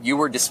me that you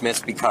were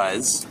dismissed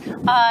because?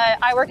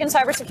 I work in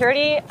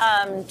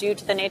cybersecurity. Due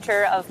to the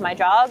nature of my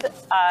job,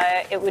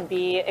 it would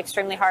be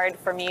extremely hard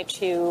for me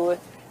to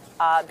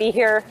be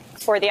here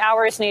for the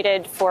hours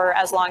needed for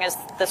as long as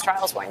this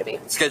trial is going to be.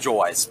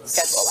 Schedule-wise.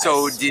 Schedule-wise.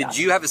 So did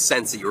you have a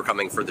sense that you were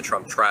coming for the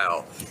Trump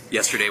trial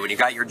yesterday when you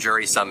got your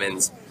jury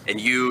summons and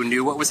you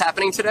knew what was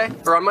happening today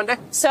or on Monday?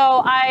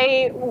 So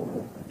I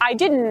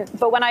didn't,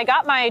 but when I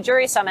got my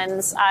jury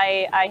summons,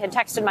 I had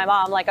texted my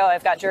mom like, oh,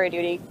 I've got jury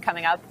duty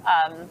coming up.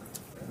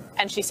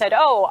 And she said,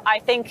 oh, I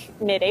think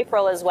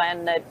mid-April is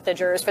when the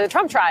jurors for the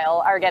Trump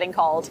trial are getting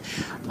called.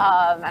 And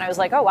I was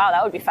like, oh, wow,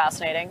 that would be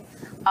fascinating.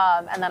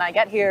 And then I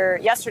get here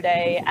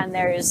yesterday, and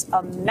there's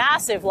a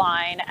massive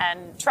line,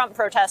 and Trump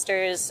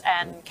protesters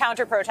and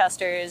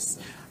counter-protesters.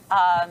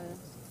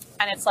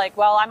 And it's like,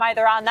 well, I'm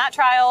either on that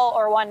trial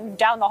or one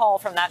down the hall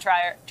from that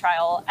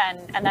trial.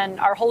 And then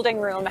our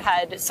holding room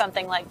had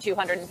something like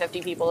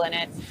 250 people in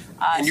it.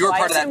 And you were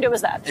part I assumed it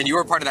was that. And you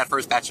were part of that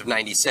first batch of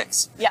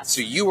 96. Yes.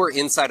 So you were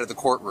inside of the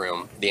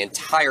courtroom the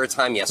entire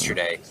time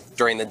yesterday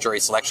during the jury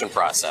selection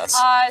process.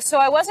 So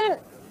I wasn't.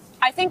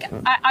 I think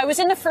I was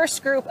in the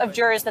first group of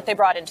jurors that they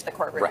brought into the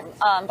courtroom,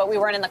 right. But we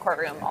weren't in the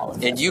courtroom all of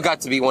the time. And you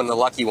got to be one of the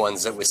lucky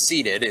ones that was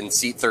seated in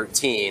seat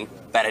 13,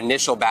 that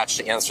initial batch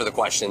to answer the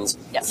questions.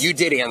 Yes. You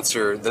did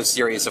answer the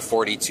series of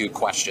 42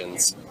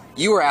 questions.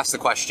 You were asked the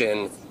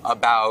question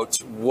about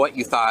what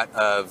you thought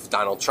of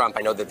Donald Trump.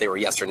 I know that they were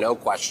yes or no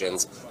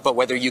questions, but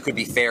whether you could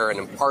be fair and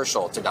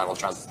impartial to Donald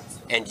Trump.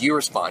 And you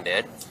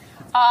responded.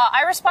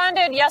 I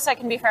responded, yes, I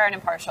can be fair and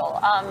impartial.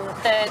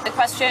 The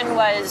question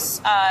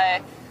was,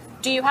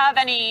 do you have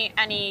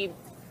any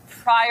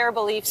prior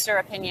beliefs or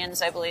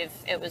opinions, I believe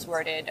it was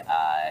worded,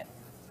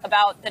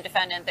 about the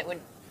defendant that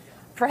would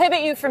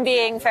prohibit you from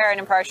being fair and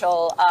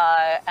impartial?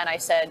 And I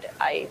said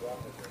I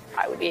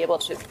would be able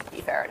to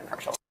be fair and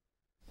impartial.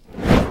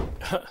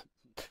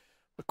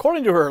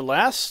 According to her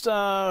last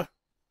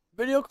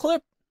video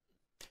clip,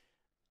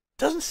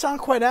 doesn't sound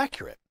quite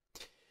accurate.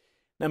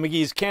 Now,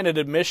 McGee's candid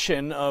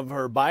admission of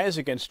her bias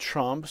against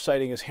Trump,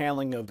 citing his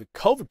handling of the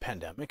COVID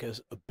pandemic as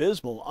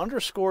abysmal,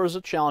 underscores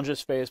the challenges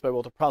faced by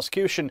both the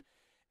prosecution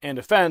and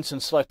defense in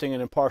selecting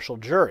an impartial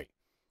jury.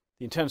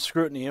 The intense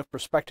scrutiny of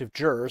prospective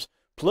jurors,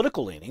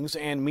 political leanings,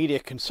 and media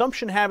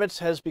consumption habits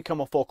has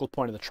become a focal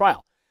point of the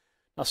trial.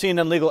 Now,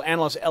 CNN legal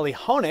analyst Ellie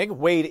Honig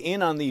weighed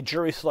in on the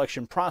jury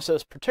selection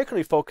process,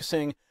 particularly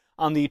focusing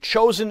on the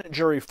chosen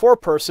jury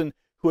foreperson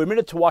who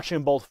admitted to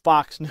watching both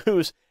Fox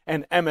News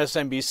and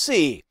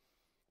MSNBC.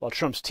 While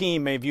Trump's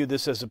team may view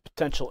this as a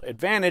potential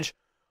advantage,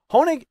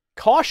 Honig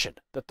cautioned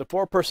that the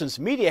foreperson's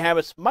media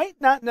habits might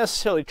not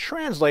necessarily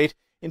translate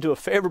into a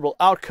favorable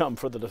outcome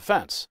for the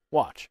defense.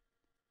 Watch.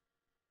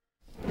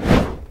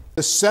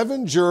 The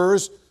 7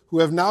 jurors who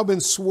have now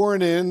been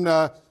sworn in,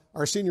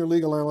 our senior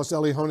legal analyst,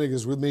 Ellie Honig,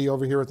 is with me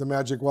over here at the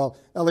Magic Well.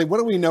 Ellie, what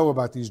do we know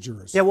about these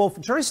jurors? Yeah, well,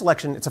 for jury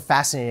selection, it's a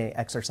fascinating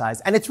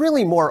exercise, and it's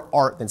really more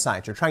art than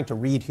science. You're trying to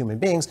read human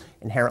beings,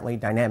 inherently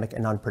dynamic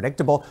and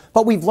unpredictable.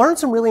 But we've learned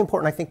some really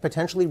important, I think,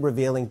 potentially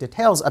revealing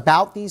details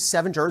about these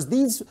 7 jurors.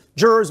 These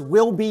jurors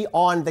will be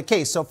on the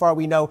case. So far,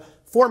 we know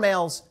 4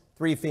 males,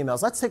 3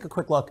 females. Let's take a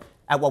quick look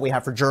at what we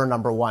have for juror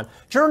number 1.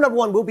 Juror number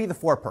 1 will be the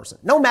foreperson.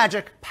 No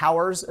magic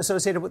powers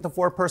associated with the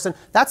foreperson.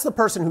 That's the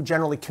person who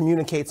generally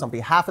communicates on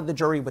behalf of the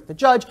jury with the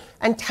judge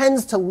and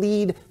tends to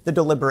lead the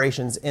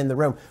deliberations in the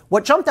room.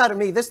 What jumped out at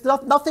me, this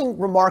nothing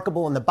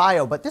remarkable in the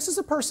bio, but this is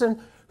a person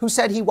who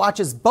said he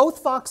watches both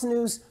Fox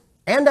News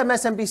and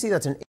MSNBC.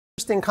 That's an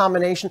interesting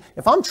combination.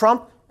 If I'm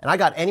Trump and I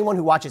got anyone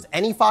who watches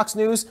any Fox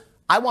News,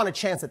 I want a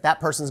chance that that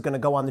person is going to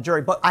go on the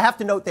jury. But I have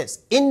to note this.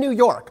 In New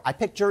York, I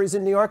pick juries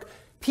in New York,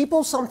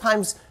 people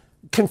sometimes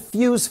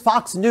confuse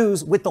Fox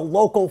News with the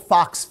local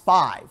Fox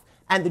 5.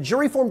 And the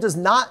jury form does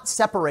not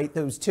separate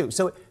those two.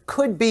 So it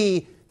could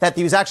be that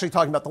he was actually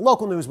talking about the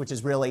local news, which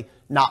is really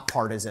not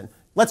partisan.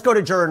 Let's go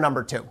to juror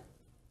number 2.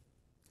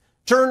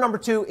 Juror number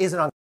 2 is an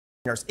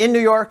oncology nurse. In New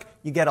York,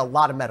 you get a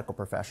lot of medical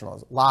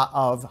professionals, a lot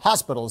of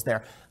hospitals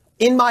there.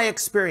 In my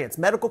experience,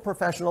 medical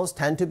professionals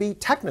tend to be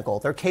technical.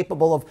 They're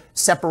capable of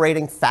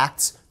separating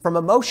facts from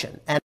emotion.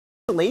 And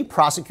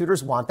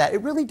prosecutors want that.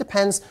 It really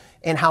depends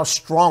on how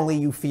strongly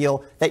you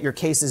feel that your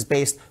case is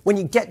based when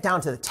you get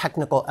down to the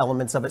technical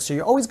elements of it. So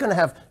you're always going to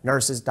have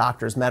nurses,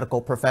 doctors, medical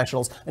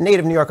professionals. A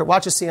native New Yorker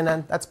watches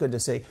CNN. That's good to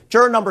see.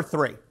 Juror number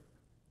 3.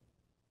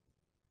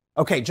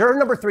 Okay, juror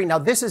number 3. Now,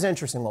 this is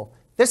interesting, Lowell.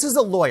 This is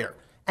a lawyer.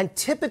 And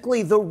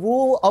typically, the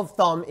rule of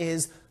thumb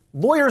is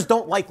lawyers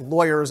don't like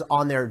lawyers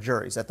on their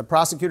juries. At the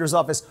prosecutor's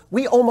office,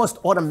 we almost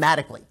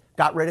automatically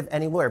got rid of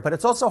any lawyer. But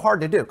it's also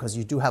hard to do because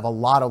you do have a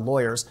lot of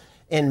lawyers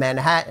in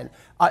Manhattan.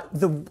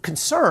 The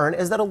concern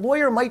is that a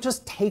lawyer might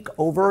just take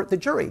over the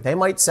jury. They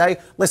might say,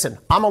 listen,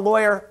 I'm a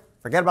lawyer.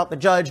 Forget about the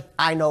judge.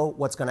 I know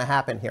what's going to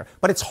happen here.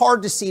 But it's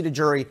hard to seat a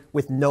jury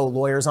with no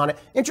lawyers on it.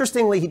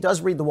 Interestingly, he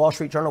does read the Wall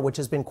Street Journal, which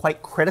has been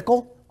quite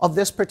critical of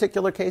this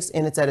particular case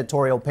in its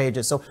editorial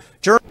pages. So,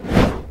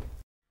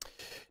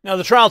 Now,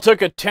 the trial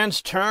took a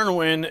tense turn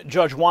when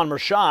Judge Juan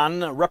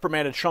Merchan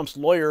reprimanded Trump's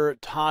lawyer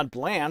Todd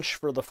Blanche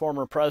for the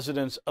former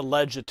president's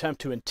alleged attempt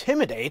to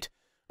intimidate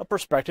a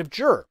prospective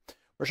juror.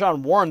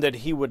 Merchan warned that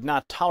he would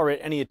not tolerate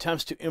any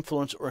attempts to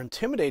influence or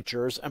intimidate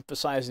jurors,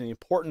 emphasizing the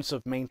importance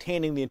of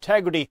maintaining the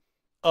integrity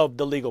of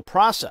the legal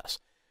process.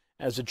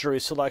 As the jury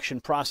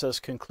selection process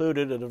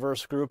concluded, a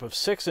diverse group of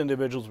 6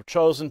 individuals were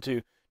chosen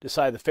to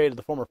decide the fate of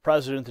the former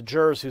president. The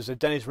jurors, whose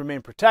identities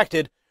remain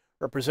protected,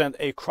 represent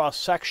a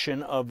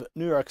cross-section of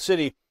New York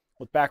City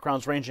with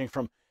backgrounds ranging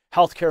from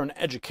healthcare and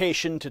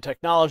education to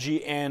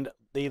technology and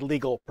the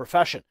legal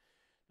profession.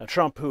 Now,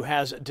 Trump, who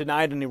has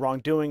denied any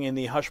wrongdoing in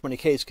the hush money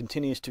case,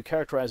 continues to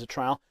characterize the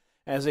trial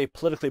as a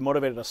politically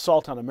motivated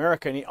assault on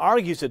America, and he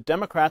argues that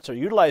Democrats are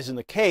utilizing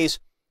the case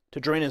to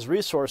drain his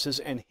resources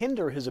and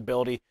hinder his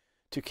ability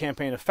to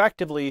campaign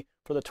effectively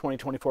for the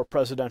 2024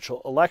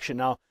 presidential election.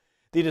 Now,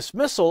 the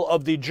dismissal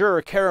of the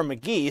juror Kara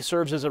McGee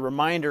serves as a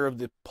reminder of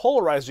the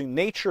polarizing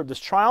nature of this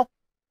trial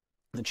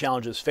and the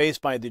challenges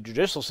faced by the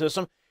judicial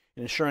system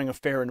in ensuring a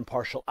fair and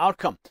impartial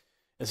outcome.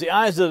 As the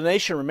eyes of the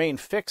nation remain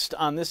fixed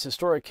on this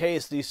historic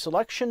case, the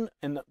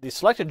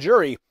selected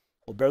jury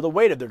will bear the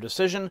weight of their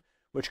decision,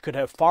 which could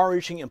have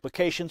far-reaching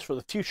implications for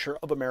the future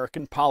of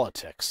American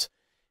politics.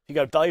 If you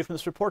got value from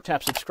this report,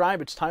 tap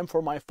subscribe. It's time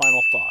for my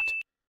final thought.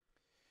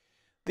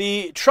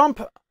 The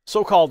Trump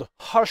so-called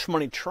hush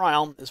money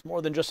trial is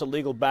more than just a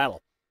legal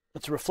battle.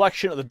 It's a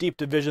reflection of the deep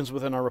divisions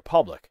within our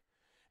republic.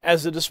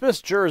 As the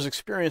dismissed jurors'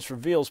 experience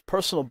reveals,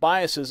 personal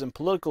biases and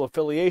political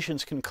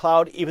affiliations can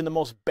cloud even the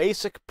most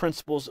basic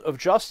principles of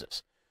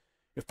justice.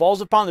 It falls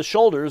upon the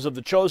shoulders of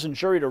the chosen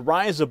jury to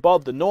rise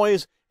above the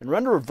noise and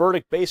render a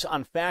verdict based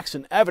on facts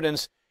and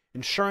evidence,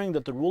 ensuring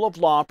that the rule of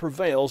law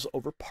prevails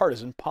over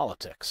partisan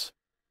politics.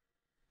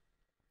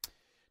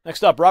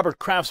 Next up, Robert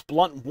Kraft's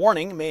blunt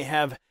warning may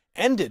have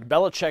ended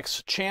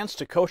Belichick's chance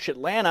to coach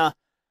Atlanta.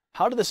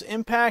 How did this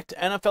impact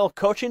NFL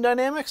coaching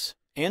dynamics?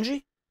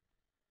 Angie?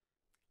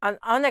 An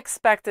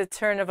unexpected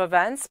turn of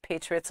events,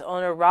 Patriots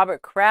owner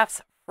Robert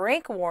Kraft's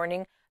frank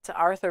warning to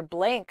Arthur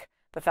Blank,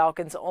 the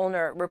Falcons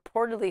owner,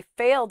 reportedly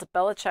failed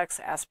Belichick's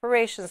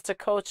aspirations to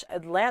coach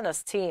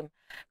Atlanta's team.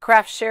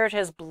 Kraft shared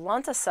his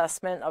blunt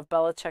assessment of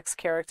Belichick's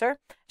character,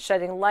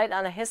 shedding light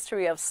on a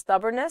history of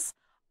stubbornness,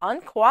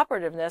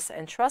 uncooperativeness,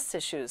 and trust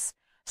issues.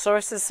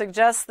 Sources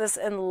suggest this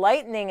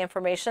enlightening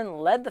information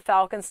led the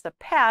Falcons to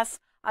pass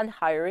on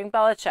hiring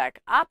Belichick,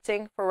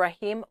 opting for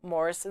Raheem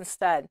Morris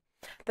instead.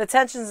 The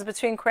tensions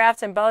between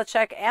Kraft and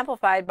Belichick,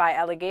 amplified by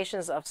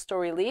allegations of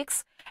story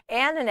leaks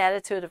and an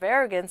attitude of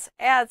arrogance,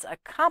 adds a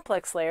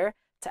complex layer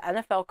to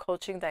NFL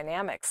coaching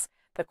dynamics.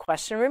 The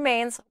question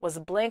remains, was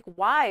Blank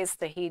wise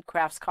to heed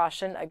Kraft's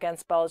caution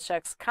against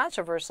Belichick's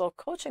controversial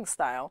coaching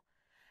style?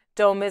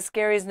 Don't miss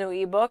Gary's new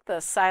ebook, The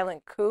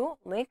Silent Coup,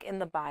 link in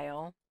the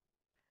bio.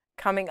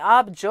 Coming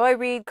up, Joy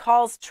Reid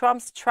calls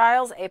Trump's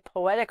trials a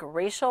poetic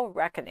racial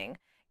reckoning.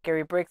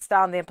 Gary breaks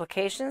down the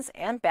implications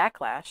and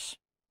backlash.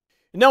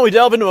 Now we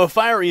delve into a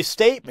fiery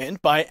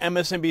statement by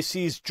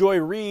MSNBC's Joy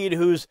Reid,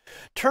 who's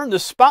turned the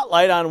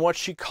spotlight on what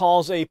she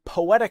calls a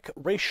poetic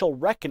racial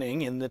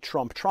reckoning in the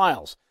Trump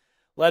trials.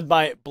 Led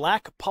by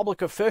black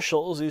public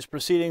officials, these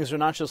proceedings are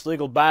not just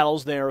legal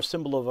battles, they are a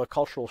symbol of a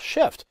cultural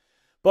shift.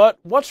 But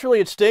what's really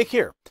at stake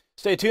here?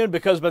 Stay tuned,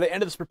 because by the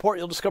end of this report,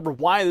 you'll discover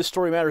why this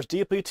story matters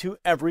deeply to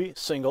every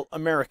single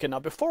American. Now,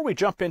 before we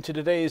jump into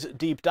today's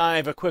deep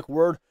dive, a quick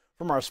word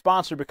from our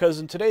sponsor, because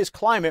in today's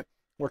climate,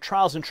 where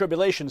trials and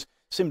tribulations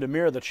seem to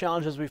mirror the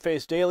challenges we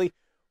face daily,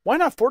 why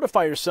not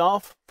fortify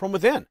yourself from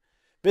within?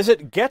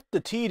 Visit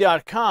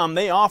getthetea.com.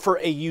 They offer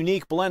a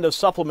unique blend of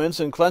supplements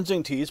and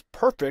cleansing teas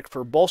perfect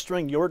for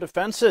bolstering your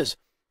defenses.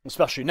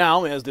 Especially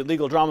now, as the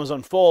legal dramas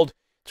unfold,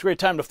 it's a great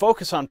time to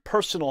focus on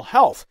personal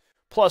health.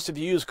 Plus, if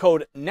you use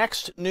code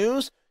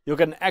NEXTNEWS, you'll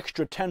get an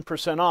extra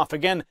 10% off.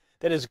 Again,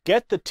 that is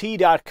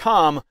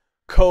getthetea.com,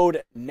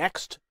 code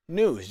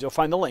NEXTNEWS. You'll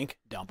find the link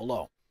down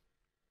below.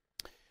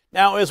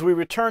 Now, as we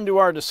return to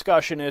our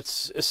discussion,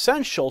 it's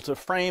essential to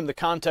frame the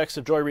context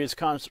of Joy Reid's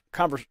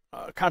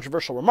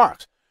controversial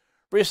remarks.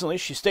 Recently,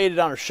 she stated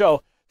on her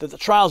show that the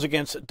trials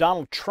against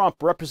Donald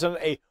Trump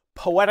represented a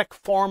poetic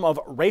form of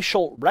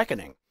racial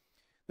reckoning.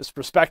 This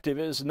perspective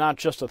is not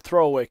just a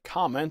throwaway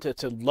comment,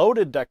 it's a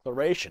loaded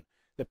declaration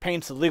that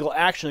paints the legal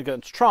action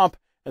against Trump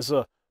as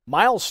a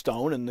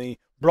milestone in the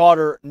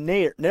broader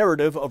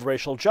narrative of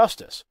racial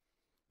justice.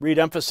 Reid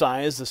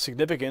emphasized the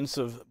significance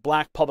of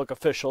black public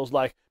officials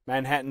like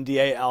Manhattan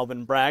DA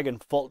Alvin Bragg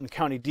and Fulton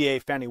County DA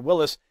Fani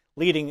Willis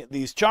leading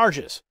these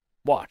charges.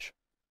 Watch.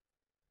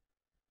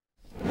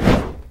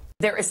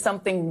 There is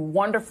something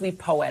wonderfully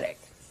poetic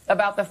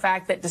about the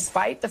fact that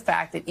despite the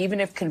fact that even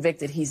if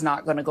convicted, he's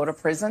not going to go to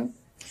prison,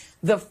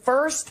 the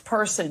first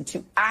person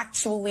to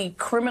actually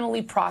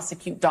criminally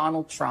prosecute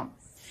Donald Trump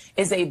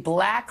is a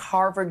black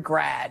Harvard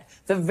grad,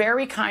 the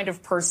very kind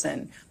of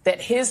person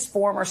that his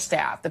former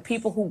staff, the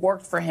people who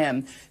worked for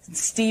him,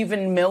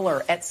 Stephen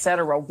Miller, et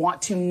cetera,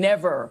 want to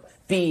never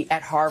be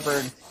at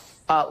Harvard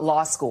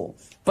Law School.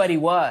 But he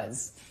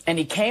was. And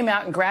he came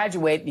out and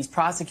graduated. He's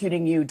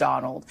prosecuting you,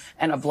 Donald.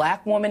 And a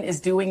black woman is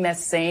doing that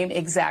same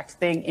exact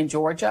thing in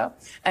Georgia.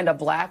 And a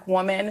black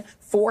woman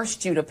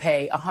forced you to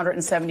pay a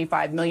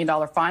 $175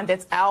 million fine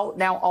that's out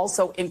now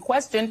also in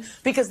question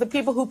because the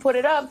people who put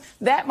it up,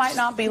 that might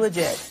not be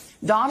legit.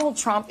 Donald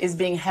Trump is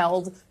being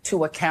held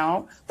to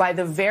account by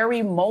the very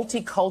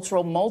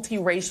multicultural,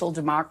 multiracial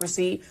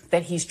democracy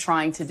that he's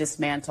trying to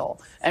dismantle.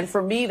 And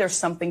for me, there's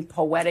something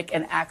poetic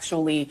and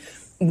actually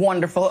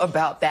wonderful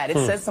about that. It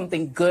says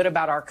something good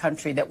about our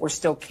country that we're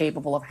still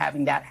capable of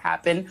having that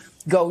happen.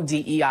 Go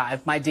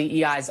DEI. My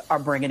DEIs are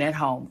bringing it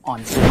home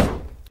on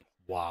Zoom.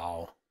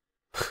 Wow.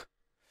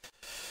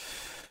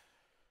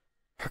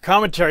 Her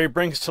commentary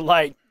brings to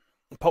light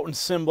a potent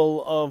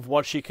symbol of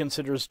what she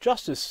considers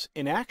justice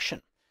in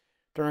action.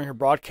 During her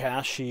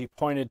broadcast, she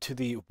pointed to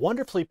the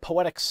wonderfully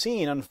poetic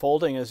scene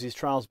unfolding as these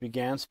trials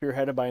began,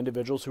 spearheaded by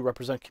individuals who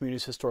represent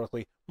communities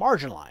historically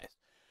marginalized.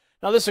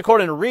 Now, this,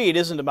 according to Reid,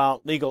 isn't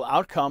about legal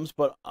outcomes,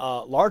 but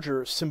a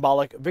larger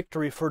symbolic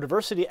victory for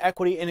diversity,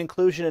 equity, and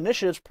inclusion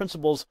initiatives,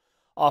 principles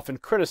often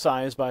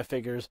criticized by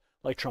figures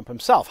like Trump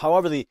himself.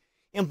 However, the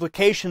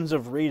implications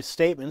of Reid's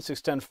statements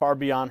extend far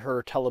beyond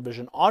her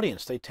television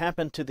audience. They tap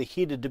into the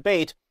heated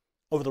debate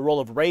over the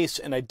role of race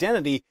and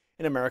identity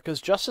in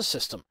America's justice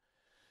system.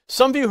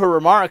 Some view her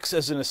remarks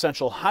as an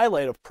essential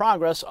highlight of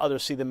progress.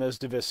 Others see them as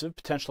divisive,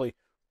 potentially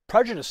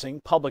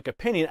prejudicing public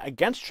opinion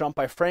against Trump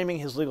by framing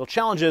his legal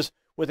challenges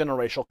within a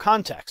racial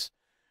context.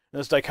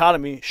 This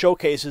dichotomy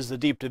showcases the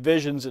deep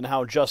divisions in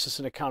how justice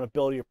and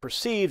accountability are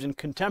perceived in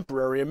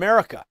contemporary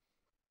America.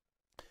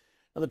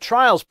 Now, the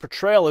trial's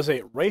portrayal as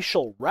a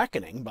racial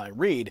reckoning by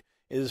Reid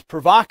is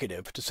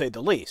provocative, to say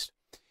the least.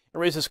 It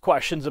raises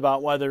questions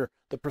about whether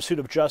the pursuit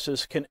of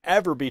justice can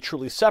ever be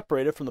truly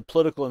separated from the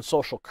political and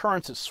social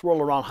currents that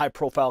swirl around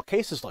high-profile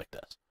cases like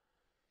this.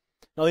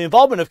 Now, the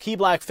involvement of key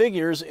black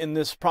figures in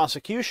this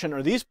prosecution,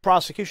 or these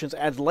prosecutions,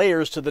 adds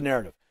layers to the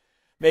narrative,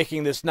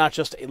 making this not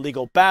just a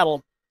legal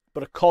battle,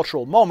 but a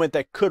cultural moment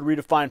that could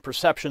redefine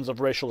perceptions of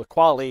racial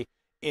equality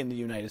in the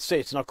United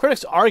States. Now,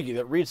 critics argue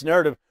that Reid's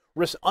narrative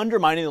risks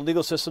undermining the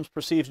legal system's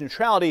perceived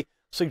neutrality,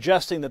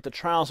 suggesting that the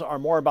trials are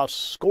more about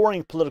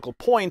scoring political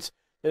points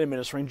than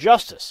administering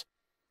justice.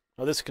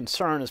 Now, this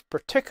concern is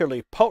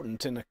particularly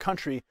potent in a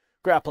country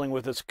grappling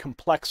with its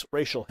complex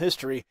racial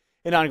history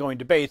and ongoing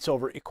debates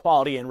over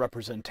equality and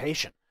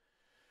representation.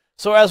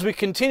 So as we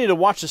continue to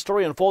watch the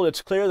story unfold,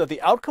 it's clear that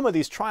the outcome of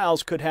these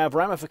trials could have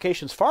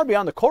ramifications far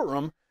beyond the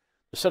courtroom,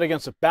 set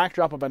against the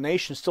backdrop of a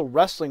nation still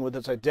wrestling with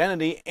its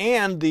identity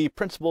and the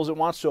principles it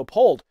wants to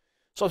uphold.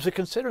 So as we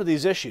consider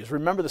these issues,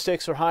 remember the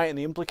stakes are high and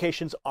the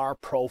implications are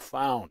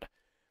profound.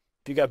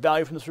 If you got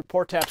value from this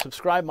report, tap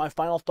subscribe. My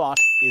final thought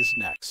is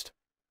next.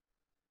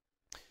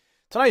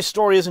 Tonight's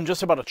story isn't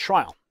just about a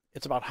trial.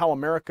 It's about how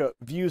America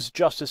views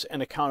justice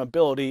and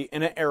accountability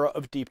in an era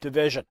of deep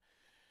division.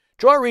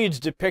 Joy Reid's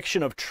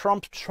depiction of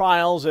Trump's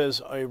trials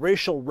as a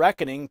racial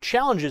reckoning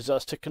challenges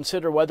us to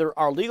consider whether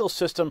our legal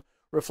system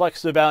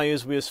reflects the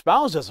values we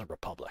espouse as a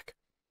republic.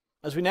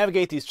 As we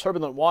navigate these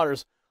turbulent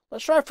waters,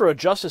 let's strive for a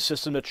justice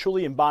system that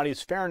truly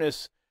embodies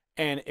fairness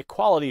and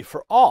equality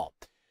for all.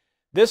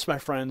 This, my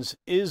friends,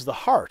 is the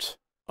heart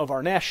of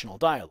our national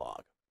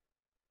dialogue.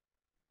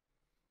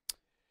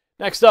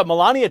 Next up,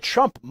 Melania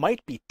Trump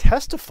might be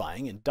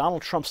testifying in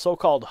Donald Trump's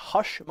so-called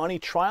hush money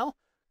trial.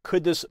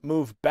 Could this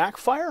move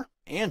backfire?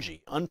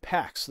 Angie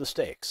unpacks the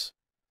stakes.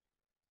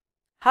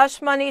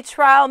 Hush money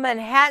trial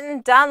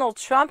Manhattan. Donald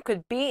Trump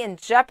could be in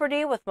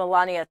jeopardy with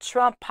Melania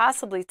Trump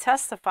possibly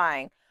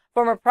testifying.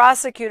 Former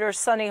prosecutor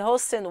Sonny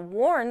Hostin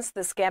warns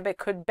this gambit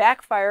could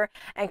backfire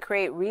and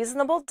create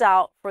reasonable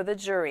doubt for the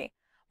jury.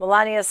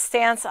 Melania's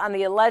stance on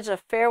the alleged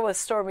affair with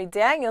Stormy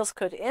Daniels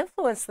could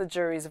influence the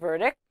jury's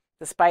verdict.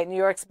 Despite New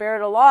York's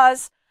marital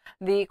laws,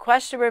 the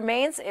question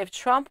remains if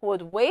Trump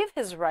would waive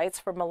his rights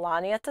for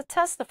Melania to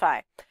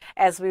testify.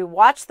 As we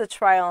watch the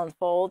trial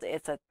unfold,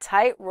 it's a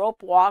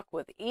tightrope walk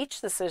with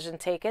each decision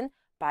taken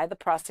by the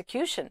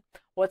prosecution.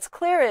 What's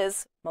clear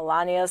is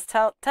Melania's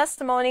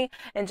testimony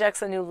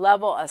injects a new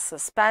level of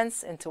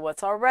suspense into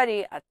what's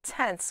already a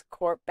tense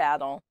court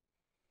battle.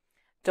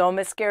 Don't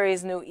miss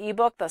Gary's new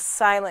ebook, The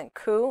Silent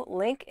Coup,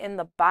 link in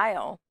the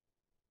bio.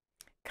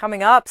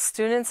 Coming up,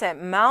 students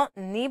at Mount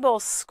Nebo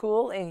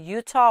School in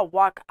Utah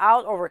walk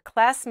out over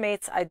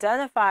classmates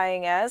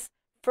identifying as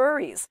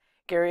furries.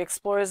 Gary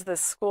explores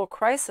this school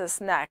crisis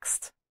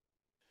next.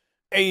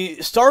 A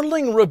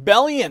startling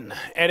rebellion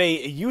at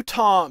a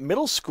Utah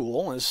middle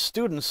school as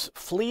students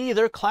flee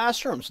their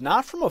classrooms,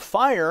 not from a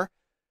fire,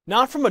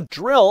 not from a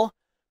drill,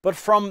 but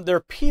from their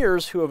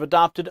peers who have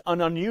adopted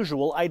an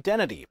unusual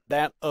identity,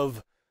 that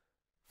of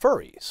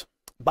furries,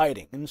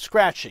 biting and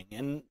scratching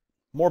and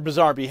more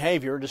bizarre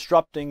behavior,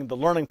 disrupting the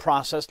learning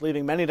process,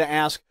 leading many to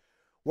ask,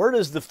 where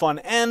does the fun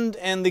end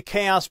and the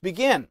chaos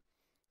begin?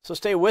 So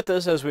stay with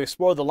us as we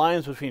explore the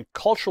lines between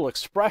cultural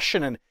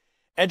expression and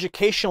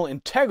educational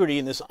integrity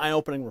in this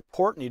eye-opening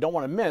report, and you don't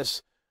want to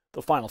miss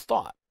the final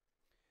thought.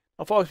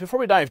 Now, folks, before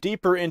we dive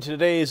deeper into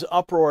today's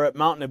uproar at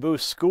Mount Nabu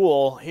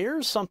School,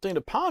 here's something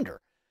to ponder.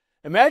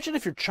 Imagine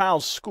if your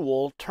child's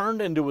school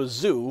turned into a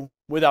zoo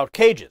without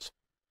cages.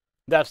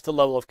 That's the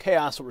level of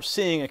chaos that we're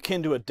seeing,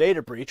 akin to a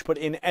data breach, but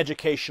in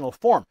educational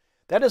form.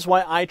 That is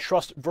why I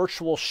trust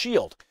Virtual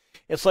Shield.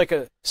 It's like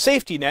a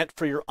safety net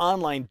for your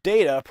online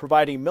data,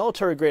 providing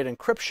military-grade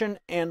encryption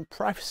and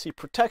privacy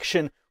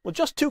protection with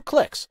just 2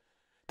 clicks.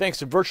 Thanks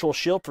to Virtual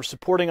Shield for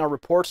supporting our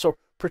report. So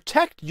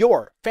protect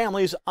your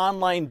family's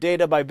online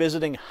data by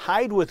visiting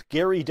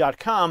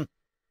hidewithgary.com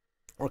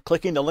or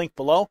clicking the link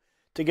below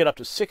to get up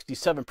to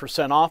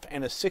 67% off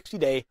and a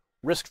 60-day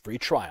risk-free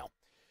trial.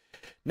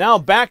 Now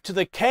back to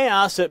the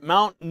chaos at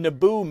Mount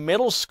Nabu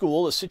Middle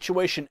School. The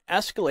situation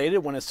escalated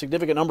when a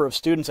significant number of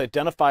students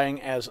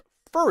identifying as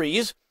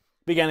furries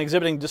began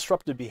exhibiting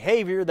disruptive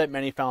behavior that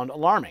many found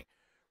alarming.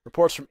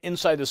 Reports from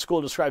inside the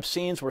school describe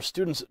scenes where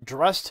students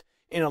dressed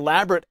in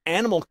elaborate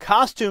animal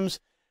costumes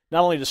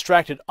not only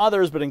distracted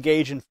others but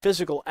engaged in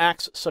physical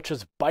acts such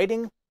as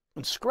biting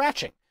and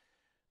scratching.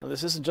 Now,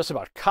 this isn't just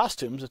about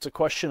costumes, it's a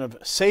question of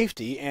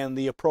safety and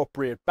the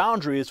appropriate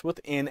boundaries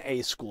within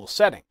a school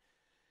setting.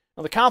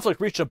 Now, the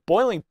conflict reached a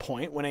boiling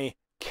point when a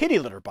kitty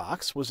litter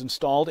box was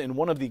installed in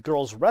one of the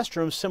girls'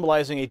 restrooms,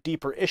 symbolizing a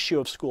deeper issue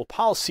of school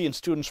policy and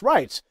students'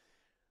 rights.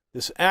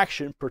 This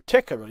action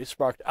particularly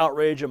sparked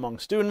outrage among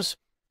students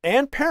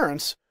and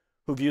parents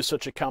who view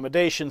such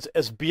accommodations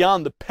as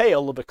beyond the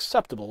pale of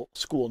acceptable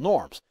school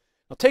norms.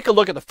 Now, take a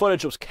look at the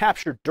footage that was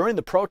captured during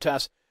the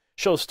protest.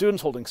 It shows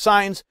students holding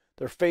signs,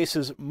 their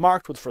faces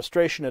marked with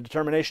frustration and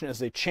determination as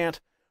they chant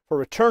for a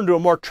return to a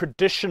more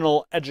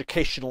traditional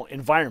educational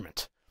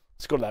environment.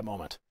 Let's go to that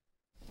moment.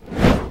 We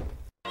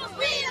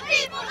the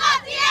people,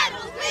 not the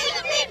animals. We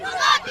the people,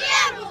 not the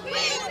animals. We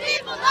the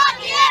people, not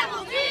the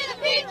animals. We the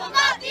people,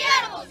 not the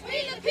animals.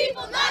 We the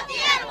people, not the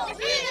animals.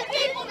 We the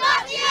people,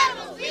 not the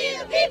animals. We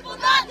the people,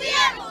 not the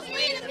animals.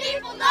 We the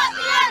people, not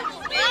the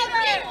animals. We the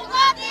people,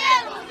 not the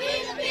animals. We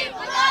the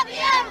people, not the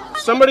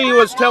animals. Somebody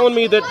was telling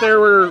me that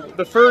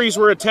the furries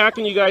were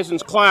attacking you guys in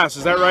class.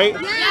 Is that right?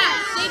 Yeah,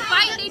 they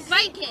bite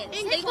kids.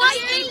 They bite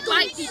people.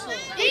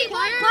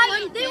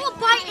 They will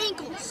bite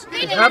ankles.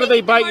 How do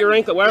they bite your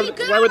ankle? Why would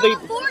they?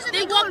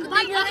 They walk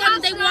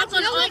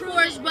on all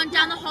fours, run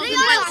down the hall. They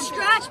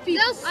scratch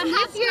people. They'll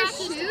sniff your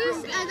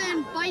shoes and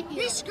then bite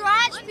you. They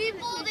scratch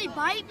people. They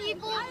bite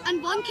people.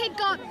 And one kid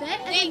got bit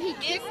and then he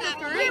kicked the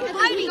furry and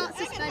then he got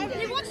suspended.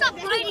 They won't stop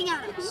biting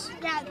at us.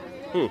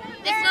 Yeah.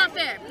 It's not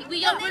fair.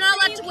 We're not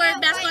allowed to wear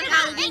masks on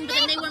Halloween, but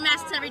then they wear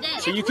masks every day.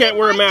 So you can't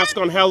wear a mask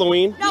on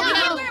Halloween? No,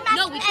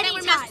 we can't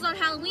wear masks on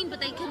Halloween, but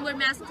they can wear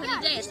masks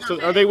any day. It's not So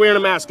fair. are they wearing a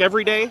mask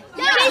every day?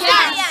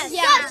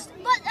 Yes.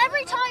 But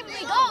every time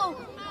they go,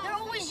 they're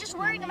always just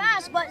wearing a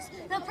mask. But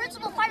the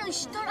principal finally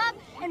stood up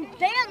and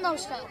banned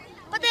those stuff.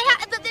 But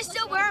they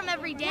still wear them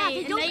every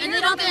day. And they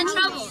don't get in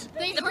trouble.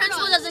 The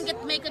principal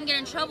doesn't make them get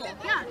in trouble.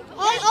 Yeah.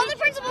 All the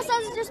principal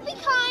says is just be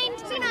kind,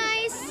 be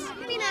nice,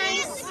 be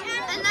nice.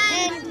 And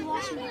then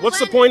What's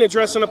the point of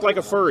dressing up like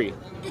a furry?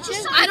 It's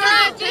just, I don't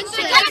know.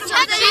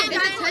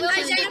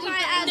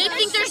 They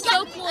think they're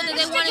so cool that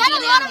they want to get be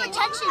a lot of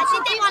attention. I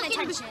think they want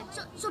attention.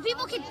 So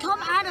people can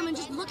come at them and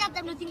just look at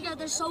them and think that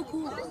they're so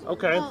cool.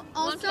 Okay.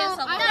 Also, they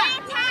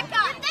attack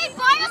us. If they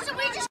bite us and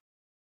we just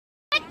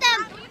hit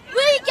them,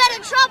 we get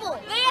in trouble.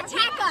 They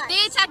attack us.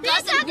 They attack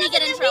us and we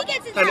get in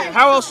trouble. And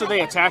how else do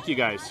they attack you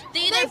guys?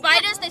 They either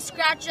bite us, they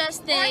scratch us,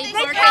 they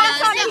bark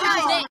pounce at on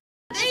us. us.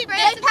 They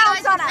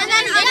pounce on us. And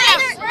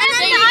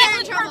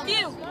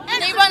then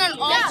they run on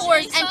all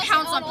fours and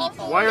pounce on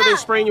people. Why are they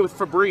spraying you with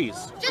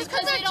Febreze? Just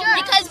because they're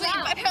jerks. Because we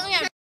apparently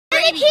have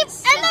And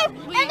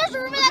there's a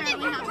rumor that they've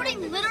been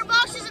putting litter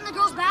boxes in the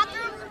girls'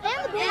 bathroom.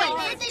 And the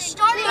boys. They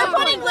started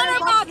putting litter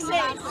boxes.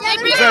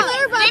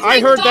 I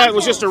heard that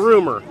was just a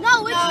rumor.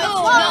 No,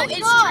 it's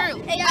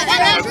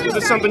true. Is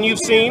this something you've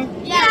seen?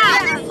 Yeah.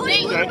 They're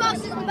putting litter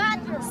boxes in the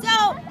bathroom.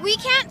 So we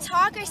can't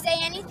talk or say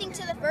anything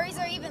to the furries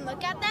or even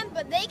look at them,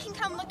 but they can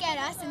come look at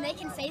us and they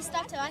can say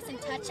stuff to us and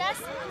touch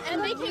us,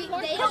 and they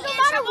don't get in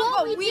trouble,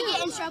 but we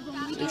get in trouble.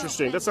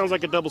 Interesting. That sounds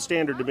like a double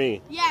standard to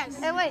me. Yes.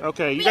 And wait.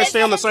 Okay, you guys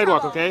stay on the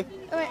sidewalk, okay?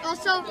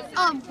 Also,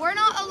 we're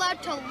not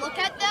allowed to look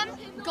at them,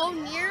 go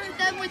near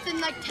them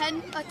within like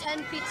a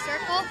 10-feet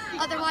circle.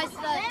 Otherwise,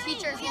 the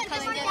teachers will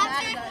come and get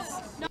mad at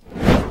us.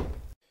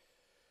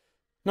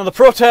 Now, the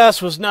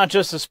protest was not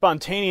just a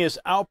spontaneous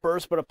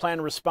outburst, but a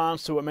planned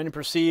response to what many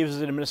perceive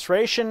as an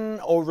administration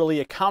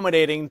overly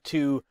accommodating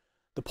to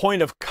the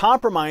point of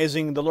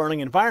compromising the learning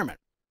environment.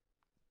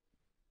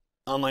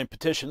 Online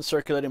petitions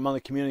circulating among the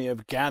community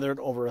have gathered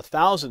over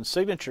 1,000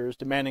 signatures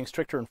demanding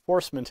stricter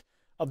enforcement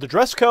of the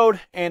dress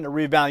code and a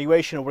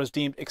reevaluation of what is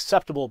deemed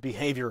acceptable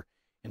behavior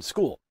in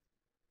school.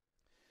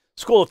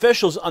 School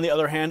officials, on the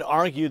other hand,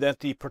 argue that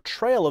the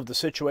portrayal of the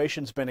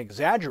situation has been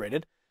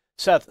exaggerated.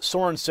 Seth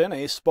Sorensen,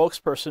 a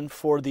spokesperson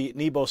for the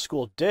Nebo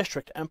School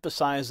District,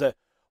 emphasized that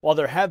while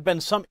there have been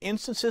some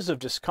instances of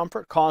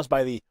discomfort caused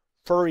by the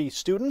furry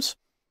students,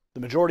 the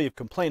majority of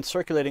complaints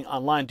circulating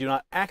online do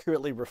not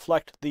accurately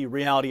reflect the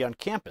reality on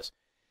campus.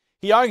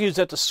 He argues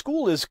that the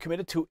school is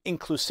committed to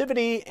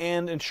inclusivity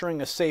and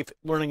ensuring a safe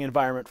learning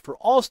environment for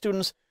all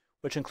students,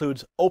 which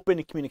includes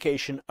open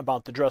communication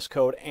about the dress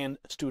code and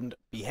student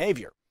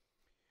behavior.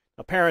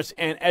 Now, parents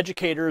and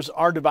educators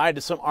are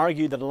divided. Some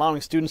argue that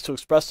allowing students to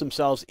express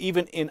themselves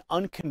even in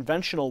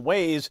unconventional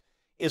ways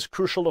is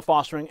crucial to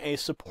fostering a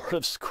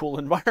supportive school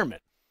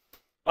environment.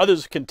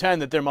 Others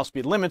contend that there must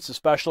be limits,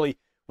 especially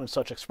when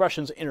such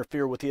expressions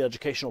interfere with the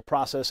educational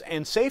process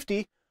and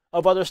safety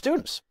of other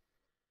students.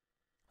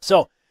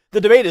 So,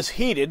 the debate is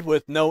heated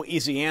with no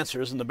easy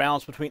answers, and the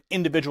balance between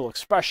individual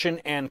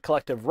expression and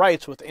collective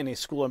rights within a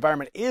school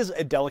environment is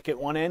a delicate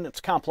one, and it's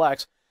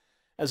complex.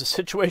 As the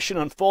situation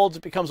unfolds,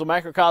 it becomes a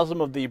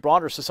microcosm of the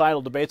broader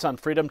societal debates on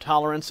freedom,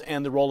 tolerance,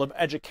 and the role of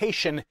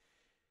education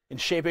in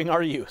shaping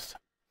our youth.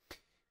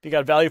 If you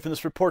got value from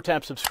this report,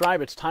 tap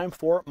subscribe. It's time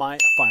for my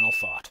final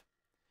thought.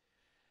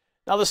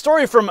 Now, the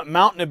story from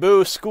Mount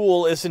Nebo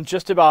School isn't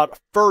just about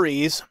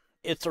furries.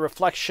 It's a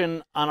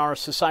reflection on our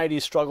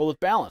society's struggle with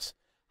balance.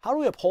 How do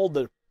we uphold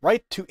the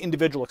right to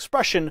individual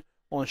expression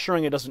while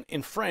ensuring it doesn't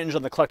infringe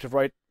on the collective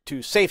right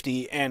to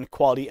safety and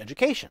quality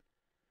education?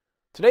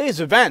 Today's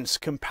events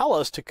compel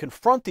us to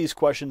confront these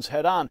questions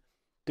head-on,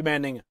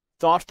 demanding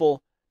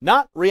thoughtful,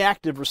 not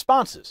reactive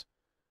responses.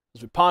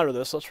 As we ponder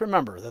this, let's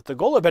remember that the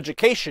goal of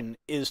education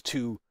is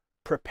to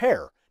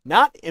prepare,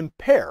 not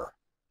impair,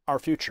 our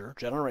future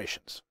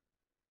generations.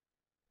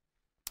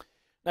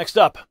 Next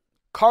up,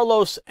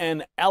 Carlos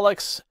and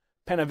Alex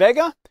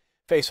Penavega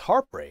face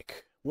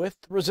heartbreak with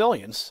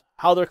resilience,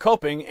 how they're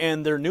coping,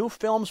 and their new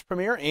film's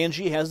premiere.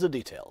 Angie has the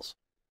details.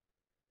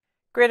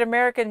 Great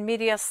American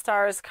media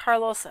stars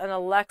Carlos and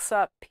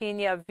Alexa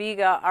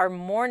Pena-Vega are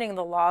mourning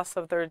the loss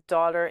of their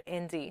daughter,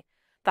 Indy.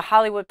 The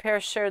Hollywood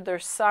pair shared their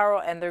sorrow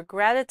and their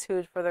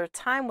gratitude for their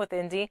time with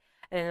Indy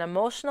in an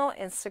emotional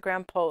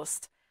Instagram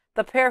post.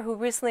 The pair, who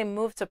recently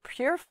moved to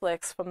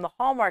PureFlix from the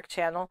Hallmark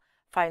Channel,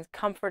 find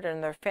comfort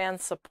in their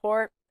fans'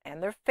 support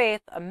and their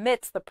faith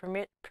amidst the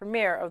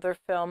premiere of their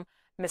film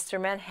Mr.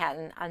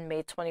 Manhattan on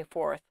May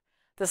 24th.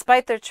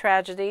 Despite their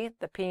tragedy,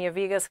 the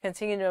Pena-Vegas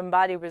continue to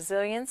embody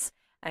resilience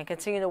and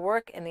continue to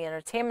work in the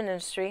entertainment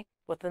industry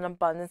with an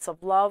abundance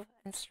of love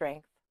and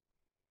strength.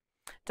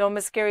 Don't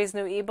miss Gary's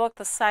new ebook,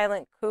 The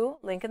Silent Coup,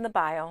 link in the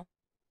bio.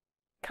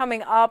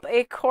 Coming up,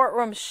 a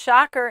courtroom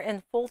shocker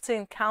in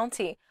Fulton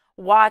County.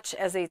 Watch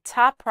as a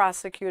top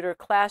prosecutor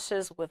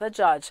clashes with a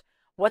judge.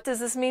 What does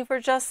this mean for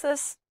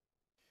justice?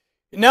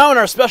 Now in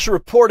our special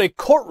report, a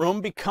courtroom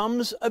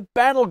becomes a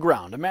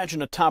battleground.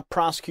 Imagine a top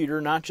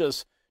prosecutor not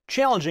just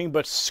challenging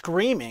but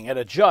screaming at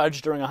a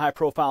judge during a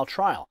high-profile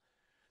trial.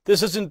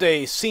 This isn't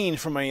a scene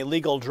from a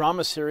legal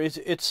drama series.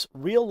 It's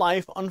real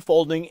life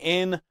unfolding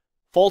in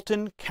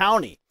Fulton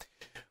County.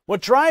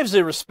 What drives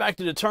a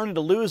respected attorney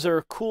to lose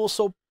their cool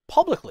so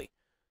publicly?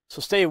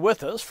 So stay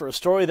with us for a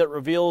story that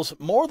reveals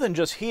more than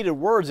just heated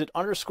words. It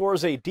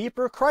underscores a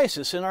deeper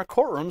crisis in our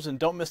courtrooms, and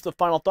don't miss the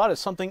final thought. It's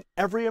something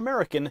every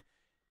American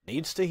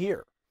needs to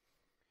hear.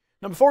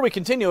 Now, before we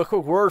continue, a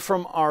quick word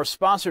from our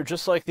sponsor.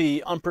 Just like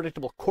the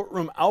unpredictable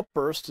courtroom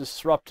outbursts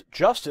disrupt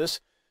justice,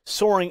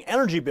 soaring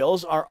energy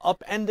bills are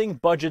upending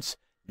budgets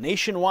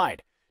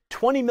nationwide.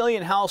 20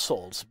 million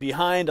households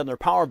behind on their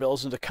power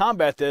bills, and to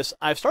combat this,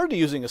 I've started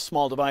using a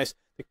small device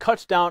that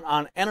cuts down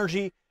on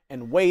energy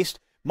and waste,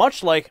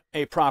 much like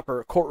a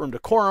proper courtroom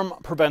decorum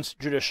prevents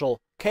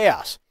judicial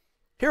chaos.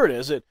 Here it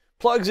is. It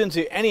plugs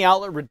into any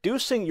outlet,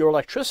 reducing your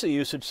electricity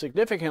usage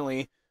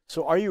significantly.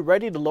 So are you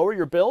ready to lower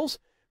your bills?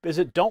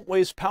 Visit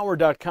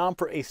don'twastepower.com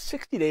for a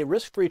 60-day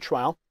risk-free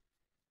trial,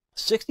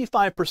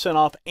 65%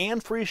 off,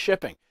 and free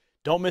shipping.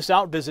 Don't miss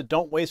out. Visit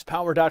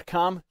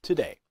don'twastepower.com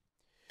today.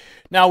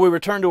 Now we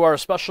return to our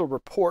special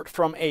report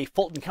from a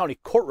Fulton County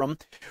courtroom,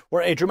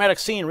 where a dramatic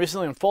scene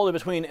recently unfolded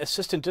between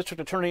Assistant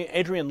District Attorney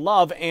Adrian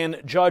Love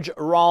and Judge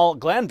Raul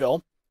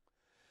Glanville.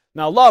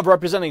 Now, Love,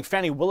 representing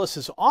Fannie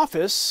Willis's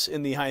office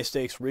in the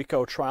high-stakes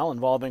RICO trial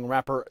involving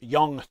rapper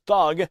Young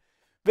Thug,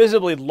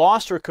 visibly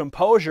lost her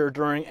composure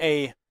during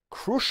a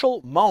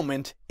crucial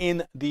moment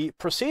in the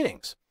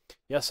proceedings.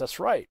 Yes, that's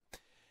right.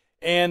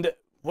 And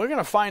we're going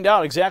to find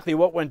out exactly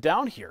what went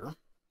down here.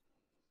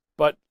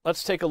 But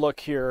let's take a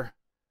look here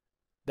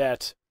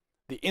that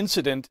the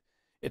incident,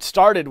 it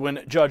started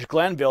when Judge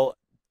Glanville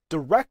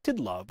directed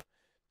Love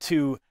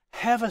to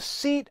have a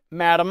seat,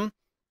 madam,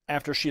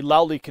 after she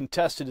loudly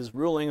contested his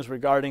rulings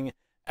regarding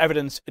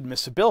evidence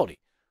admissibility.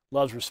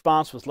 Love's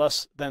response was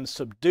less than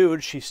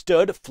subdued. She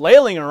stood,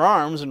 flailing her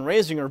arms and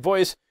raising her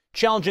voice,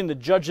 challenging the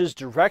judge's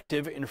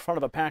directive in front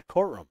of a packed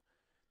courtroom.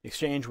 The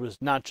exchange was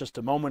not just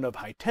a moment of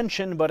high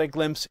tension, but a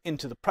glimpse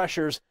into the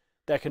pressures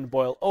that can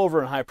boil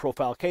over in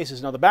high-profile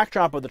cases. Now, the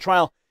backdrop of the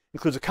trial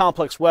includes a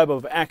complex web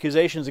of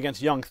accusations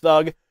against Young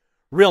Thug,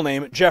 real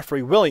name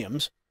Jeffrey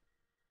Williams.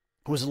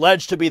 who was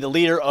alleged to be the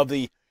leader of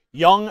the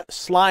Young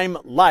Slime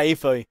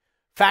Life, a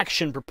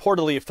faction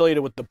purportedly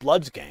affiliated with the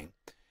Bloods gang.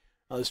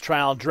 This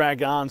trial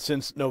dragged on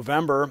since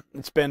November.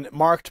 It's been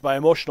marked by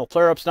emotional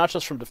flare-ups, not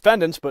just from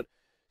defendants, but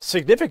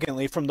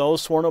significantly from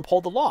those sworn to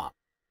uphold the law.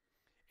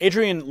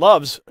 Adrienne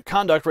Love's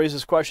conduct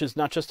raises questions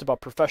not just about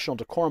professional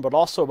decorum, but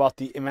also about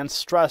the immense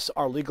stress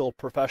our legal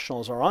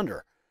professionals are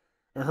under.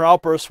 And her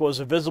outburst was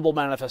a visible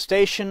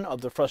manifestation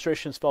of the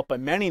frustrations felt by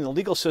many in the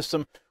legal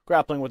system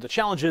grappling with the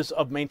challenges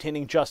of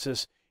maintaining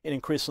justice in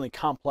increasingly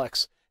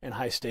complex and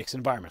high-stakes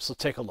environments.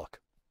 Let's take a look.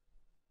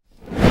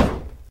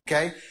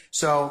 Okay,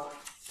 so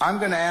I'm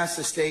going to ask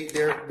the state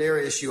their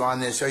issue on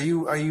this. Are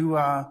you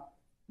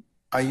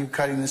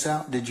cutting this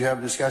out? Did you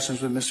have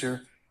discussions with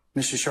Mr.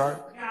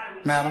 Sharp,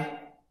 Madam?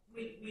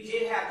 We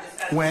did have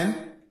discussions.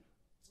 When?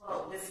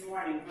 Well, this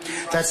morning.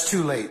 That's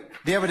too late.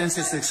 The evidence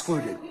is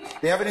excluded.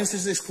 The evidence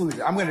is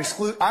excluded. I'm going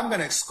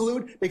to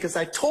exclude because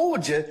I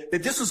told you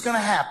that this was going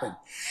to happen.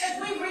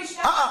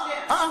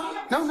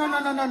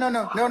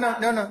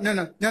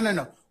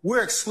 No.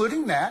 We're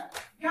excluding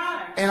that,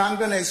 and I'm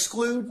going to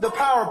exclude the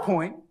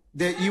PowerPoint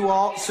that you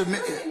all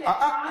submitted.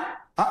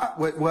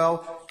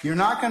 Well, you're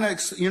not going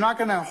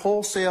to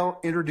wholesale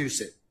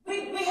introduce it.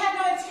 We had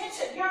no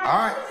intention. Your Honor, all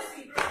right. let's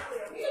be real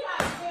clear. We did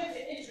not intend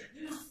to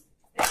introduce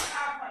this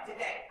PowerPoint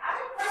today. I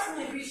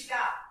personally reached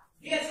out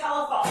via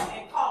telephone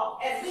and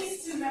called at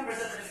least 2 members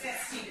of the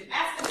defense team and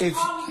asked them to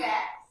call me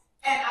back.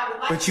 And I would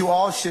like But you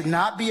all should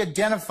not be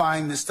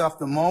identifying this stuff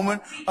the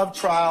moment of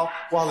trial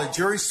while the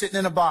jury's sitting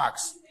in a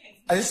box.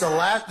 This is the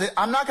last.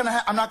 I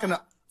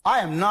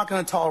am not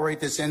going to tolerate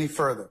this any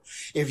further.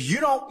 If you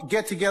don't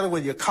get together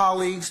with your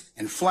colleagues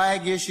and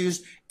flag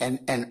issues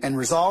and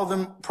resolve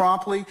them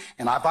promptly,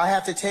 and if I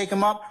have to take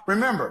them up,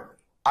 remember,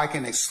 I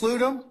can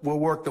exclude them. We'll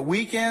work the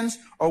weekends,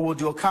 or we'll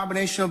do a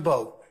combination of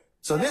both.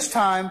 So this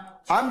time,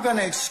 I'm going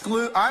to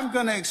exclude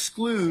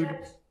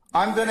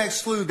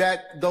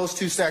those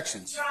 2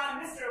 sections. Your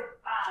Honor, Mr.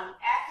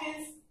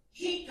 Atkins,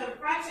 he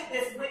confronted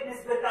this witness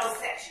with those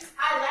sections.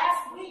 I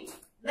last week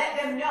let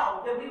them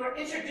know that we were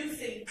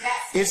introducing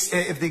that section.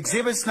 If the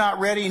exhibit's not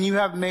ready and you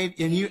haven't made,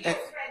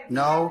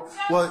 no,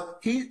 well,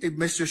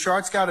 Mr.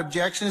 Sharp's got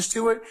objections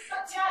to it.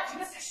 But Judge,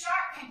 Mr.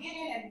 Sharp can get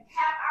in and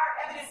have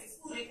our evidence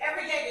excluded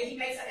every day that he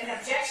makes an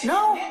objection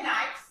at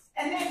midnight,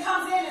 and then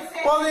comes in and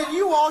says. Well, then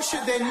you all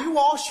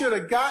should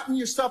have gotten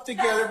your stuff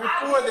together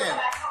before then.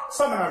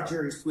 Some of our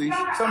juries, please.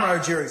 Some of our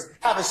juries.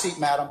 Have a seat,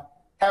 madam.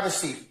 Have a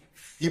seat.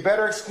 You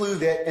better exclude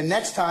that, and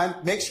next time,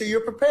 make sure you're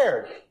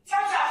prepared.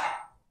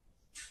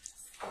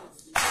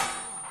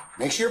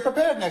 Make sure you're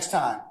prepared next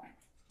time.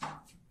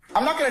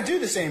 I'm not going to do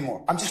this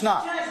anymore. I'm just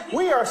not.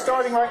 We are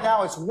starting right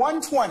now. It's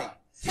 1:20.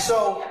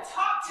 So we have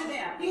talked to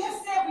them. We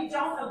have said we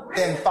don't agree.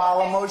 Then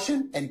file a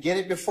motion and get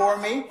it before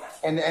me,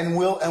 and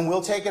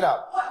we'll take it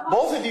up.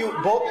 Both of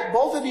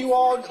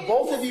you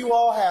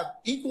all have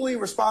equally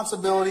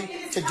responsibility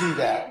to do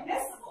that.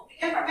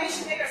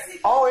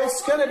 Oh,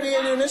 it's going to be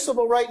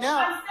inadmissible right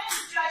now. I'm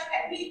saying, Judge,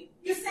 that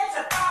you said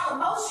to file a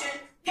motion.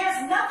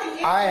 There's nothing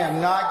in I'm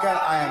not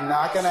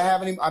gonna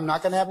have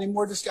any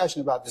more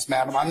discussion about this,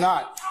 madam. I'm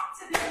not.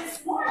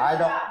 I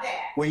don't.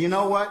 Well, you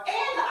know what? And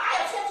I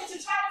attempted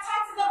to try to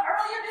talk to them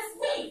earlier this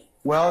week.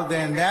 Well,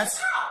 then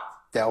that's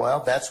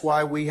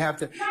why we have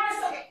to. Your Honor,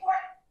 so the court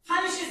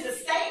punishes the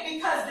state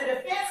because the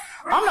defense.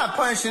 I'm not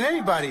punishing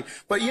anybody,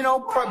 but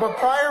but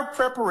prior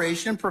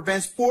preparation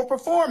prevents poor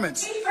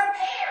performance. Be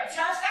prepared, Judge.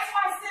 That's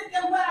why I sent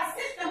them what I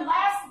sent them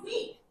last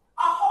week.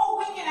 A whole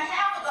week and a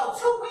half ago,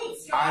 2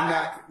 weeks, Your Honor. I'm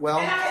not, well.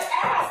 And I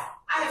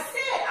have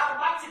said I would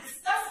like to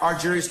discuss. Our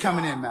jury's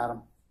coming in,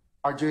 madam.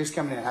 Our jury's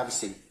coming in. Have a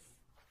seat.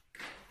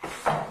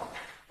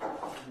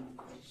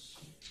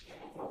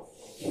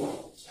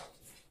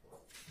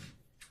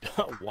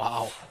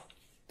 Wow.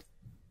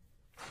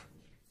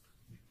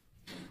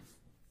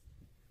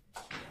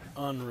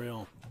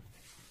 Unreal.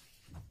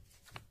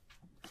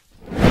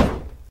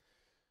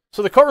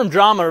 So the courtroom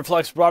drama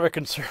reflects broader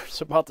concerns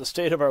about the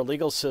state of our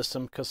legal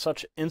system because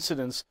such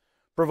incidents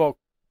provoke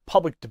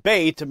public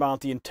debate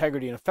about the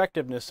integrity and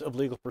effectiveness of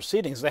legal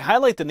proceedings. They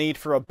highlight the need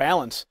for a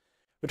balance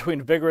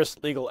between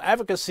vigorous legal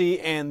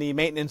advocacy and the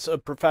maintenance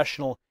of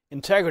professional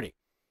integrity.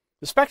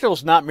 The spectacle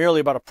is not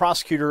merely about a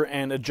prosecutor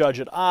and a judge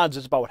at odds.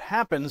 It's about what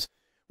happens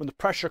when the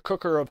pressure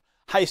cooker of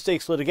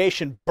high-stakes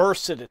litigation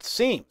bursts at its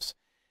seams.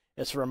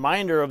 It's a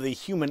reminder of the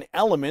human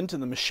element in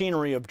the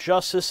machinery of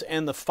justice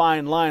and the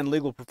fine line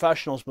legal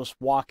professionals must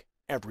walk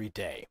every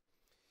day.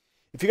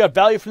 If you got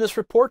value from this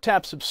report,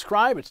 tap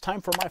subscribe. It's time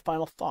for my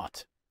final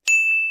thought.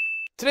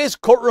 Today's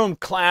courtroom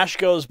clash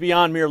goes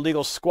beyond mere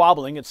legal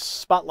squabbling. It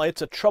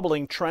spotlights a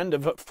troubling trend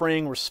of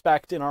fraying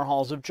respect in our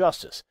halls of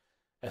justice.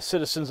 As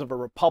citizens of a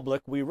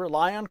republic, we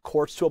rely on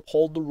courts to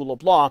uphold the rule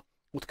of law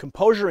with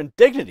composure and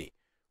dignity.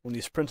 When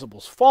these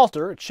principles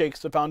falter, it shakes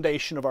the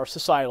foundation of our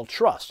societal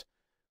trust.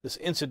 This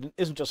incident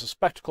isn't just a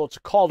spectacle, it's a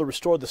call to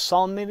restore the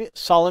solemnity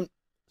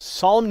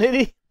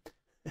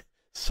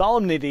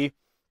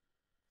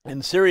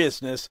and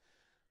seriousness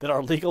that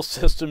our legal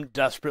system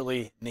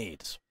desperately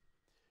needs.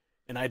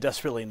 And I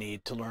desperately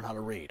need to learn how to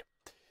read.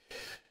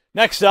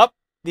 Next up,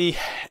 the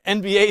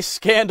NBA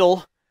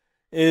scandal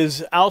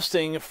is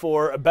ousting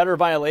for better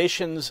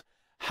violations.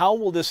 How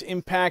will this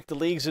impact the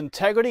league's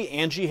integrity?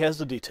 Angie has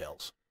the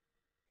details.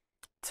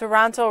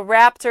 Toronto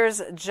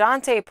Raptors'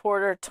 Jonte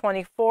Porter,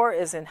 24,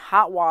 is in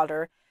hot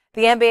water.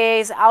 The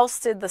NBA's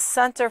ousted the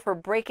Center for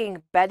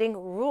Breaking Betting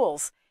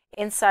Rules.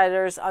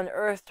 Insiders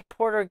unearthed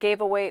Porter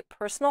gave away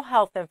personal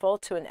health info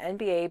to an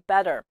NBA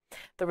bettor.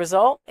 The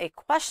result? A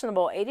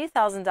questionable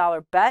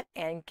 $80,000 bet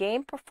and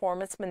game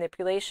performance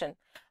manipulation.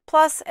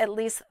 Plus, at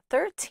least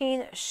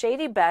 13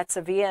 shady bets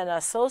via an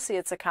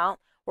associate's account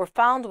were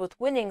found with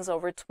winnings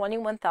over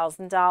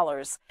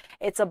 $21,000.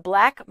 It's a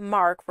black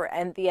mark for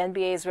the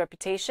NBA's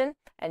reputation,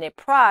 and it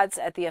prods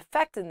at the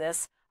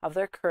effectiveness of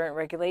their current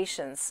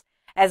regulations.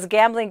 As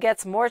gambling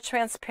gets more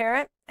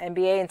transparent,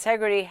 NBA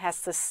integrity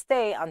has to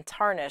stay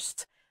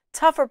untarnished.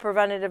 Tougher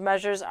preventative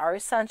measures are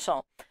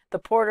essential. The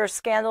Porter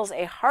scandal's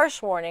a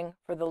harsh warning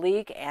for the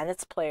league and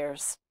its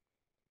players.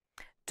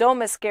 Don't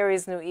miss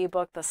Gary's new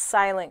ebook, The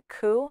Silent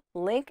Coup,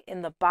 link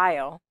in the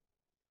bio.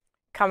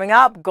 Coming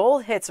up,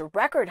 gold hits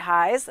record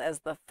highs as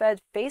the Fed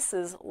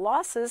faces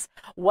losses.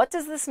 What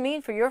does this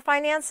mean for your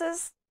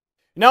finances?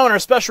 Now in our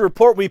special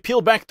report, we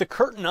peel back the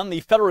curtain on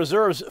the Federal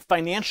Reserve's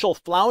financial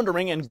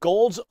floundering and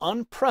gold's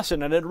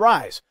unprecedented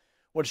rise.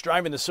 What's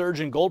driving the surge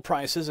in gold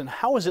prices, and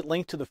how is it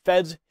linked to the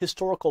Fed's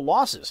historical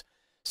losses?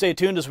 Stay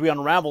tuned as we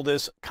unravel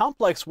this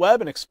complex web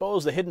and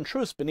expose the hidden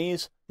truths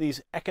beneath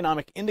these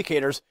economic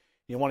indicators.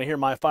 You want to hear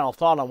my final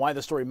thought on why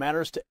the story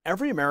matters to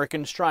every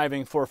American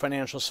striving for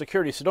financial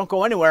security. So don't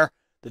go anywhere.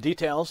 The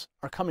details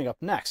are coming up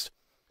next.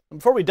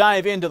 Before we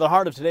dive into the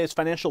heart of today's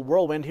financial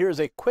whirlwind, here is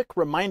a quick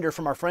reminder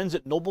from our friends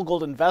at Noble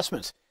Gold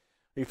Investments.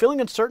 Are you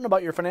feeling uncertain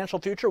about your financial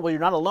future? Well, you're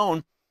not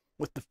alone.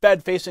 With the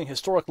Fed facing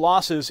historic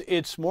losses,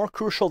 it's more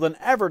crucial than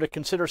ever to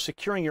consider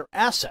securing your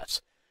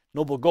assets.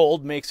 Noble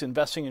Gold makes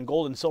investing in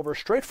gold and silver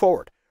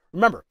straightforward.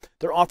 Remember,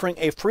 they're offering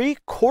a free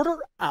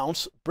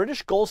quarter-ounce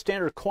British gold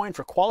standard coin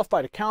for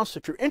qualified accounts.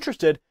 If you're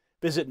interested,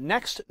 visit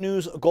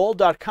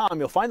nextnewsgold.com.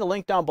 You'll find the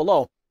link down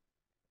below.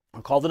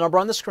 Or call the number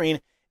on the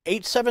screen,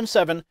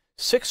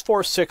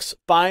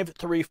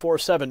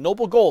 877-646-5347.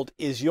 Noble Gold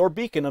is your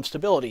beacon of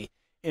stability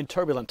in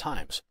turbulent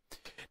times.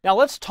 Now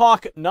let's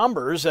talk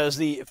numbers, as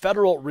the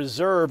Federal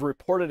Reserve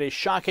reported a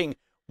shocking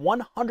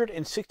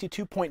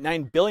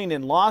 $162.9 billion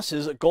in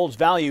losses. Gold's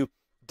value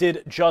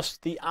did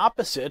just the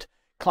opposite,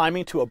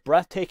 climbing to a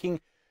breathtaking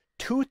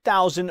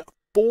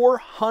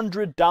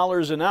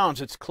 $2,400 an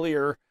ounce. It's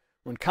clear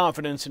when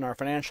confidence in our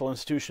financial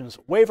institutions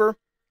waver,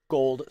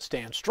 gold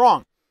stands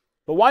strong.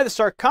 But why the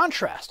stark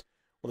contrast?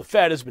 Well, the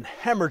Fed has been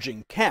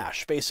hemorrhaging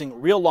cash,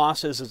 facing real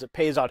losses as it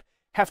pays out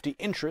hefty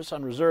interest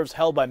on reserves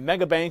held by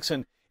megabanks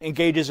and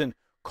engages in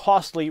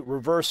costly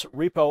reverse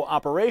repo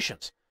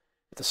operations.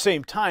 At the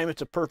same time,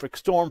 it's a perfect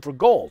storm for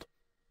gold.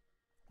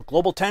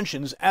 Global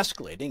tensions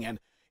escalating and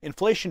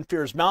inflation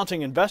fears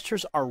mounting,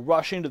 investors are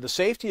rushing to the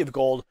safety of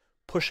gold,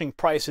 pushing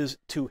prices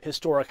to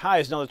historic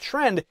highs. Now, the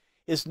trend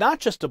is not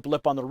just a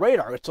blip on the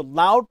radar. It's a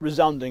loud,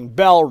 resounding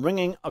bell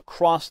ringing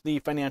across the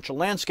financial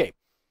landscape.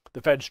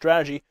 The Fed's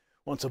strategy,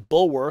 once a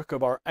bulwark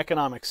of our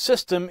economic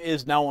system,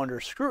 is now under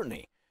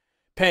scrutiny.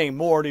 Paying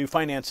more to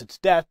finance its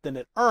debt than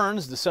it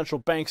earns, the central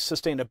bank's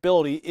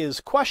sustainability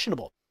is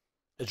questionable.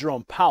 As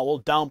Jerome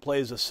Powell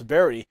downplays the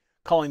severity,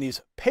 calling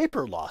these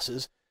paper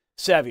losses,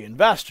 savvy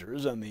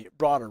investors and the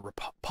broader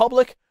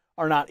public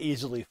are not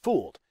easily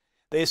fooled.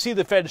 They see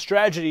the Fed's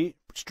strategy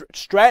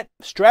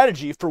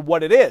for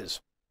what it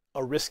is,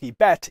 a risky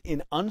bet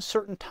in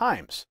uncertain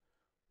times.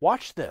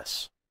 Watch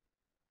this.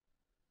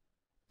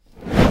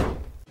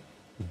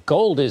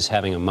 Gold is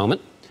having a moment.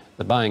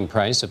 The buying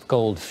price of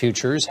gold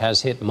futures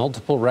has hit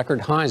multiple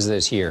record highs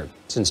this year.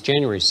 Since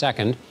January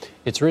 2nd,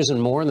 it's risen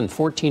more than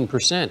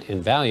 14%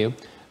 in value.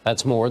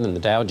 That's more than the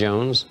Dow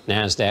Jones,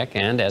 NASDAQ,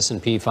 and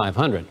S&P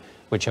 500,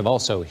 which have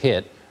also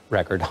hit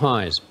record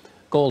highs.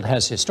 Gold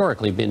has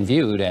historically been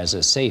viewed as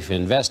a safe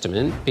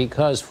investment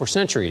because for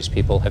centuries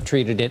people have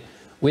treated it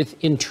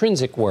with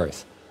intrinsic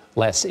worth,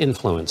 less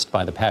influenced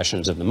by the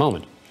passions of the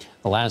moment.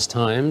 The last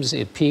times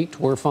it peaked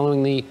were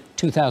following the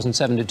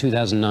 2007 to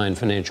 2009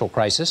 financial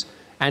crisis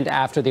and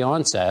after the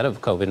onset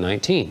of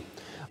COVID-19.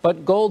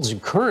 But gold's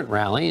current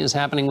rally is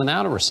happening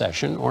without a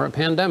recession or a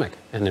pandemic,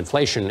 and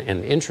inflation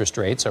and interest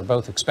rates are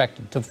both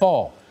expected to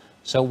fall.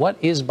 So what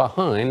is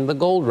behind the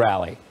gold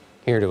rally?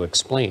 Here to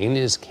explain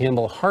is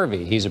Campbell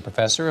Harvey. He's a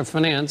professor of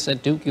finance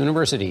at Duke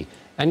University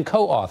and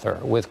co-author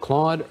with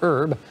Claude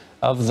Erb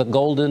of The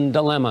Golden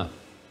Dilemma.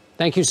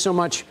 Thank you so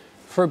much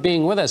for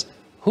being with us.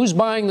 Who's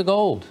buying the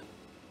gold?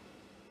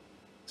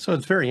 So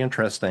it's very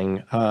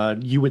interesting.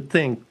 You would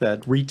think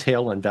that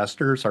retail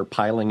investors are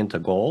piling into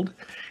gold.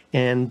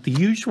 And the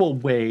usual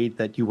way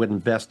that you would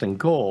invest in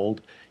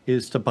gold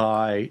is to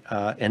buy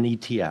an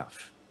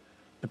ETF.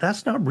 But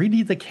that's not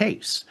really the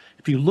case.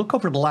 If you look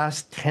over the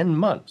last 10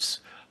 months,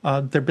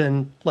 there have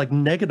been like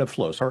negative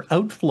flows or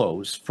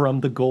outflows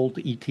from the gold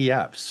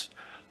ETFs,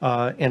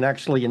 and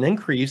actually an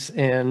increase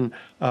in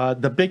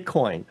the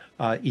Bitcoin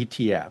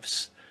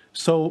ETFs.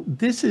 So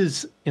this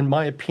is, in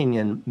my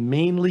opinion,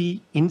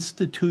 mainly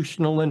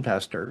institutional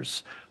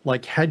investors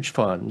like hedge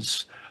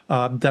funds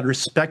that are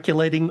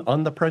speculating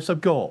on the price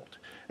of gold.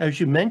 As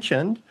you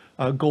mentioned,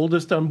 gold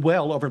has done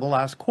well over the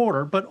last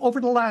quarter, but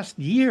over the last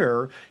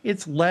year,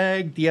 it's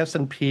lagged the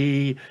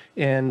S&P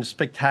in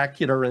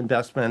spectacular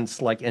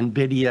investments like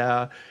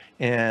NVIDIA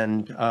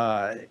and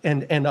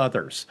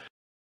others.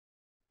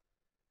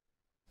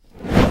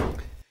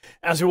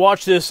 As we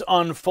watch this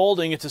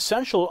unfolding, it's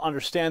essential to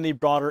understand the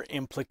broader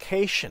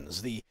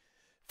implications. The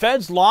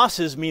Fed's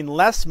losses mean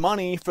less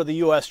money for the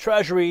U.S.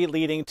 Treasury,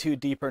 leading to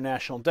deeper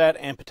national debt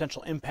and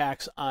potential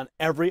impacts on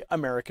every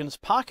American's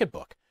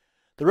pocketbook.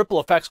 The ripple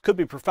effects could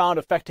be profound,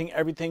 affecting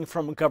everything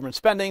from government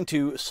spending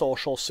to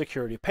Social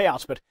Security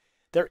payouts. But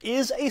there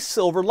is a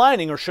silver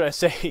lining, or should I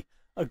say,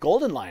 a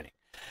golden lining.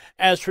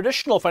 As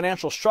traditional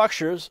financial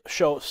structures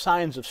show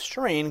signs of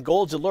strain,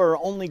 gold's allure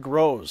only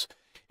grows.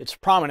 Its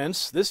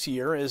prominence this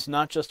year is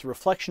not just a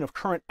reflection of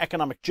current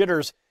economic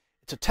jitters,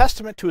 it's a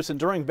testament to its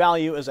enduring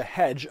value as a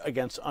hedge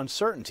against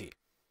uncertainty.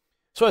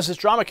 So as this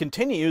drama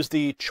continues,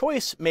 the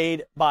choice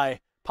made by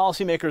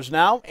policymakers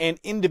now and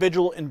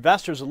individual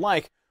investors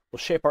alike will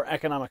shape our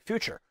economic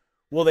future.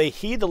 Will they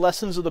heed the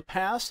lessons of the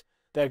past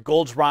that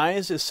gold's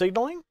rise is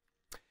signaling?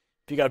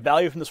 If you got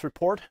value from this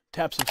report,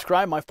 tap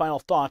subscribe. My final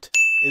thought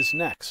is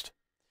next.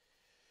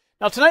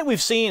 Now, tonight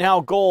we've seen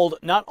how gold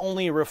not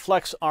only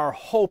reflects our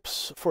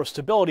hopes for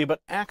stability, but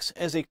acts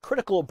as a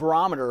critical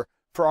barometer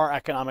for our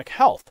economic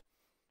health.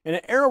 In an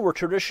era where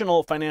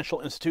traditional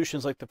financial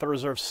institutions like the Federal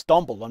Reserve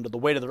stumble under the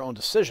weight of their own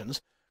decisions,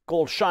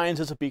 gold shines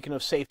as a beacon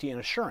of safety and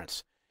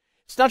assurance.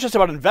 It's not just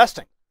about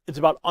investing. It's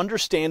about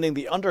understanding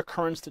the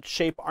undercurrents that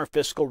shape our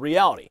fiscal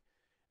reality.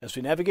 As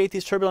we navigate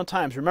these turbulent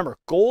times, remember,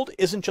 gold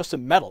isn't just a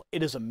metal,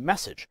 it is a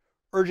message,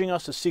 urging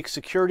us to seek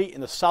security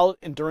in the solid,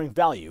 enduring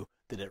value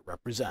that it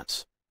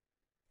represents.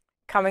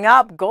 Coming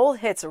up, gold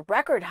hits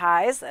record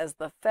highs as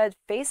the Fed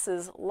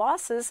faces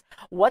losses.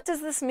 What does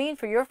this mean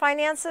for your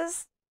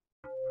finances?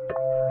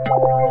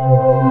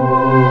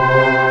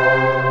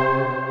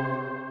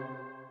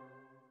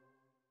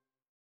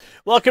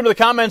 Welcome to the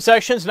comment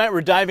section. Tonight we're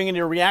diving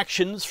into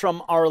reactions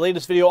from our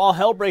latest video. All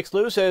hell breaks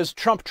loose as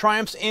Trump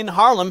triumphs in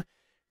Harlem.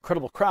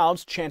 Incredible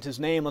crowds chant his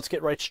name. Let's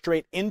get right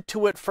straight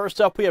into it.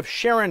 First up, we have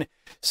Sharon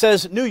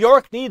says New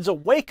York needs a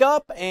wake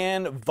up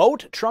and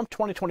vote Trump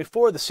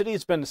 2024. The city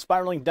has been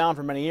spiraling down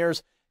for many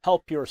years.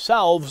 Help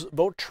yourselves.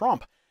 Vote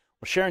Trump.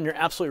 Well, Sharon, you're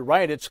absolutely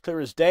right. It's clear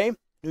as day.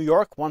 New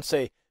York, once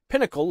a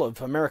pinnacle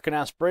of American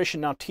aspiration,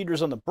 now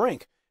teeters on the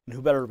brink. And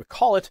who better to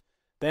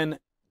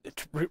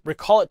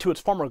recall it to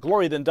its former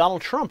glory than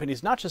Donald Trump? And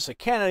he's not just a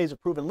candidate, he's a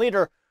proven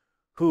leader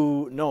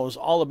who knows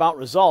all about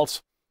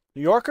results.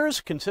 New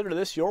Yorkers, consider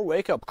this your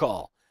wake-up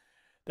call.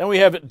 Then we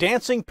have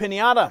Dancing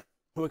Pinata,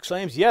 who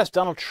exclaims, yes,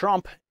 Donald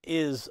Trump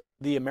is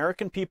the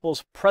American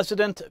people's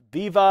president.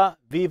 Viva,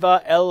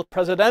 viva el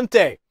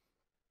presidente.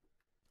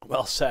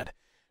 Well said.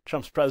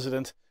 Trump's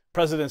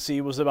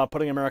presidency was about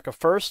putting America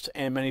first,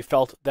 and many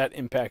felt that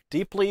impact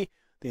deeply.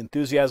 The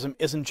enthusiasm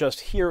isn't just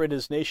here, it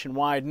is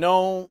nationwide.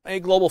 No, a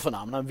global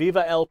phenomenon.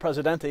 Viva el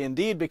presidente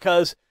indeed,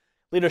 because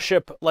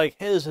leadership like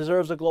his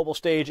deserves a global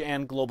stage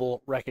and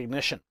global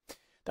recognition.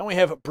 Then we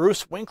have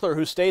Bruce Winkler,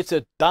 who states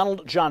that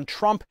Donald John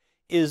Trump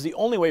is the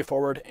only way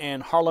forward,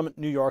 and Harlem,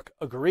 New York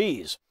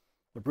agrees.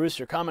 But Bruce,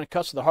 your comment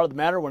cuts to the heart of the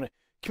matter. When a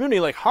community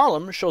like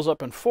Harlem shows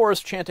up in force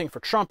chanting for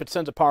Trump, it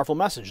sends a powerful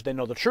message. They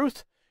know the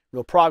truth,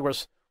 real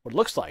progress, what it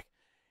looks like.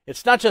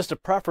 It's not just a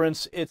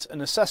preference, it's a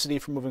necessity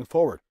for moving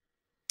forward.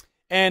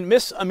 And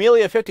Miss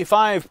Amelia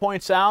 55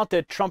 points out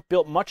that Trump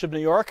built much of New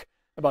York.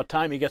 About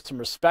time he gets some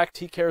respect.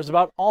 He cares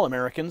about all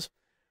Americans.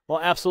 Well,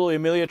 absolutely,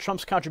 Amelia.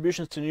 Trump's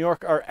contributions to New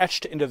York are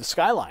etched into the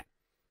skyline,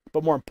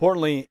 but more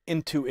importantly,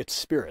 into its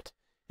spirit.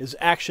 His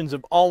actions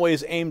have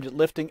always aimed at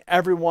lifting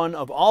everyone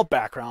of all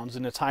backgrounds,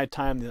 and it's high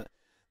time that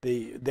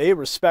the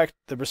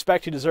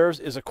respect he deserves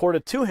is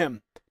accorded to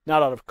him,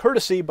 not out of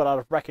courtesy, but out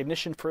of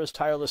recognition for his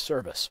tireless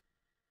service.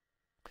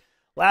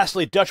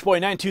 Lastly,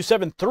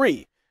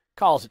 Dutchboy9273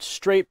 calls it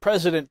straight.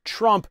 President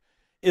Trump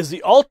is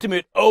the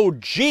ultimate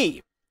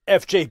OG.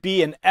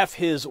 FJB and F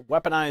his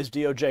weaponized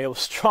DOJ. With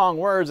strong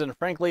words, and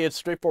frankly, it's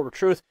straightforward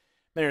truth.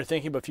 Many are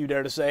thinking, but few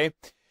dare to say.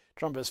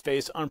 Trump has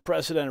faced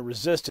unprecedented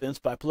resistance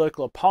by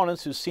political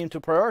opponents who seem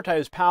to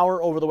prioritize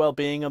power over the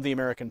well-being of the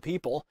American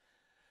people.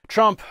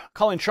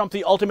 Calling Trump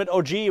the ultimate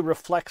OG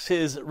reflects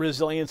his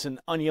resilience and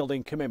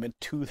unyielding commitment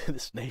to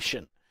this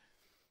nation.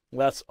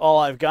 Well, that's all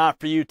I've got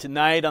for you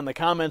tonight on the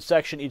comment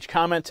section. Each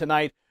comment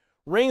tonight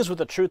rings with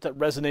a truth that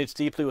resonates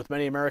deeply with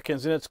many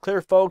Americans. And it's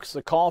clear, folks,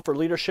 the call for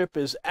leadership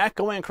is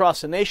echoing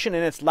across the nation,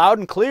 and it's loud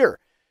and clear.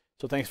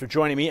 So thanks for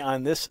joining me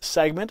on this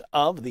segment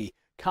of the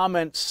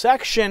comment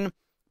section.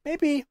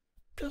 Maybe,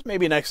 just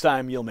maybe next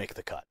time, you'll make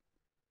the cut.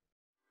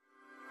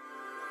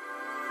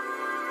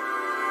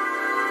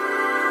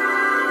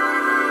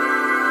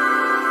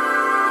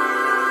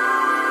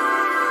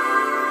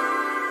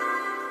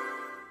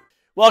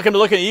 Welcome to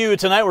Looking at You.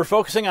 Tonight we're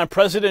focusing on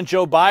President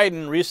Joe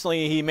Biden.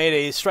 Recently he made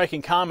a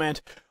striking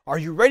comment. Are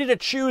you ready to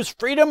choose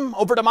freedom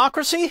over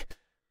democracy?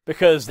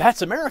 because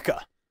that's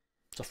America.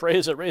 It's a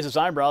phrase that raises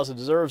eyebrows and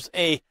deserves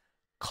a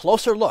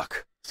closer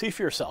look. See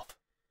for yourself.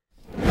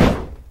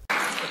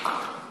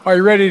 Are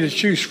you ready to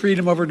choose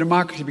freedom over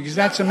democracy? Because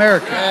that's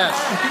America.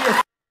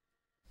 Yes.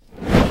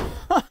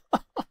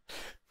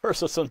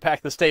 First, let's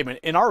unpack the statement.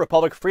 In our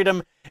republic,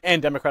 freedom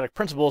and democratic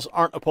principles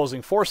aren't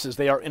opposing forces.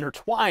 They are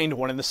intertwined,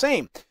 one and the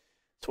same.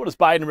 So what does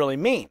Biden really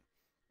mean?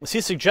 Is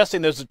he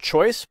suggesting there's a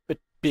choice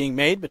being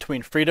made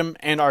between freedom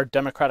and our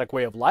democratic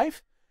way of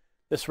life?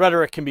 This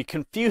rhetoric can be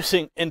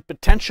confusing and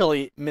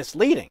potentially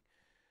misleading.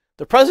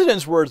 The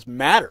president's words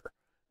matter.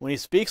 When he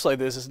speaks like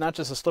this, it's not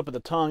just a slip of the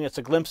tongue, it's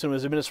a glimpse into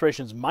his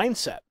administration's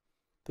mindset.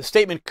 The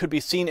statement could be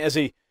seen as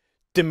a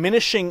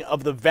diminishing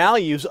of the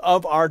values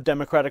of our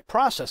democratic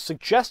process,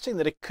 suggesting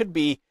that it could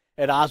be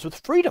at odds with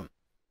freedom.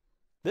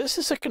 This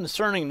is a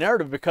concerning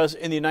narrative because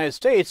in the United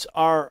States,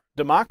 our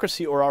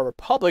democracy or our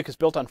republic is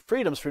built on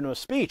freedoms: freedom of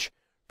speech,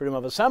 freedom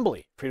of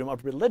assembly, freedom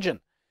of religion.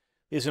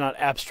 These are not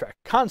abstract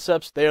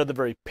concepts. They are the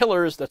very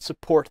pillars that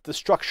support the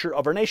structure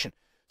of our nation.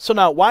 So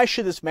now, why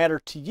should this matter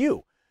to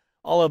you,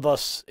 all of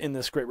us in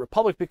this great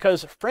republic?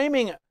 Because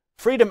framing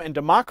freedom and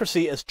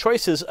democracy as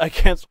choices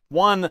against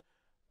one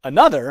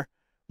another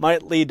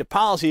might lead to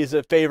policies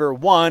that favor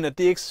one at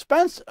the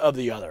expense of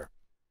the other.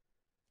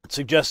 It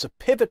suggests a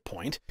pivot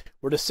point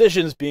where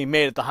decisions being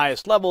made at the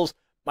highest levels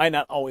might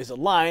not always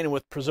align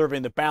with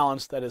preserving the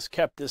balance that has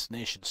kept this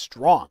nation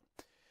strong.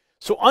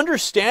 So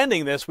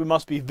understanding this, we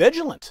must be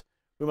vigilant.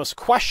 We must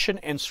question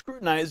and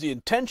scrutinize the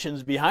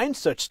intentions behind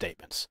such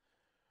statements.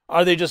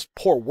 Are they just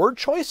poor word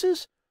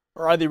choices,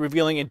 or are they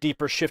revealing a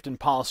deeper shift in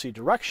policy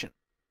direction?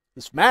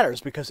 This matters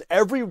because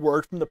every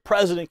word from the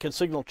president can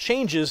signal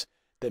changes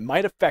that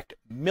might affect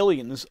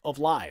millions of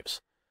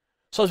lives.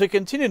 So as we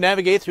continue to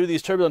navigate through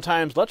these turbulent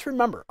times, let's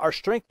remember our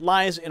strength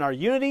lies in our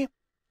unity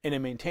and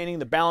in maintaining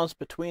the balance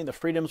between the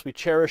freedoms we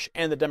cherish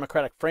and the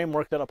democratic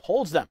framework that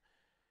upholds them.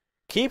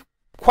 Keep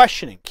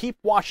questioning, keep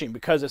watching,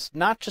 because it's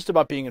not just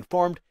about being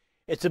informed,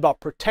 it's about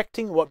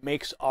protecting what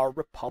makes our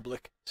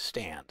republic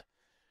stand.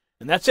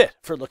 And that's it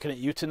for Looking at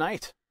You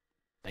tonight.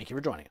 Thank you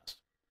for joining us.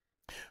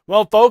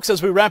 Well, folks,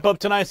 as we wrap up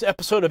tonight's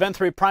episode of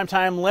N3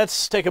 Primetime,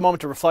 let's take a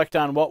moment to reflect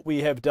on what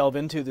we have delved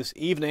into this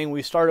evening.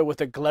 We started with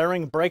a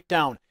glaring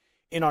breakdown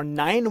in our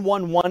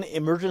 911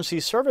 emergency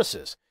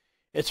services.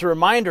 It's a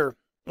reminder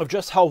of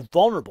just how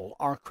vulnerable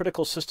our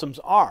critical systems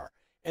are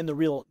and the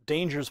real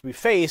dangers we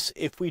face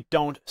if we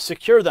don't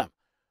secure them.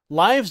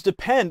 Lives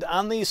depend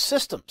on these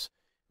systems.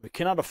 We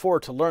cannot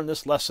afford to learn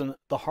this lesson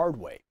the hard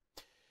way.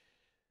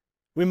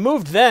 We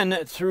moved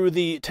then through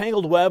the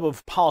tangled web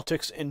of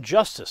politics and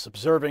justice,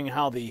 observing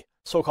how the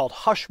so-called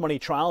hush money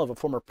trial of a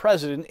former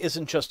president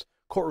isn't just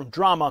courtroom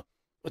drama,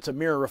 it's a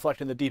mirror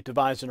reflecting the deep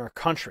divides in our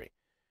country.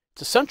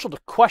 It's essential to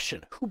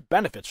question who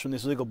benefits from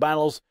these legal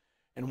battles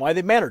and why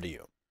they matter to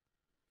you.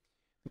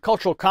 The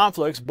cultural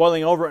conflicts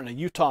boiling over in a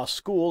Utah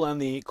school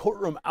and the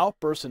courtroom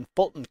outbursts in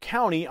Fulton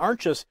County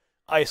aren't just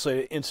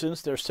isolated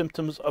incidents, they're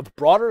symptoms of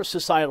broader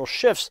societal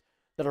shifts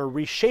that are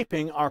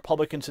reshaping our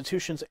public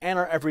institutions and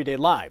our everyday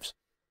lives.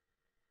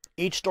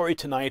 Each story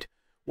tonight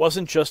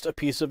wasn't just a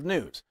piece of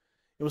news.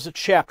 It was a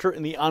chapter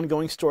in the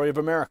ongoing story of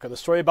America, the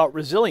story about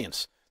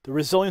resilience, the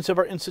resilience of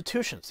our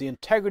institutions, the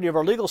integrity of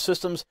our legal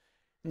systems,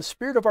 and the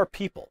spirit of our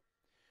people.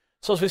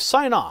 So as we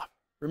sign off,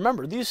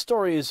 remember, these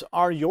stories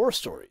are your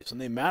stories,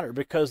 and they matter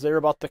because they're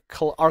about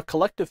our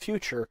collective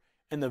future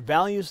and the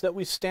values that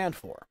we stand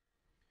for.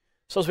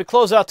 So as we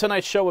close out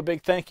tonight's show, a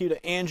big thank you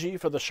to Angie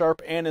for the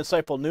sharp and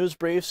insightful news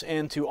briefs,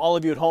 and to all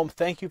of you at home,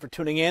 thank you for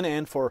tuning in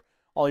and for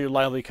all your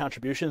lively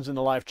contributions in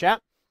the live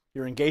chat.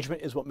 Your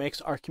engagement is what makes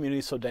our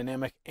community so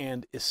dynamic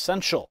and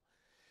essential.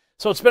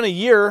 So it's been a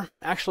year,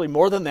 actually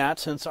more than that,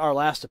 since our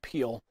last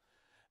appeal.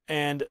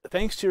 And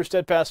thanks to your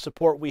steadfast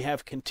support, we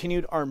have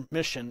continued our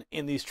mission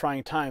in these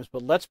trying times.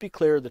 But let's be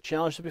clear, the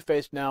challenges that we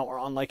face now are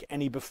unlike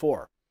any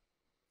before.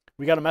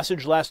 We got a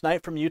message last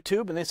night from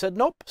YouTube, and they said,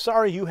 nope,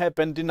 sorry, you have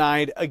been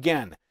denied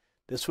again.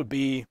 This would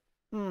be,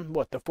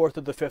 the fourth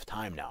or the fifth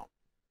time now.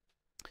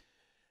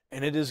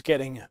 And it is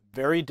getting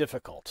very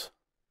difficult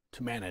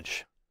to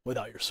manage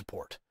without your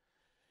support.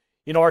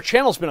 You know, our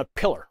channel's been a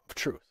pillar of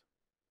truth,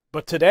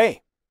 but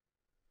today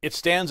it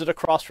stands at a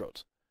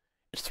crossroads.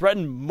 It's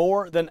threatened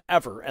more than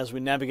ever as we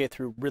navigate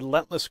through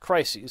relentless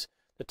crises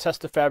that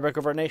test the fabric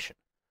of our nation.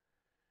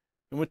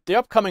 And with the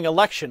upcoming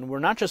election, we're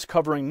not just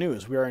covering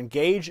news, we are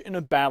engaged in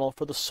a battle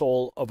for the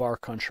soul of our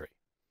country.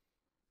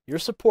 Your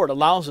support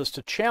allows us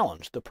to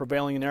challenge the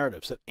prevailing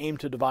narratives that aim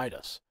to divide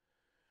us.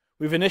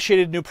 We've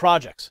initiated new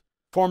projects,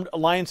 formed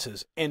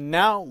alliances, and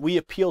now we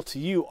appeal to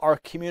you, our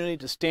community,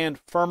 to stand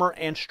firmer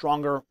and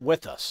stronger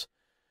with us.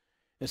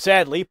 And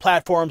sadly,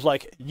 platforms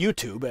like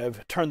YouTube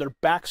have turned their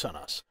backs on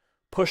us,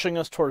 pushing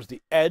us towards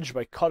the edge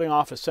by cutting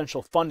off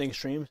essential funding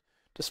streams,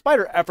 despite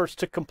our efforts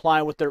to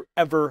comply with their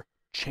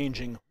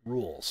ever-changing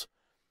rules.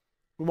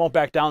 We won't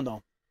back down,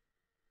 though.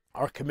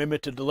 Our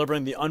commitment to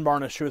delivering the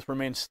unvarnished truth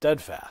remains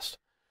steadfast.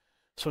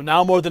 So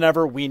now more than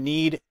ever, we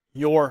need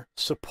your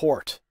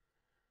support.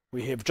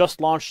 We have just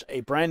launched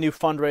a brand new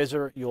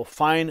fundraiser. You'll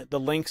find the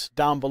links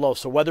down below.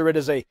 So whether it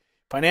is a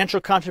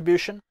Financial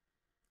contribution,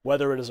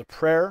 whether it is a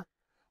prayer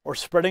or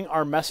spreading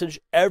our message,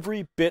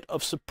 every bit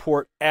of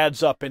support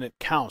adds up and it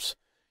counts.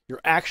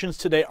 Your actions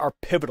today are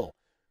pivotal,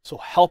 so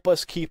help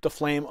us keep the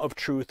flame of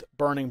truth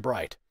burning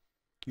bright.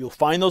 You'll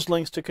find those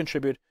links to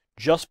contribute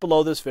just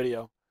below this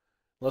video.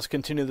 Let's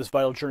continue this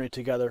vital journey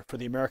together for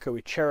the America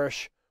we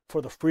cherish,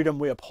 for the freedom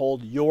we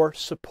uphold. Your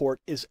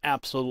support is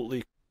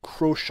absolutely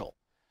crucial.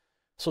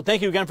 So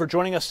thank you again for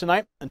joining us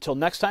tonight. Until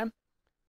next time,